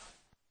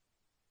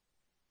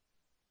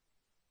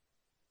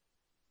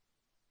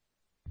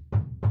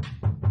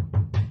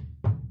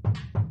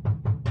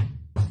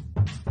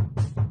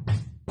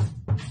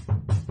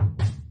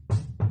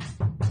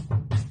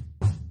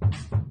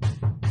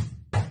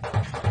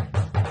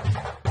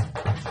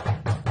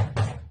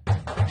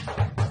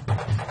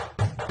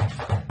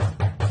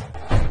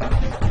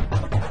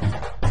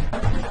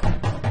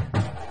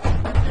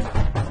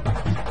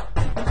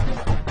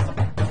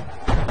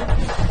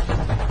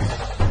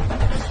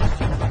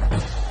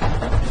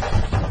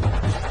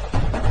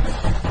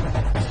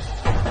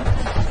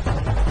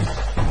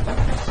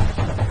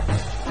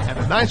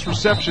 Nice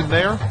reception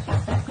there.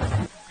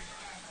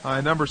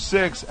 Number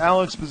 6,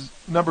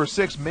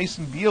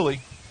 Mason Bealey.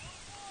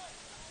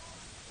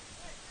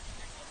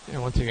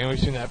 And once again, we've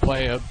seen that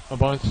play a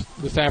bunch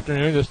this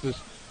afternoon. Just this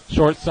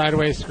short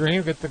sideways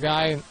screen, get the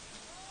guy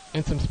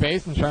in some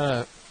space and try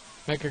to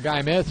make a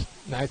guy miss.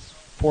 Nice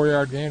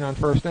 4-yard gain on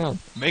 1st down.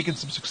 Making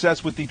some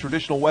success with the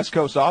traditional West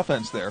Coast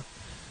offense there.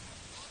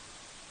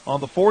 On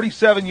the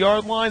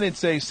 47-yard line,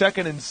 it's a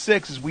 2nd and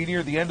 6 as we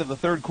near the end of the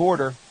third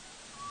quarter.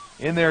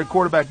 In there,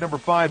 quarterback number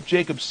 5,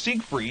 Jacob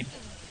Siegfried,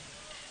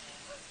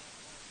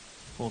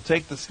 will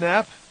take the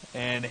snap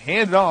and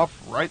hand it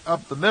off right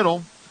up the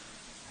middle.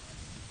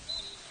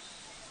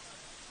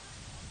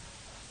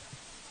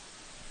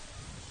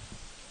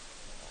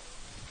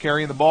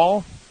 Carrying the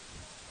ball,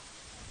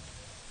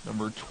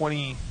 number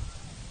 22.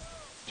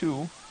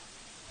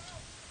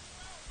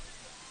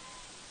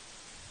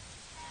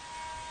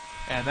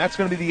 And that's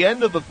going to be the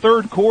end of the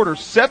third quarter,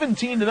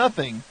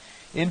 17-0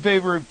 in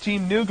favor of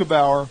Team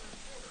Neugebauer.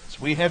 As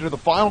we head to the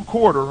final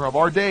quarter of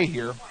our day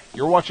here,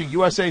 you're watching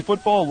USA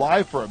Football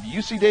live from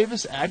UC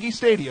Davis Aggie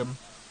Stadium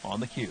on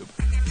the Cube.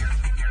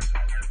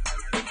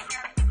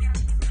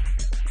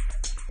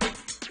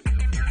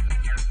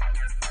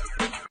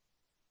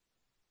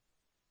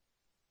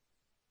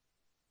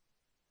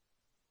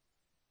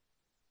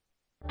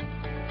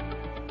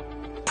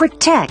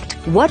 Protect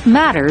what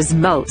matters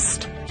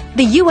most.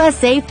 The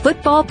USA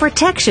Football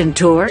Protection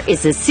Tour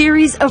is a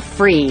series of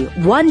free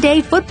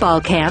one-day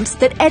football camps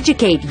that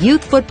educate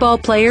youth football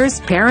players,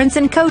 parents,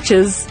 and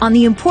coaches on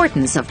the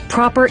importance of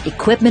proper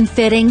equipment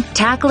fitting,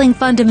 tackling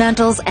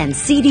fundamentals, and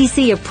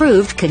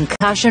CDC-approved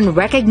concussion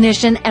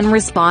recognition and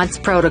response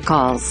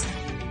protocols.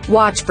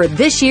 Watch for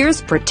this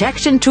year's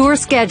Protection Tour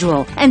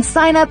schedule and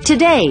sign up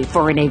today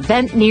for an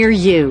event near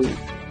you.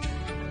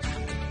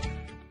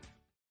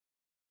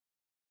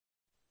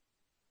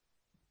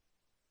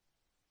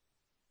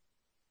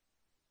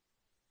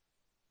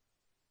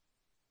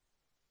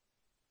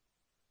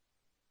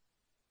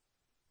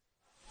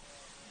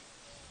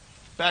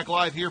 Back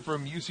live here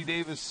from UC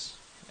Davis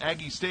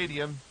Aggie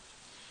Stadium.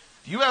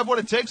 Do you have what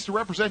it takes to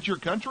represent your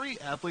country?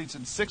 Athletes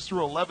in 6th through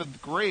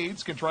 11th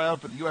grades can try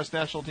out for the U.S.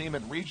 national team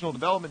at regional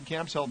development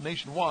camps held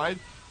nationwide.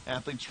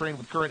 Athletes train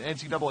with current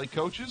NCAA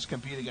coaches,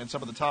 compete against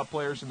some of the top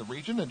players in the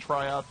region, and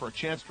try out for a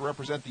chance to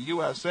represent the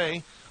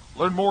USA.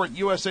 Learn more at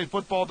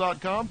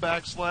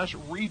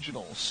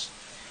usafootball.com/regionals.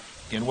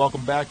 Again,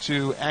 welcome back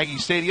to Aggie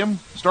Stadium.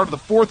 Start of the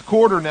fourth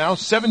quarter now,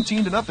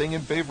 17-0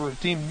 in favor of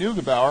Team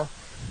Neugebauer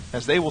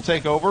as they will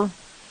take over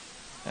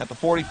at the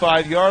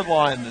 45-yard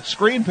line. The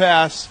screen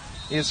pass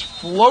is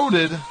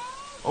floated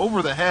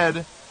over the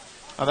head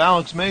of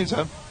Alex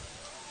Meza.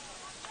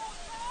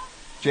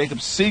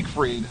 Jacob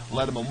Siegfried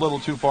led him a little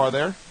too far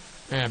there.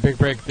 Yeah, big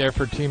break there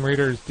for Team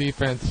Reader's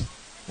defense,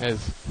 as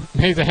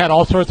Meza had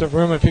all sorts of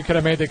room if he could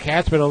have made the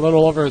catch, but a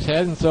little over his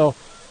head. And so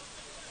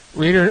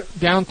Reader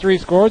down 3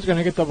 scores, going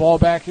to get the ball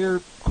back here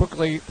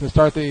quickly to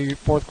start the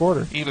fourth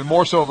quarter. Even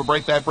more so of a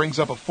break, that brings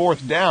up a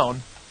 4th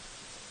down.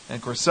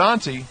 And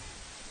Crisanti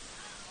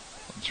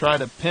will try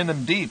to pin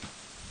him deep.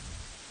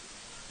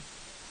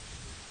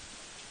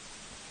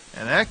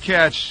 And that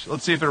catch,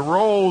 let's see if it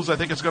rolls. I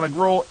think it's going to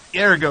roll.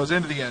 There it goes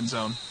into the end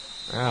zone.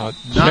 Wow,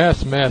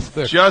 just missed.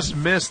 Just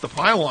missed the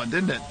pylon,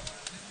 didn't it?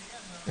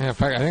 Yeah, in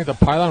fact, I think the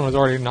pylon was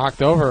already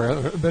knocked over. It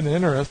would have been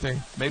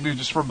interesting. Maybe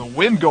just from the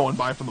wind going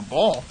by from the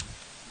ball.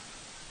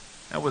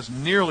 That was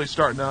nearly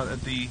starting out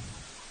at the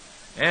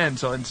end.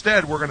 So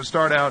instead, we're going to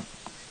start out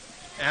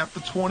at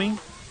the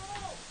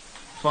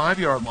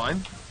 25-yard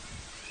line.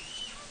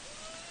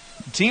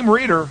 Team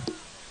Reader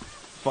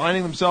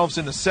finding themselves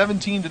in a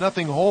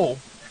 17-0 hole.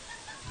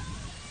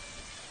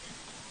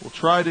 We'll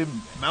try to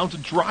mount a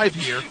drive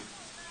here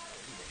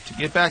to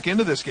get back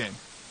into this game.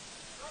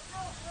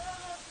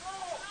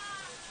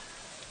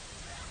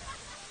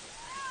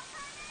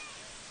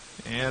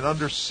 And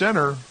under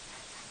center,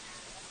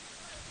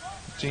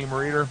 Team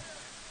Reader.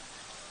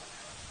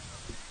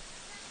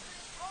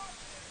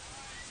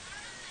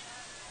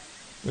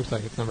 Looks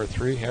like it's number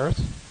 3,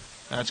 Harris.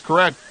 That's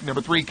correct.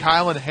 Number 3,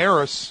 Kylan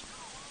Harris,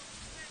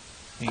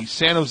 the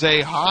San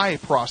Jose High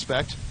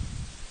prospect.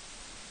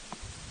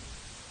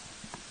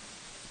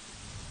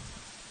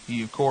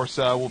 He, of course,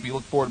 will be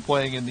looking forward to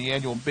playing in the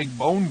annual Big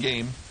Bone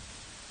game,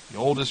 the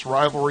oldest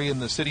rivalry in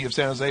the city of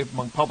San Jose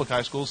among public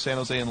high schools, San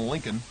Jose and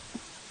Lincoln.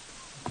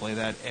 Play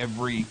that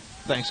every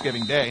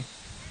Thanksgiving Day.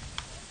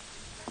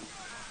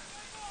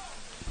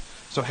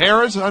 So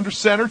Harris, under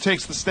center,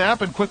 takes the snap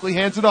and quickly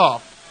hands it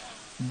off.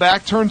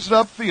 Back turns it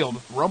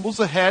upfield, rumbles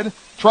ahead,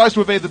 tries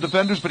to evade the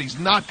defenders, but he's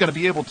not going to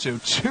be able to.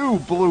 2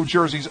 blue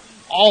jerseys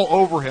all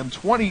over him,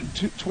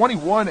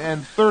 21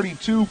 and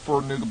 32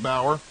 for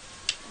Neugebauer.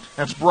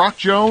 That's Brock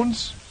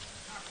Jones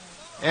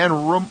and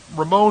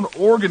Ramon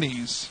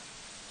Organese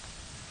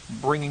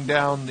bringing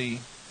down the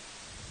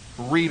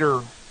Reader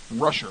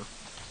rusher.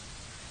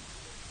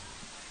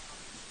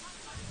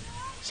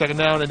 2nd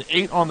down and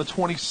 8 on the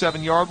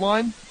 27-yard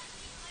line.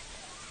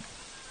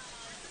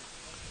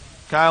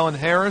 Kylan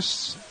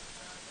Harris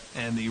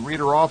and the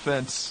Reader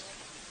offense.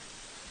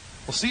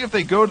 We'll see if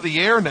they go to the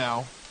air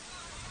now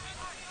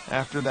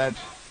after that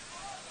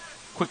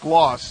quick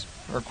loss,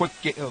 or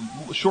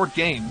short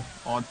gain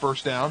on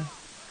 1st down.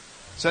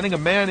 Sending a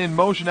man in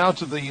motion out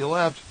to the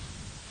left.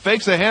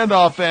 Fakes a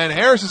handoff, and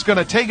Harris is going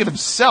to take it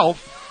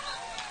himself.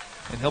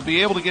 And he'll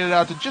be able to get it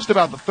out to just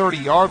about the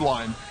 30-yard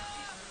line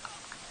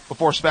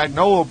before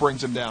Spagnolo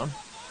brings him down.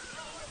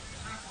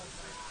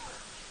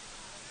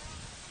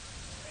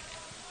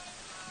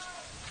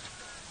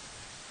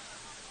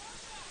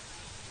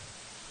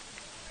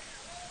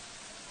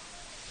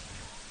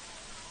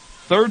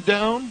 Third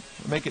down,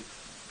 we'll make it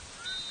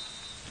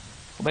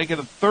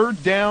a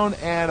 3rd down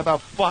and about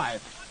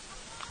 5.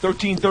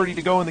 13:30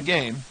 to go in the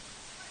game.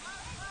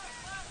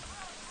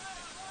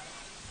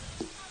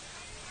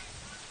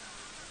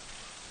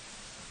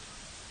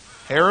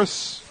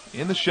 Harris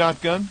in the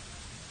shotgun,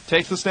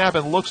 takes the snap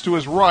and looks to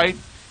his right.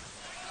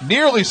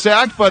 Nearly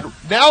sacked, but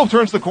now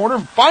turns the corner,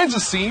 finds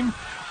a seam,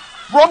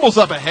 rumbles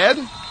up ahead,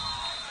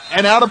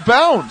 and out of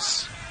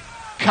bounds.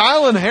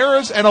 Kylan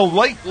Harris, and a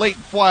late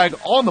flag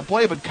on the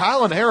play, but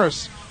Kylan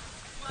Harris,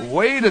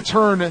 way to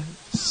turn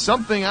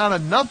something out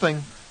of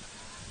nothing,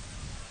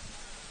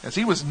 as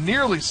he was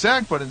nearly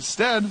sacked, but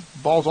instead,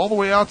 ball's all the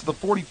way out to the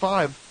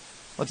 45.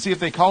 Let's see if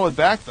they call it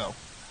back, though.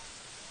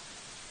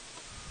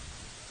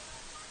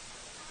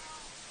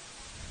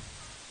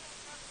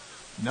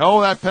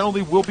 No, that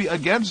penalty will be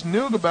against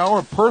Neugebauer,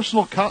 a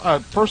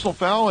personal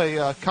foul,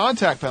 a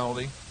contact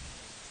penalty.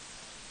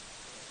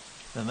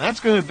 And that's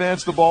going to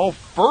advance the ball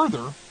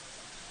further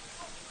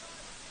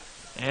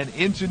and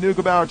into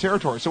Neugebauer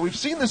territory. So we've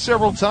seen this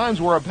several times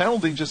where a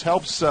penalty just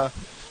helps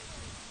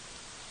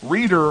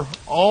Reader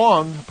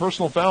along,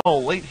 personal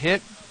foul, late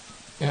hit.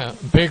 Yeah,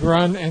 big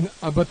run, and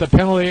but the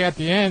penalty at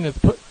the end has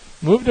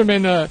moved them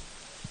into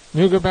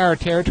Neugebauer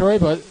territory,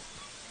 but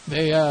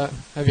they have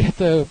yet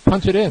to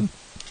punch it in.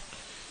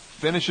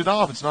 Finish it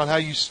off. It's not how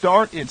you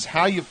start, it's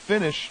how you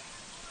finish.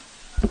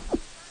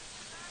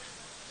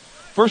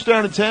 1st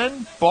down and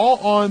 10. Ball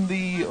on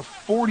the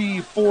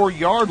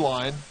 44-yard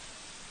line.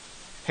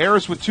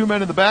 Harris with 2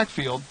 men in the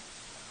backfield.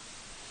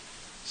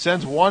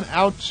 Sends one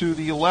out to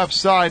the left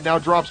side. Now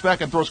drops back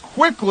and throws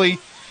quickly.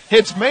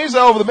 Hits Meza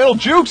over the middle.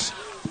 Jukes.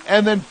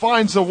 And then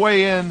finds a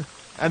way in.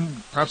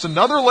 And perhaps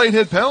another late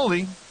hit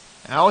penalty.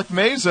 Alec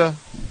Meza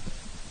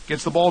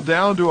Gets the ball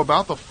down to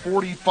about the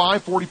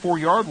 45,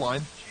 44-yard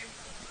line.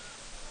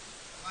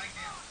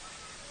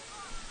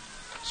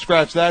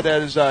 Scratch that.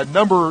 That is that's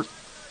number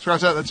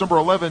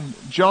 11,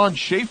 John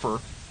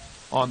Schaefer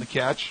on the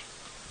catch.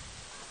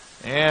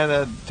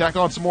 And tack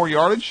on some more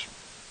yardage.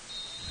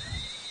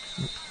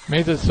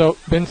 Mesa's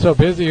been so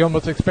busy, you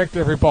almost expect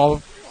every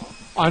ball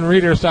on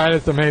Reader's side.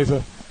 It's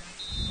Mesa.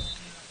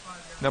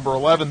 Number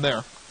 11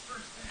 there.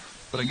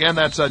 But again,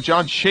 that's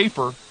John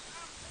Schaefer,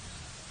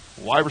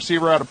 wide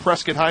receiver out of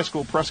Prescott High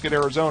School, Prescott,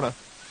 Arizona.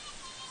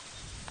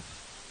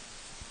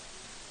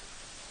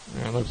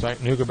 Yeah, it looks like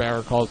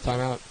Neugebauer calls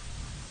timeout.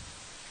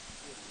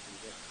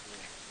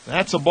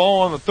 That's a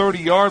ball on the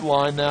 30-yard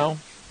line now.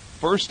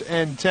 1st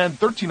and 10,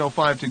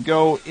 13:05 to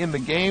go in the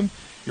game.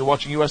 You're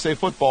watching USA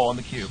Football on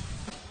the Cube.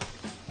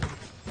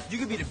 You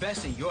could be the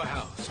best in your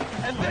house.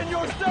 And then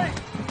you're safe.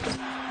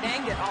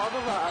 Then get all the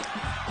love.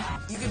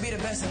 You could be the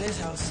best in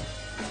this house.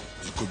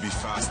 You could be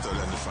faster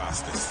than the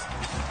fastest.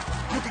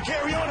 You can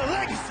carry on a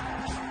legacy.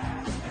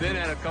 Then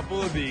add a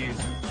couple of these.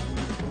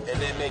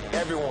 And then make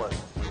everyone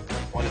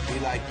want to be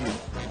like you.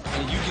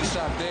 And you can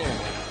stop there,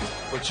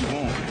 but you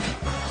won't,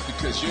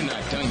 because you're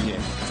not done yet.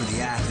 For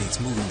the athletes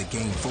moving the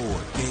game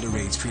forward,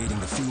 Gatorade's creating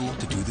the fuel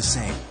to do the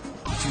same.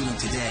 Fueling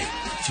today,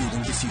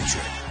 fueling the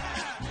future.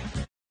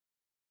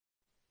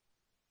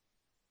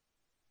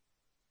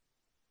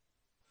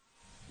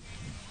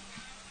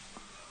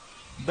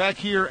 Back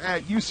here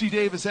at UC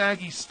Davis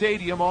Aggie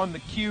Stadium on the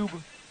Cube.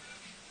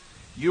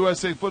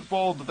 USA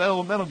Football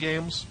developmental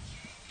games.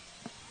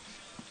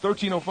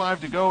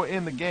 13:05 to go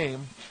in the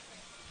game.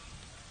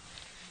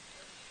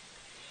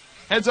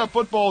 Heads Up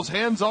Football's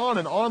hands-on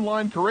and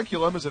online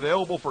curriculum is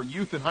available for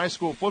youth and high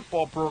school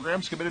football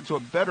programs committed to a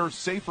better,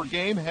 safer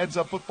game. Heads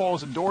Up Football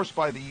is endorsed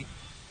by the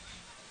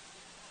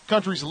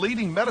country's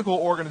leading medical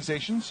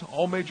organizations,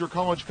 all major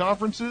college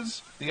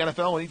conferences, the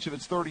NFL and each of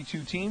its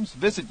 32 teams.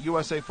 Visit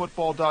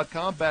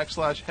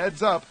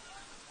usafootball.com/heads-up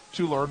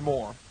to learn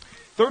more.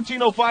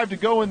 13:05 to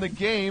go in the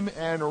game,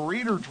 and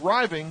Reader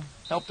driving,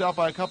 helped out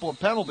by a couple of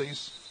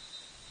penalties.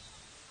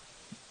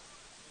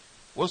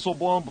 Whistle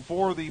blown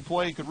before the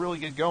play could really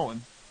get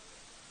going.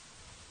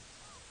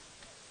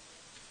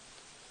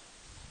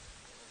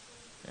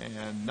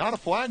 And not a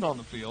flag on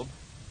the field.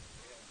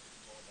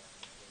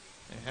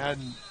 They had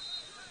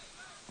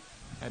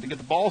to get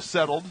the ball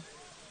settled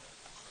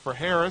for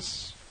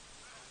Harris.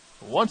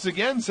 Once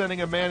again,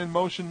 sending a man in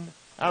motion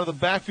out of the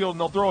backfield,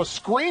 and they'll throw a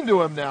screen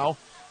to him now.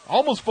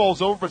 Almost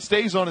falls over, but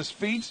stays on his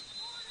feet.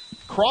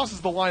 Crosses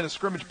the line of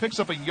scrimmage,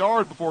 picks up a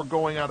yard before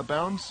going out of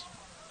bounds.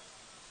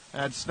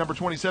 That's number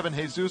 27,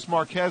 Jesus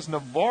Marquez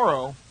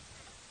Navarro,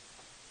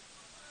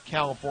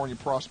 California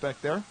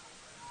prospect there.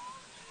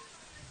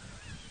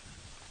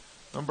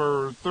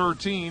 Number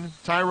 13,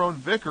 Tyrone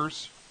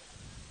Vickers,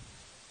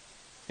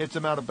 hits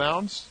him out of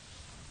bounds.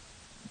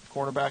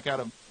 Cornerback out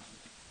of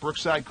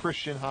Brookside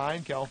Christian High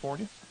in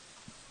California.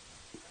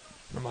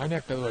 From my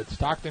neck of the woods,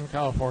 Stockton,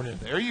 California.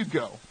 There you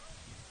go.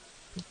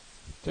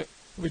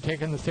 We're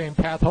taking the same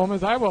path home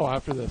as I will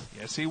after this.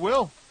 Yes, he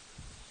will.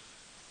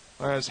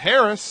 Whereas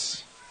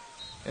Harris,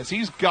 as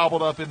he's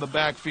gobbled up in the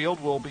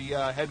backfield, will be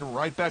heading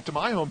right back to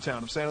my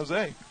hometown of San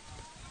Jose.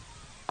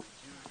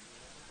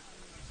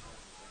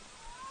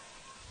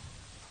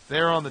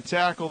 There on the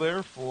tackle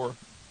there for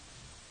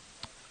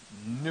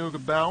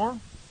Neugebauer.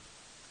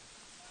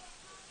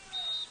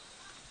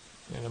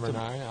 And number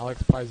 9,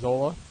 Alex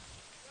Paizola.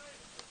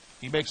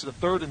 He makes it a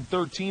 3rd and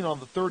 13 on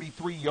the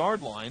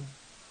 33-yard line.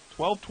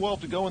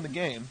 12-12 to go in the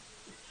game.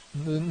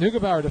 The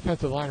Neugebauer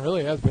defensive line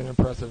really has been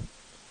impressive.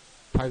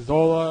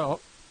 Paizola,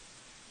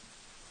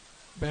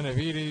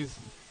 Benavides,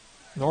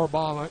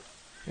 Norbaum,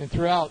 and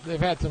throughout they've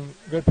had some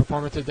good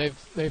performances.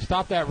 They've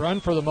stopped that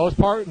run for the most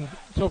part, and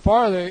so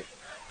far they've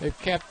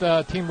kept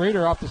Team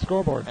Reader off the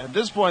scoreboard. And at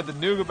this point, the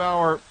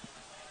Neugebauer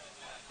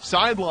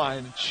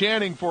sideline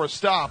chanting for a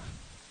stop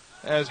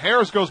as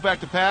Harris goes back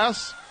to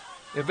pass,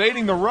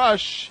 evading the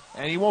rush,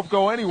 and he won't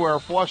go anywhere,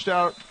 flushed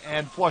out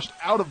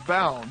of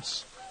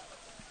bounds.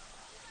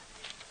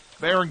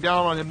 Bearing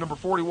down on him, number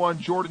 41,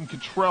 Jordan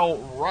Cottrell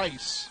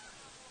Rice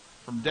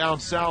from down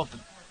south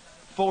at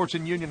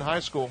Fullerton Union High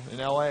School in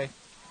L.A.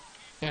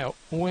 Yeah,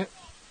 when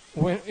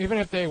even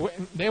if they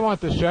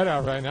want the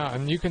shutout right now,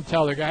 and you can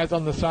tell the guys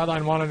on the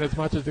sideline want it as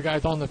much as the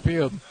guys on the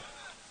field.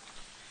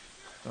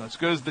 As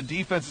good as the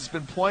defense has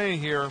been playing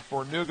here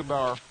for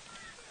Neugebauer.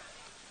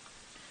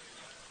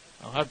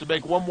 I'll have to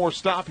make one more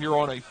stop here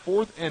on a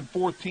 4th and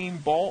 14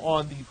 ball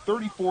on the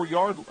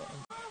 34-yard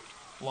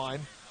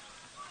line.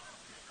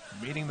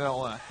 Meaning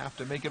they'll have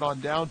to make it on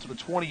down to the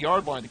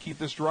 20-yard line to keep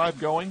this drive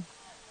going.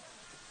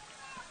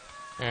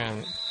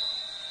 And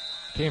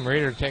Team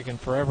Reader taking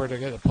forever to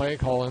get a play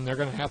call in. They're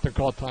going to have to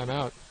call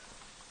timeout.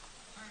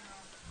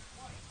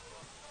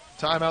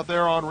 Timeout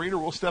there on Reader.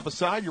 We'll step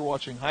aside. You're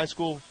watching high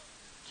school.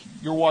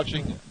 You're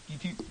watching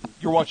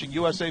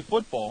USA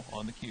Football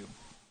on the Cube.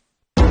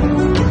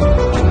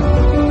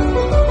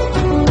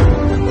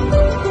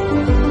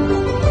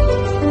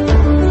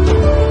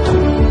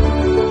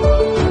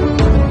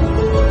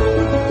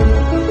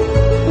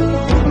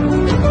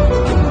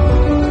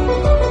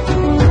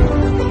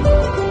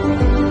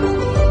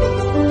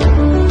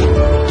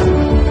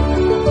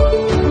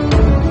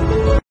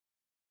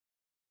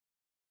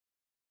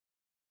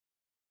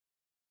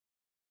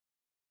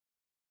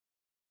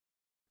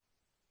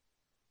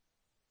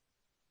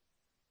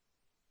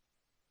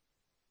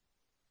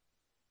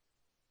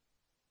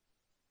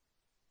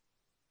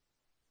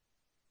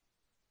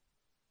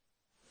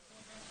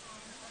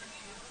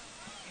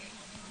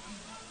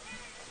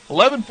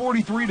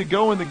 11:43 to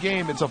go in the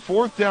game. It's a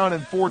 4th down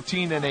and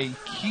 14, and a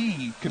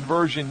key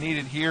conversion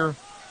needed here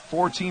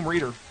for Team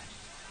Reader.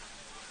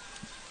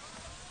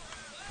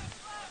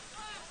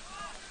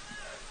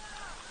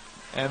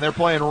 And they're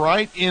playing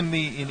right in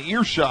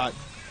earshot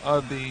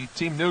of the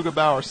Team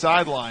Neugebauer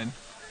sideline.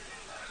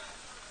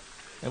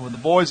 And with the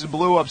boys in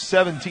blue up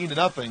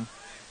 17-0,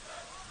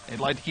 they'd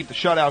like to keep the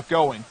shutout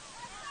going.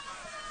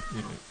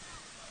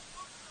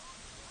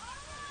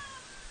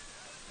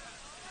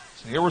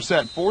 So here we're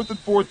set, 4th and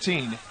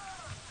 14.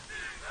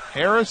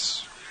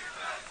 Harris,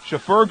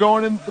 Chauffeur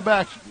going in the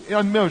back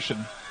on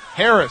motion.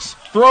 Harris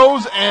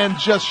throws and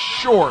just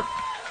short.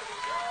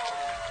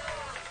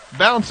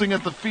 Bouncing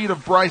at the feet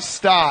of Bryce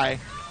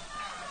Stye.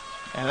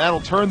 And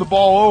that'll turn the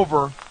ball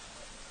over.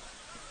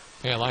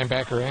 Yeah,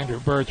 linebacker Andrew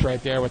Burt's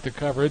right there with the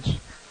coverage.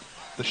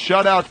 The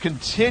shutout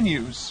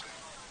continues.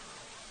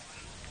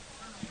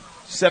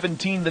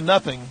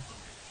 17-0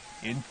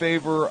 in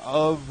favor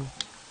of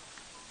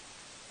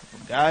the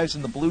guys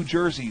in the blue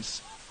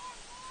jerseys.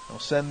 They'll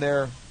send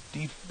their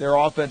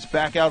offense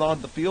back out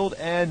onto the field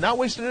and not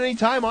wasting any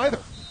time either.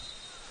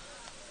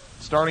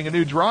 Starting a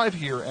new drive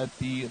here at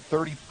the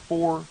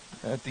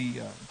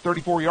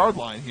 34-yard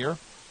line here.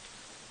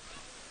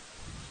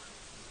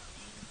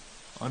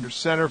 Under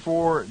center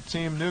for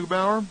Team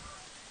Neugebauer,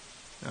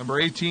 number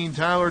 18,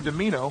 Tyler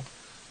Domino.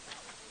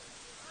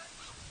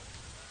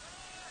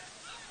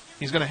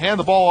 He's going to hand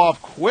the ball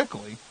off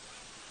quickly.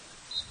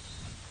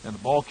 And the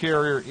ball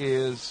carrier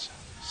is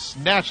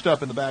snatched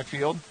up in the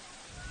backfield.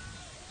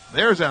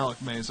 There's Alec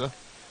Meza.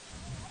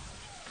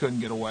 Couldn't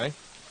get away.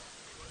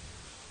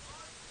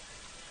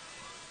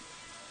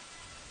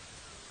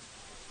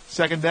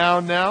 Second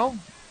down now.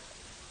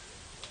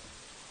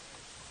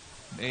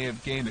 May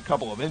have gained a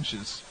couple of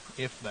inches,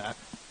 if that.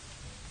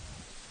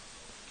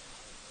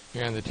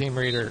 Yeah, and the Team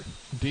Reader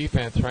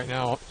defense right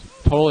now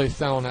totally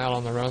selling out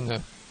on the run.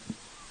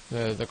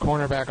 The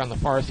cornerback on the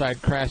far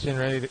side crashed in,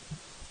 ready to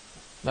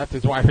left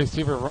his wide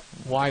receiver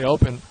wide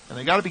open. And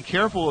they got to be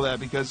careful of that,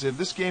 because if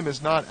this game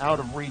is not out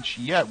of reach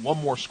yet, one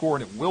more score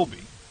and it will be.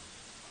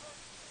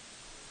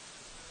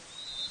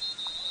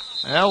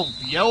 Now,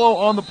 yellow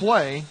on the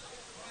play.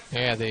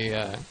 Yeah,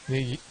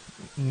 the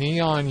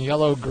neon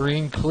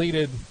yellow-green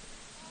cleated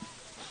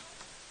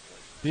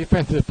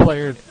defensive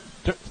player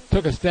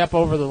took a step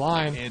over the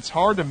line. It's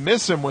hard to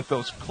miss him with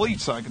those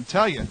cleats, I can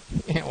tell you.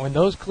 Yeah, when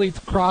those cleats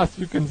cross,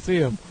 you can see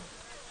him.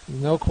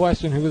 No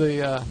question who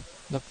the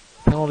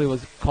penalty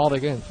was called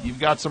against. You've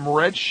got some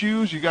red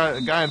shoes. You got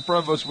a guy in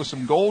front of us with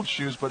some gold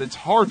shoes, but it's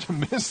hard to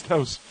miss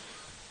those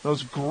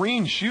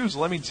green shoes,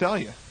 let me tell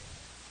you.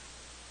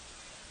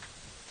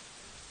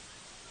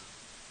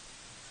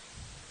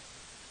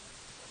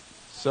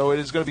 So it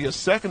is going to be a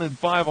 2nd and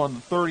 5 on the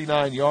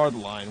 39-yard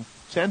line.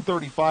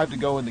 10:35 to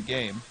go in the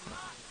game.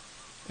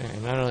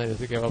 And not only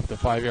does it give up the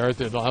 5 yards,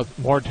 it allows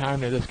more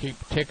time to just keep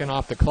ticking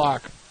off the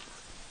clock.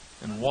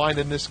 And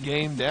winding this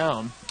game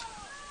down.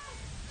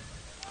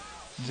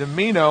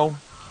 Domino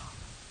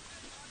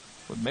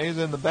with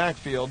Meza in the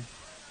backfield.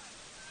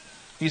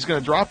 He's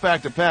going to drop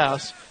back to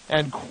pass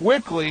and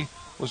quickly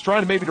was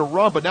trying to maybe to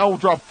run, but now will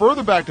drop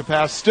further back to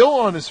pass, still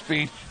on his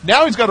feet.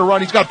 Now he's got to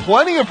run. He's got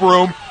plenty of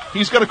room.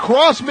 He's going to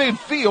cross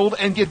midfield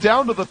and get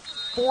down to the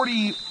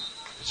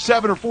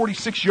 47 or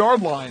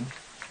 46-yard line.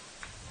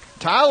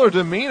 Tyler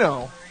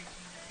Domino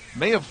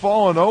may have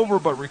fallen over,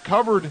 but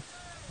recovered,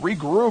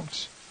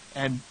 regrouped,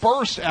 and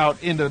burst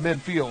out into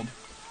midfield.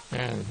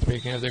 And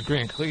speaking of the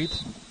green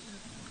cleats,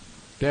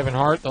 Devin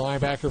Hart, the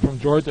linebacker from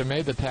Georgia,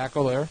 made the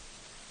tackle there.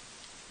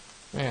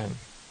 Man,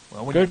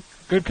 well,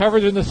 good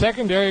coverage in the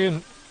secondary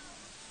and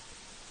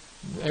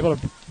able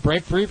to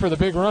break free for the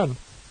big run.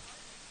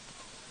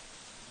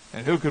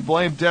 And who could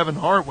blame Devin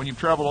Hart when you've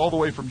traveled all the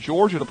way from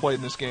Georgia to play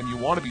in this game? You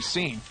want to be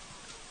seen.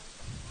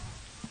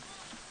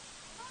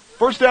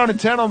 First down and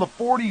 10 on the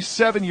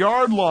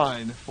 47-yard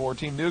line for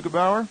Team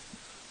Neugebauer.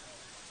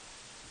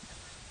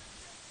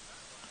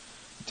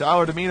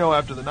 Tyler Domino,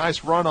 after the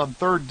nice run on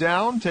 3rd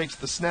down, takes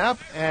the snap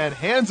and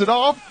hands it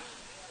off.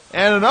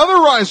 And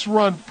another nice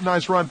run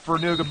for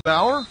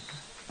Neugebauer.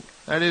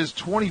 That is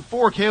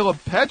 24, Caleb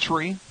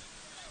Petrie,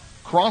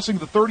 crossing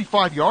the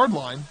 35-yard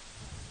line.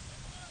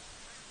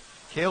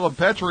 Caleb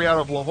Petrie out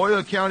of La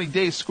Jolla County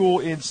Day School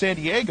in San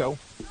Diego.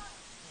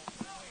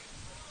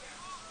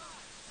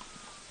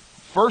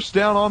 First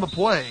down on the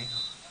play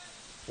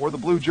for the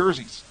blue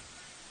jerseys.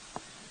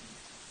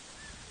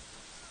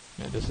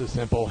 And just a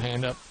simple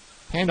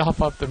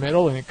handoff up the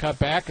middle, and he cut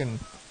back, and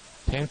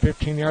 10,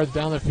 15 yards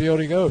down the field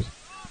he goes.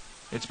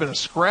 It's been a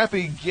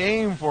scrappy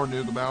game for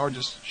Neugebauer.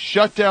 Just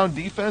shut down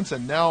defense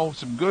and now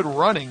some good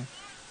running,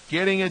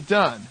 getting it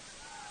done.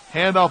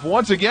 Handoff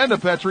once again to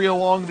Petrie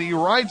along the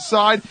right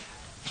side.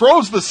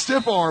 Throws the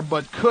stiff arm,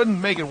 but couldn't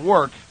make it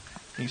work.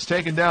 He's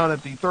taken down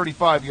at the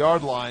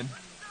 35-yard line.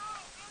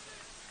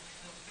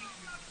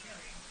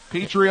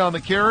 Petrie on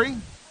the carry.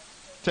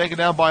 Taken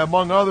down by,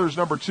 among others,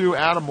 number 2,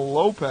 Adam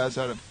Lopez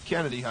out of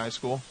Kennedy High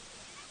School.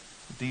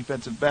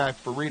 Defensive back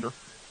for Reader.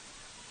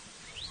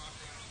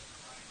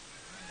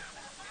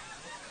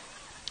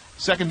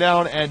 Second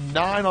down and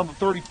 9 on the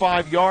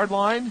 35-yard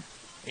line.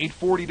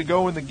 8:40 to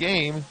go in the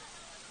game.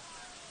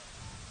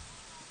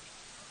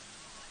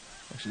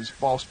 Actually, this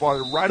ball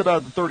spotted right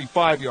about the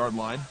 35-yard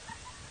line.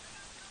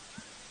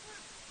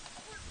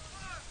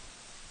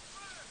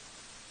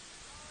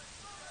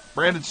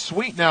 Brandon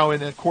Sweet now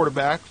in at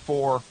quarterback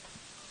for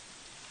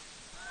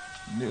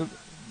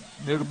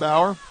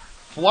Neugebauer.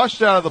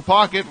 Flushed out of the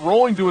pocket,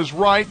 rolling to his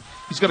right.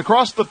 He's going to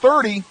cross the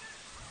 30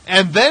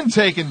 and then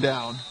taken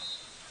down.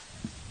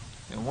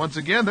 And once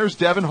again, there's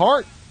Devin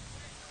Hart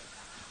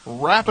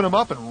wrapping him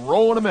up and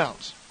rolling him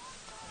out.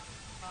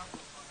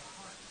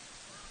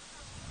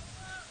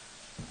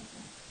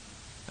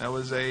 That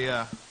was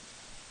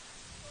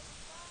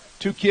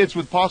two kids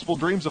with possible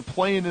dreams of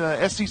playing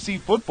in SEC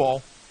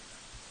football.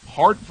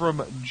 Hart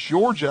from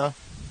Georgia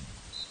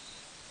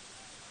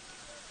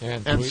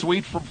and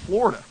Sweet from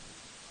Florida.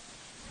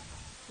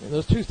 Yeah,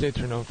 those two states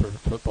are known for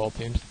football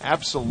teams.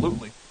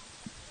 Absolutely.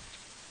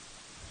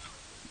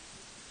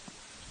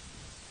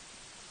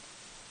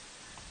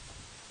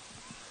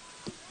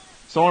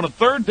 So on a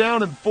 3rd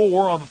down and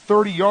 4 on the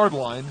 30-yard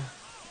line,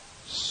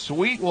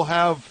 Sweet will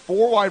have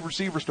 4 wide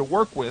receivers to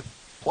work with,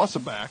 plus a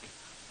back.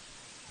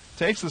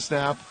 Takes the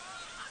snap,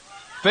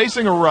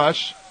 facing a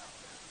rush,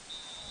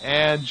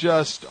 and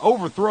just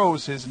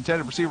overthrows his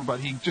intended receiver, but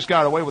he just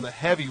got away with a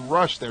heavy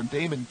rush there.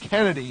 Damon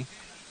Kennedy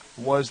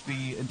was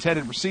the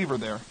intended receiver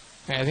there.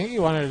 I think he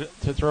wanted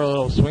to throw a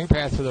little swing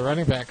pass to the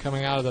running back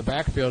coming out of the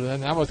backfield, and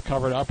then that was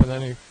covered up, and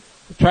then he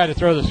tried to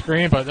throw the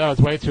screen, but that was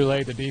way too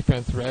late. The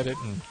defense read it.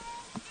 And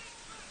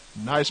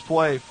nice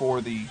play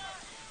for the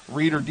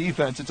Reader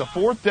defense. It's a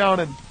 4th down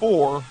and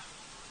 4,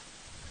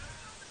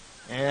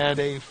 and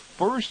a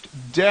first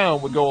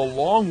down would go a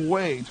long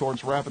way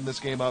towards wrapping this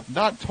game up.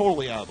 Not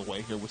totally out of the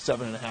way here with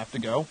 7.5 to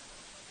go.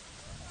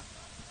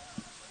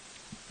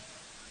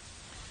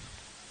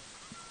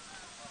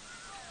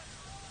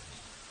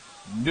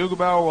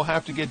 Neugebauer will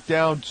have to get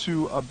down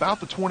to about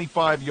the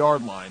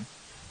 25-yard line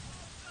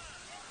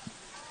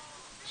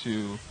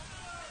to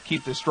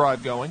keep this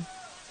drive going.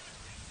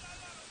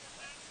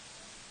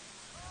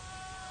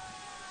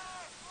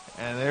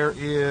 And there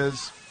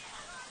is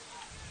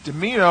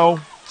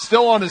Domino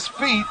still on his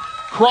feet,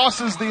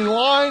 crosses the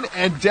line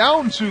and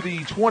down to the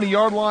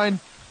 20-yard line.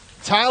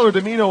 Tyler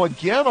Domino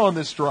again on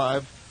this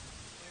drive,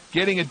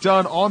 getting it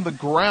done on the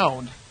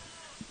ground.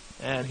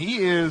 And he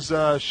is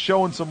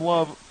showing some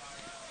love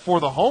for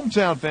the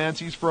hometown fans.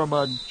 He's from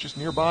just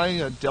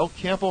nearby Del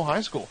Campo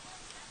High School,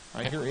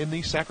 right here in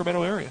the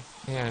Sacramento area.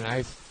 Yeah,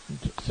 nice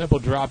simple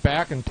drop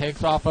back and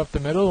takes off up the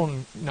middle,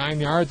 and 9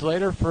 yards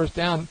later, first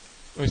down.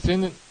 We've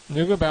seen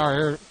Neugebauer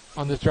here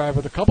on this drive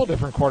with a couple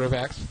different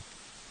quarterbacks.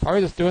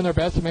 Probably just doing their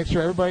best to make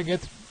sure everybody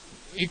gets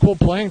equal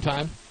playing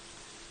time.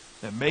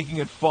 And making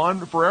it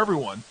fun for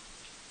everyone.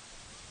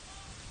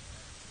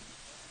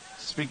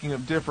 Speaking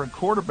of different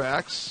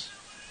quarterbacks,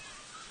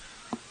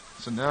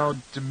 so now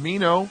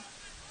Domino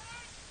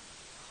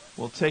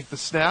will take the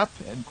snap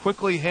and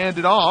quickly hand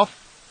it off.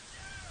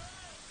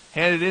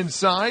 Hand it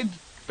inside,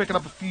 picking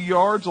up a few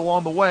yards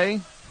along the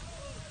way.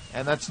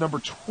 And that's number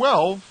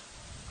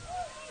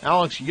 12,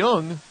 Alex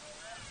Young,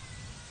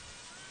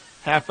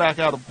 halfback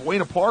out of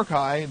Buena Park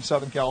High in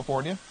Southern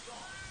California.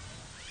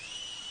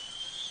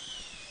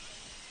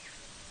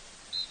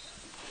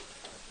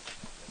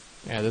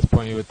 Yeah, at this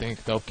point you would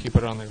think they'll keep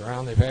it on the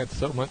ground. They've had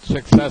so much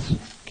success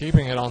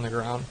keeping it on the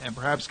ground. And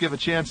perhaps give a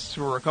chance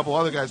for a couple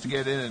other guys to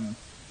get in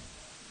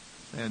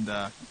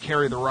and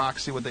carry the rock,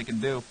 see what they can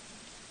do.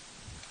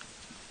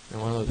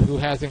 And one of those, who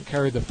hasn't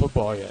carried the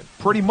football yet?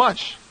 Pretty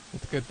much.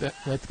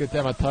 Let's get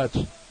them a touch.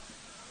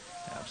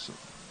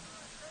 Absolutely.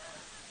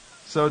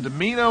 So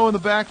Domino in the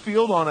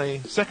backfield on a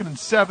 2nd and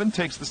 7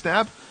 takes the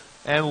snap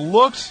and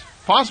looks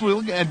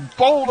and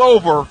bowled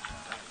over.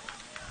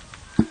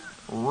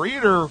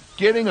 Reader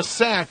getting a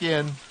sack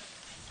in.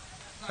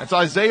 That's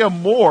Isaiah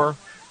Moore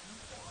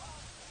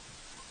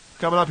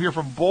coming up here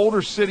from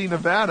Boulder City,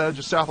 Nevada,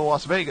 just south of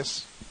Las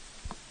Vegas.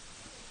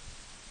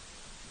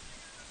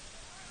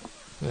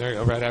 There you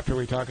go, right after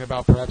we talked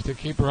about perhaps to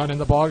keep running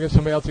the ball, get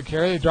somebody else to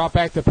carry. They drop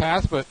back to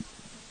pass, but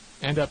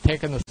end up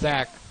taking the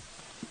sack.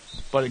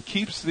 But it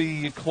keeps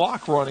the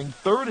clock running.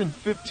 3rd and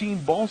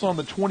 15, balls on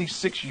the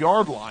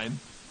 26-yard line.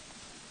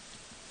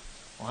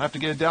 We'll have to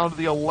get it down to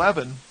the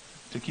 11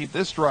 to keep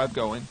this drive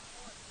going.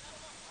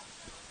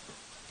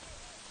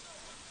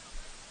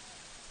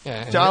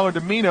 Yeah, Tyler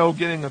Domino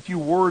getting a few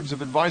words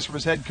of advice from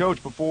his head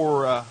coach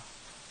before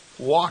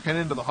walking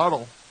into the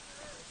huddle.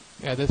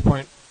 Yeah, at this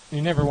point,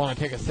 you never want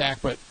to take a sack,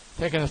 but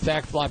taking a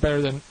sack's a lot better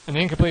than an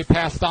incomplete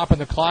pass stopping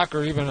the clock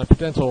or even a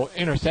potential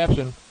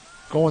interception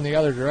going the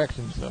other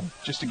direction. So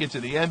just to get to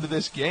the end of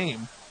this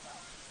game.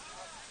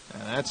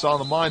 And that's on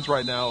the minds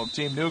right now of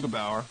Team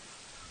Neugebauer.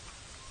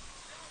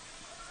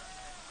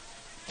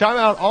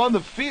 Timeout on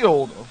the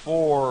field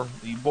for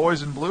the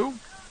boys in blue.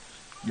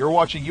 You're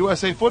watching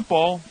USA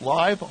Football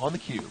live on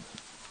theCUBE.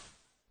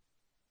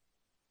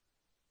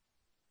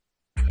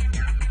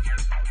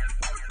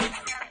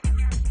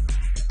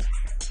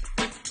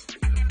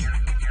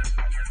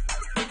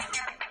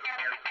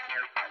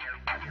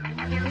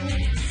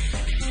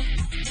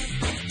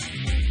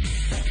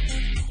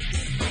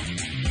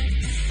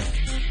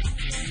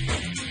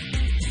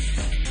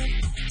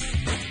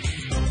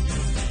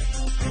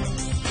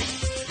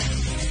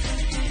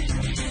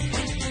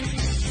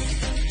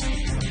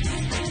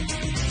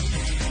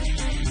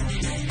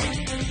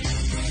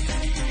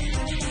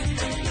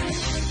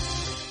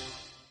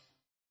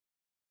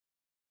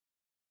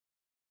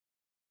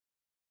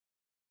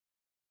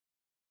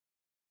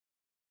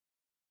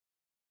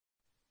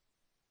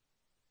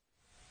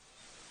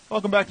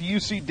 Welcome back to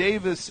UC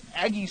Davis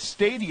Aggie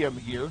Stadium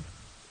here.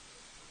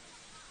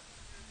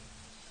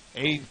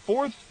 A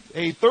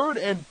third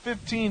and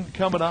 15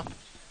 coming up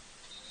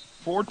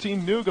for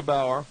Team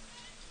Neugebauer,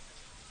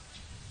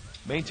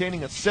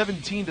 maintaining a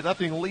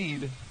 17-0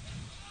 lead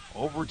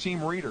over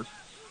Team Reeder.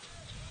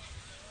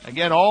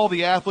 Again, all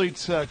the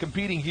athletes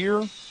competing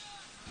here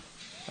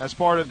as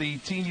part of the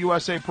Team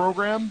USA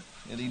program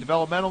in the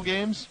developmental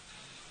games,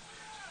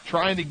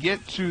 trying to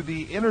get to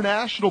the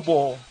International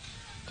Bowl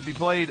to be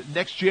played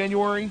next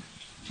January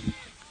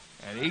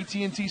at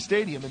AT&T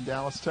Stadium in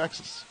Dallas,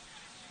 Texas.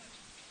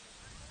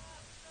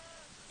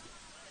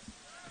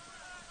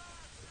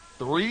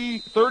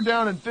 Third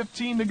down and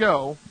 15 to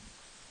go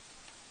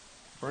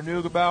for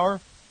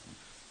Neugebauer.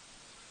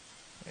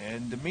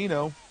 And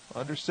Domino,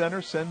 under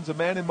center, sends a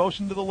man in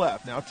motion to the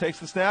left. Now takes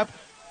the snap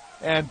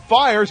and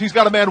fires. He's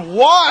got a man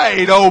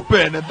wide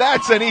open, and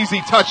that's an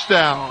easy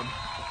touchdown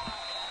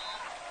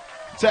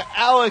to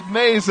Alec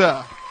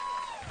Meza,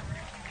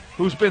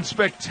 who's been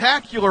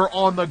spectacular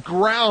on the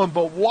ground,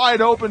 but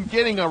wide open,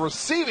 getting a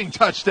receiving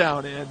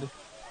touchdown in.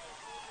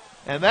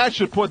 And that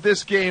should put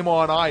this game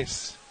on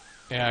ice.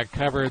 Yeah,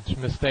 coverage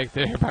mistake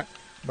there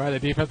by the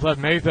defense.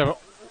 Left Meza.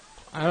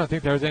 I don't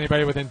think there was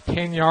anybody within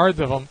 10 yards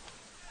of him.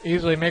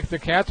 Easily makes the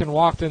catch and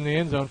walked in the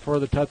end zone for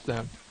the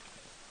touchdown.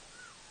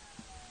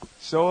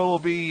 So it will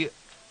be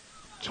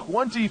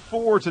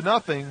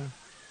 24-0,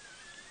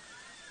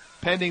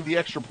 pending the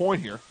extra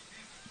point here.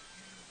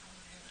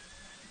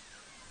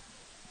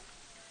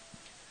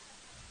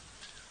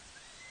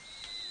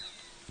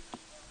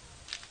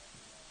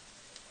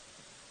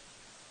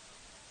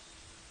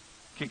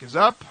 Kick is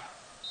up.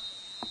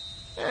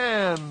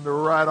 And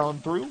right on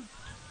through.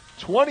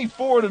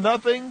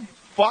 24-0,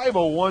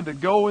 5:01 to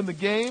go in the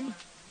game.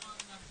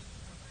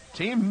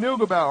 Team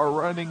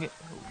Neugebauer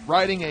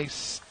riding a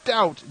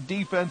stout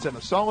defense and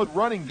a solid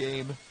running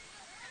game,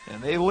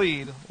 and they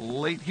lead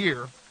late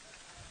here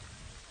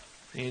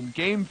in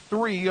Game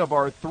 3 of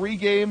our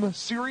 3-game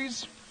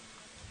series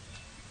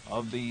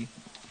of the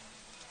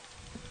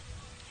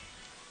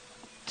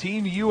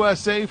Team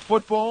USA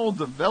Football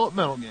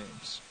developmental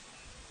games.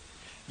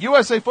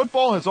 USA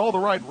Football has all the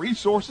right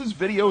resources,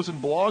 videos,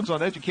 and blogs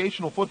on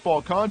educational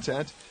football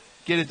content.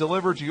 Get it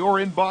delivered to your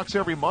inbox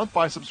every month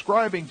by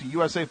subscribing to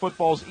USA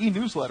Football's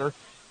e-newsletter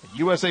at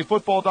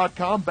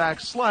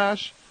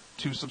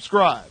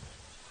usafootball.com/to-subscribe.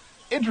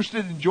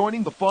 Interested in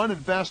joining the fun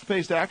and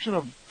fast-paced action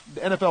of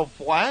the NFL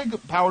Flag,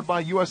 powered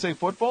by USA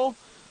Football?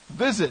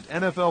 Visit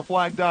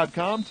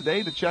NFLflag.com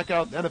today to check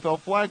out NFL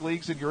Flag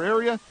leagues in your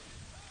area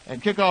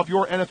and kick off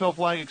your NFL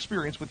Flag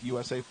experience with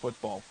USA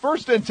Football.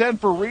 1st and 10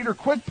 for Reeder.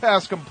 Quick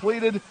pass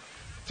completed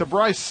to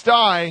Bryce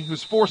Stye,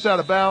 who's forced out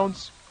of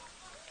bounds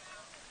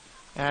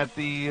at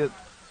the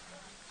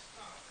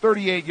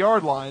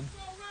 38-yard line.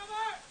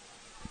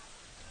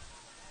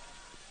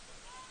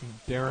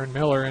 Darren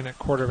Miller in at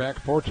quarterback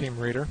for Team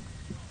Reeder.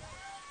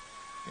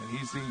 And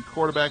he's the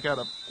quarterback out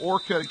of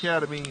Orcutt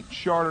Academy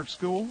Charter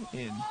School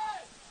in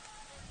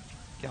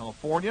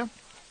California.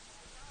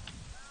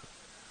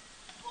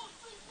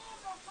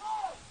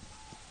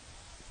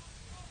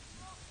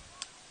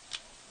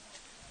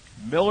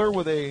 Miller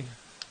with a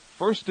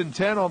 1st and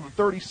 10 on the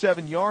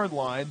 37-yard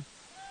line.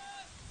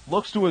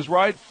 Looks to his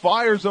right,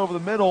 fires over the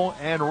middle,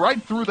 and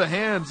right through the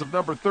hands of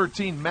number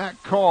 13,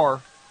 Matt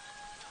Carr,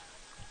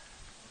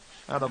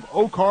 out of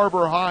Oak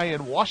Harbor High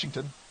in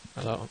Washington.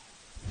 Hello.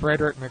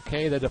 Frederick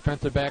McKay, the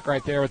defensive back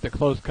right there with the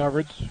close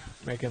coverage,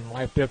 making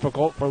life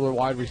difficult for the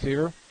wide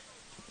receiver.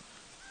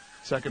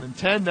 2nd and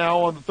 10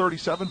 now on the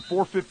 37,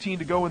 4:15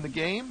 to go in the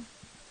game.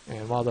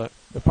 And while the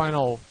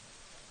final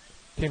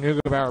Team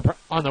Neugebauer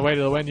on the way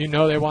to the win, you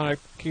know they want to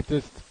keep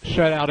this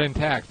shutout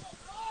intact.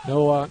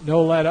 No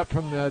let up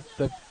from the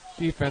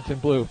defense in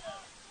blue.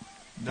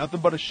 Nothing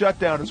but a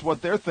shutdown is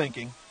what they're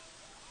thinking.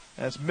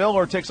 As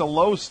Miller takes a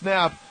low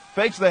snap,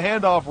 fakes the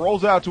handoff,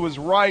 rolls out to his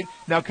right,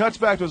 now cuts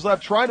back to his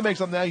left, trying to make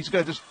something now. He's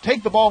going to just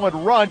take the ball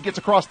and run, gets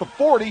across the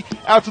 40,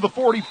 out to the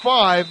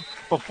 45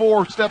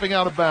 before stepping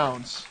out of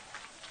bounds.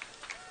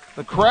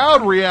 The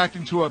crowd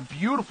reacting to a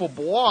beautiful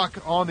block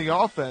on the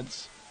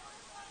offense.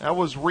 That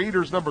was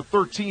Reeder's number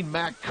 13,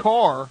 Matt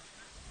Carr,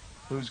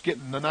 who's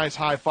getting a nice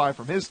high five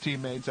from his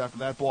teammates after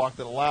that block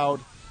that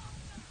allowed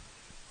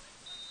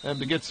them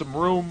to get some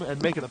room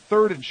and make it a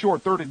 3rd and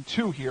short, 3rd and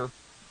 2 here.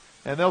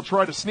 And they'll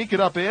try to sneak it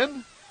up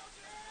in.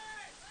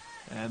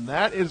 And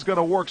that is going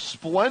to work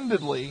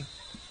splendidly.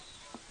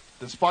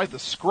 Despite the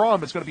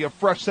scrum, it's going to be a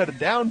fresh set of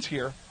downs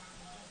here.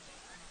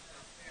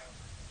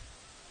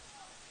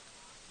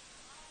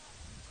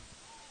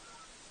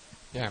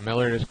 Yeah,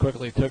 Miller just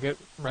quickly took it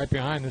right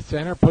behind the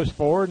center, pushed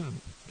forward, and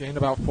gained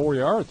about 4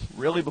 yards.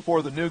 Really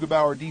before the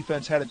Neugebauer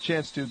defense had a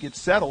chance to get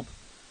settled.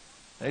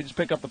 They just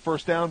pick up the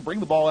 1st down,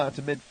 bring the ball out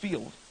to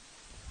midfield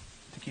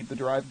to keep the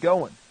drive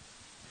going.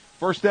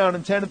 1st down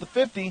and 10 at the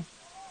 50.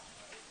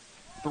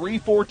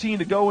 3:14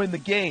 to go in the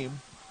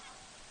game.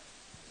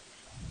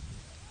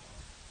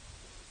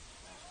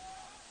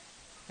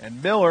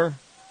 And Miller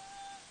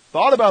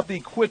thought about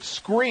the quick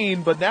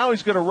screen, but now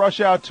he's going to rush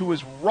out to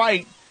his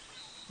right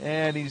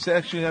And he's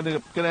actually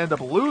going to end up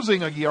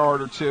losing a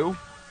yard or two.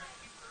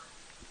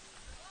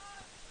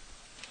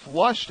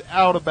 Flushed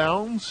out of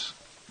bounds.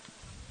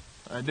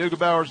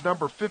 Neugebauer's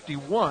number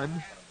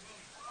 51,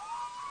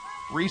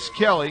 Reese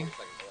Kelly.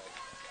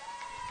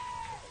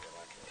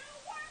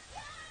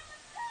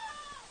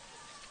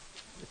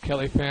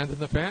 Kelly fans in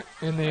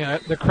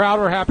the crowd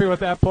were happy with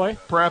that play.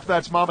 Perhaps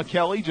that's Mama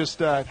Kelly, just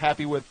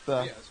happy with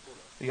the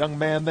young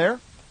man there.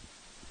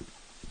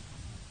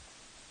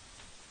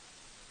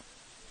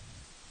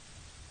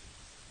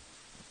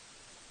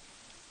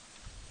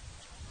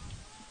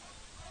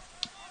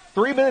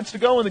 Three minutes to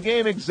go in the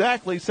game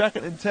exactly.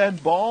 2nd and 10.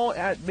 Ball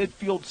at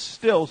midfield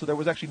still, so there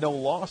was actually no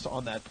loss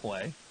on that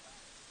play.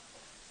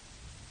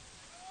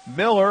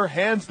 Miller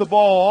hands the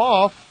ball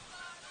off.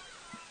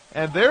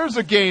 And there's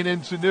a gain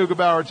into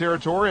Neugebauer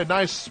territory. A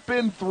nice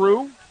spin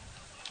through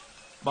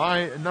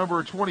by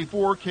number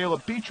 24,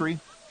 Caleb Petrie.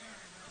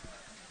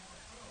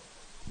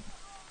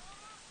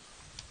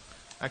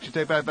 Actually,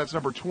 take back, that's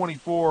number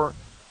 24,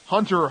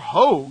 Hunter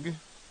Hogue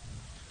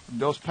from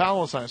Dos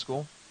Palos High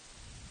School.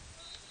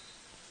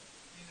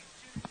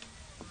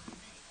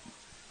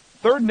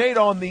 3rd and 8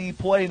 on the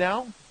play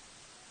now.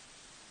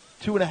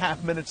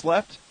 2.5 minutes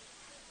left.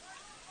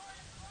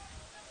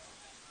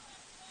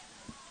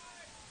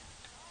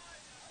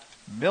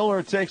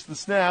 Miller takes the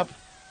snap.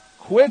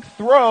 Quick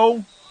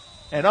throw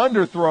and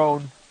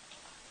underthrown.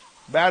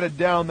 Batted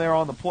down there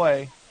on the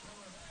play.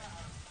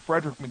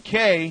 Frederick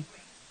McKay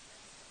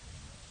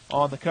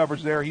on the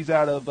coverage there. He's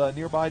out of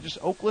nearby just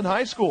Oakland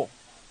High School.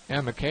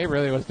 Yeah, McKay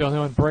really was the only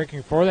one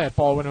breaking for that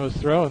ball when it was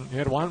thrown. He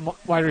had one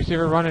wide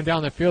receiver running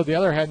down the field. The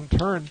other hadn't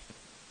turned.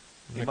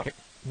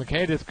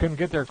 McKay just couldn't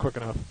get there quick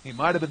enough. He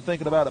might have been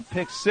thinking about a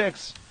pick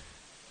six.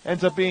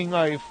 Ends up being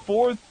a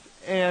 4th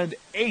and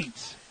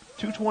 8.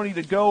 2:20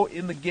 to go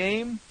in the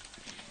game.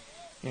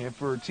 And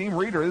for Team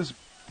Reader, this is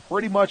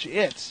pretty much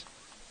it.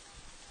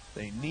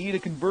 They need a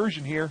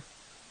conversion here.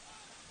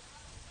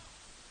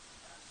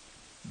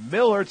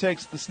 Miller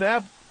takes the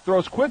snap,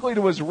 throws quickly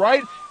to his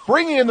right.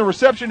 Bringing in the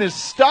reception is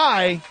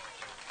Stye.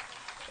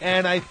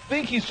 And I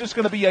think he's just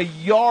going to be a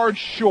yard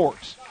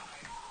short.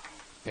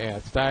 Yeah,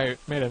 Stye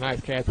made a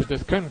nice catch, but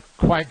just couldn't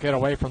quite get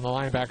away from the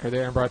linebacker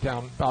there and brought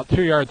down about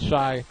 2 yards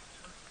shy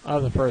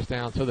of the first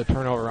down, so the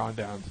turnover on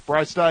downs.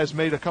 Bryce Stye has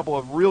made a couple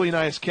of really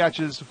nice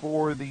catches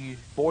for the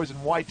boys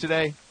in white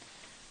today,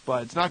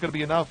 but it's not going to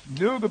be enough.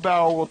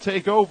 Neugebauer will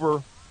take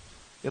over.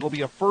 It'll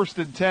be a 1st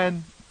and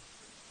 10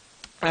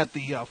 at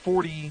the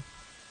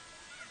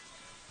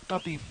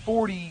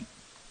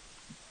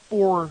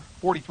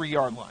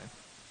 43-yard line.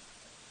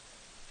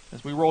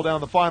 As we roll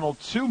down the final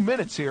 2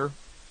 minutes here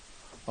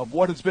of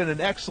what has been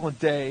an excellent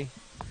day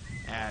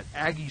at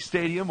Aggie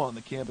Stadium on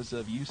the campus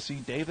of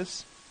UC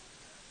Davis.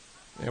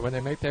 Yeah, when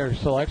they make their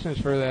selections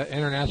for that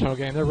international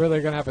game, they're really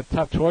going to have a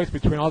tough choice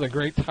between all the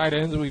great tight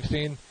ends we've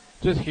seen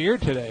just here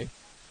today,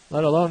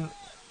 let alone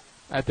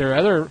at their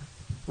other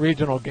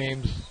regional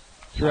games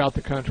throughout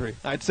the country.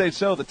 I'd say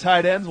so. The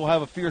tight ends will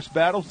have a fierce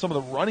battle. Some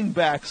of the running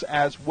backs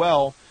as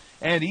well.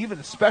 And even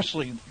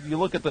especially, you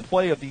look at the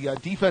play of the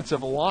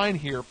defensive line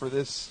here for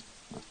this,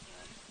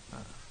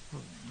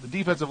 the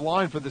defensive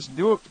line for this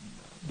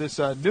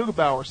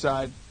Neugebauer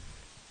side.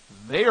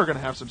 They are going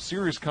to have some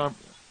serious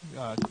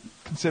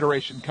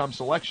consideration come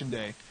selection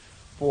day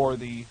for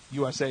the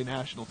USA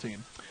national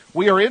team.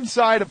 We are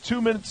inside of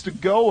 2 minutes to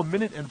go, 1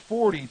 minute and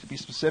 40 to be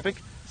specific.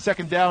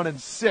 2nd down and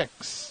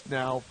 6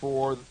 now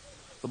for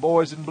the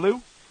boys in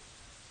blue.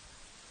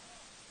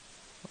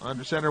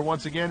 Under center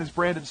once again is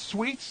Brandon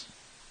Sweets.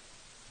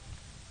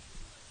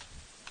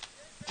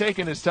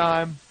 Taking his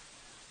time.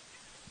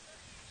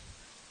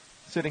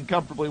 Sitting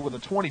comfortably with a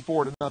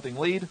 24-0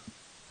 lead.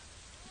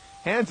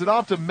 Hands it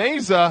off to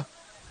Meza,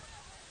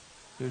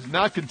 who's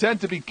not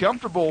content to be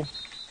comfortable.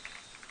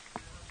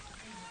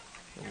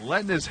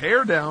 Letting his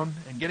hair down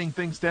and getting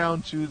things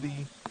down to the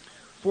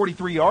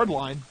 43-yard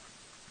line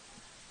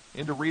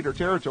into Reader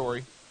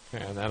territory.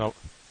 And that'll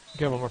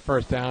give them a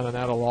 1st down, and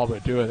that'll all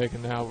but do it. They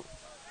can now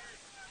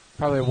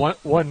probably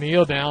one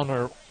kneel down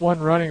or one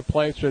running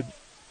play should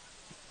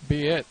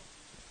be it.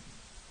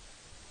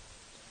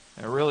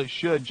 It really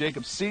should.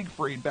 Jacob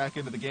Siegfried back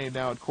into the game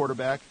now at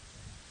quarterback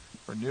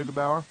for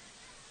Neugebauer.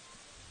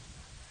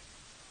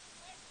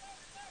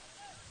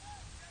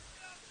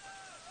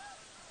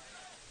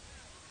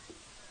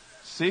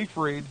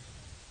 Siegfried,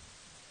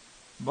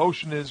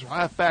 motion is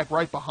halfback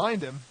right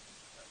behind him.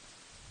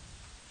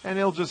 And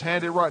he'll just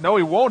hand it right. No,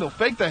 he won't. He'll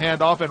fake the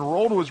handoff and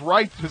roll to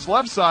his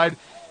left side.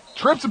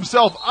 Trips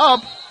himself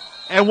up.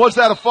 And was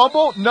that a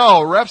fumble?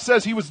 No. Ref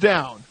says he was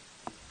down.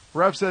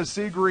 Ref says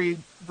Siegfried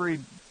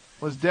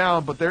was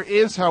down. But there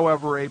is,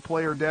 however, a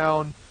player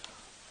down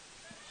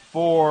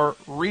for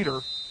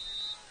Reader.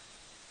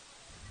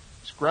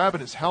 He's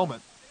grabbing his helmet.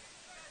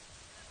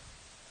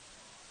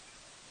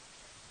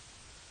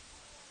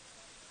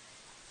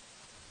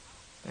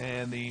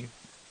 And the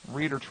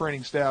Reader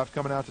training staff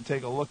coming out to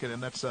take a look at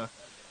him.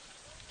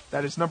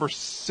 That is number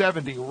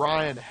 70,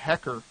 Ryan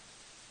Hecker.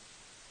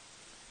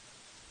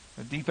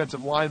 a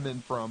defensive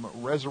lineman from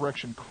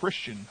Resurrection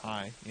Christian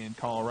High in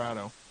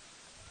Colorado.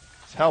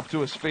 He's helped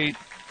to his feet,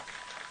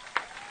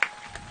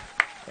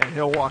 and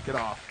he'll walk it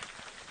off.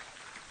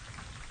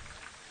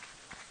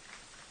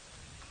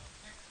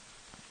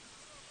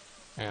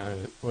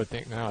 And I would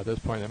think now at this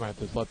point they might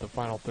just let the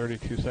final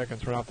 32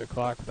 seconds run off the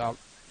clock without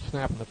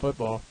snapping the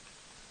football.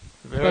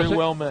 Very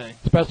well may.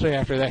 Especially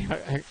after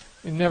that.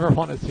 You never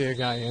want to see a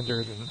guy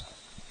injured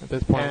at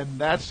this point. And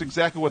that's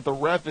exactly what the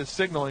ref is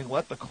signaling.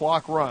 Let the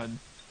clock run.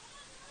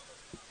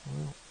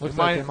 Well, looks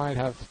like they might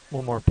have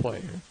one more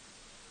play here.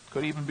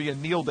 Could even be a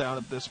kneel down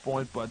at this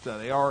point, but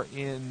they are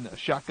in a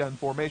shotgun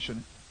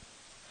formation.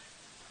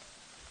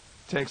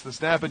 Takes the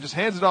snap and just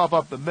hands it off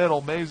up the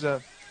middle.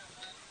 Meza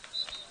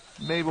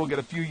maybe will get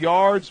a few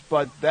yards,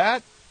 but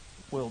that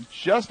will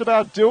just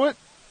about do it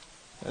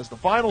as the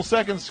final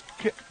seconds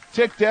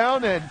tick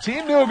down, and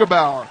Team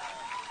Neugebauer,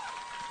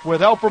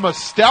 with help from a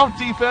stout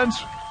defense,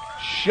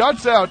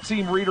 shuts out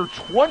Team Reeder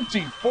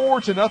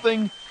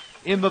 24-0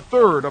 in the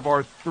third of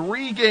our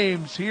 3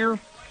 games here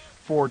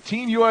for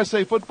Team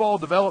USA football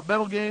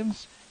developmental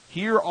games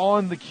here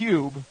on the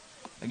Cube.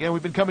 Again,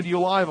 we've been coming to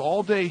you live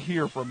all day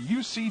here from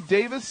UC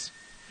Davis,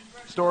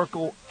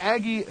 historical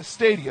Aggie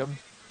Stadium,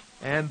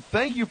 and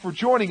thank you for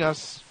joining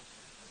us.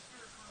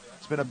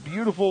 It's been a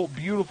beautiful,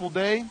 beautiful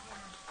day.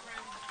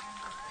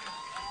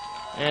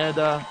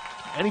 And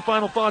any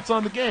final thoughts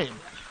on the game?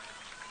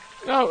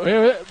 No, it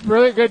was a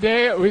really good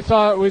day. We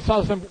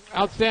saw some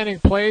outstanding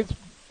plays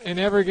in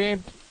every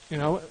game. You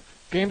know,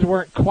 games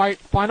weren't quite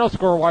final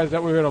score-wise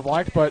that we would have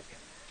liked, but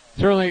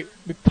certainly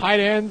the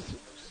tight ends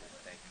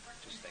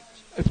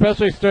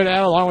especially stood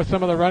out along with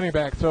some of the running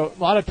backs. So a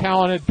lot of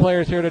talented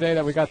players here today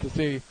that we got to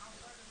see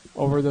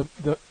over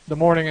the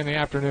morning and the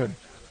afternoon.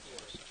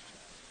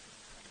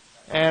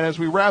 And as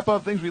we wrap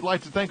up things, we'd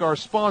like to thank our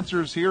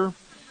sponsors here.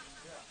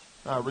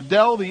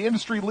 Riddell, the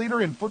industry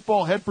leader in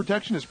football head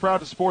protection, is proud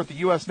to support the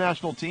U.S.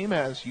 national team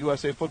as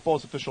USA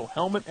Football's official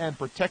helmet and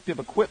protective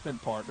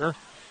equipment partner.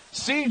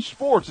 Siege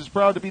Sports is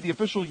proud to be the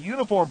official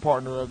uniform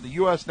partner of the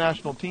U.S.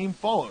 national team.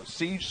 Follow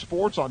Siege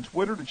Sports on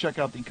Twitter to check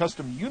out the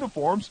custom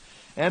uniforms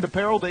and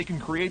apparel they can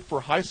create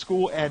for high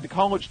school and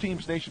college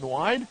teams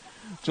nationwide.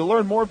 To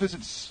learn more,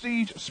 visit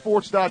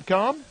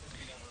SiegeSports.com.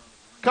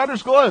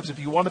 Cutters Gloves. If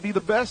you want to be the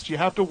best, you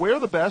have to wear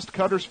the best.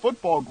 Cutters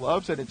football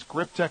gloves and its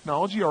grip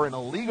technology are in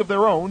a league of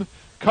their own.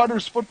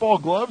 Cutters football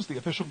gloves, the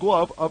official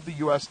glove of the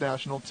U.S.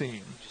 national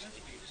team.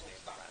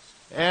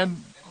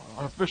 And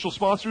our official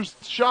sponsors,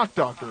 Shock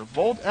Doctor,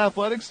 Volt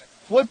Athletics,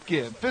 Flip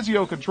Give,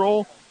 Physio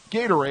Control,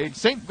 Gatorade,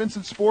 St.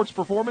 Vincent Sports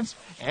Performance,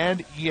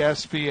 and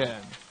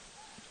ESPN.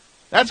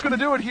 That's going to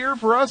do it here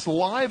for us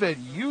live at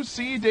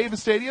UC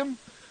Davis Stadium.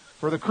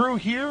 For the crew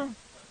here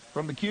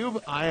from the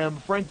Cube, I am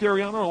Frank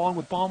Dariano along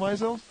with Paul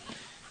Meisels.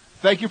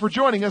 Thank you for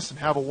joining us and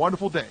have a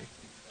wonderful day.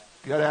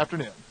 Good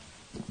afternoon.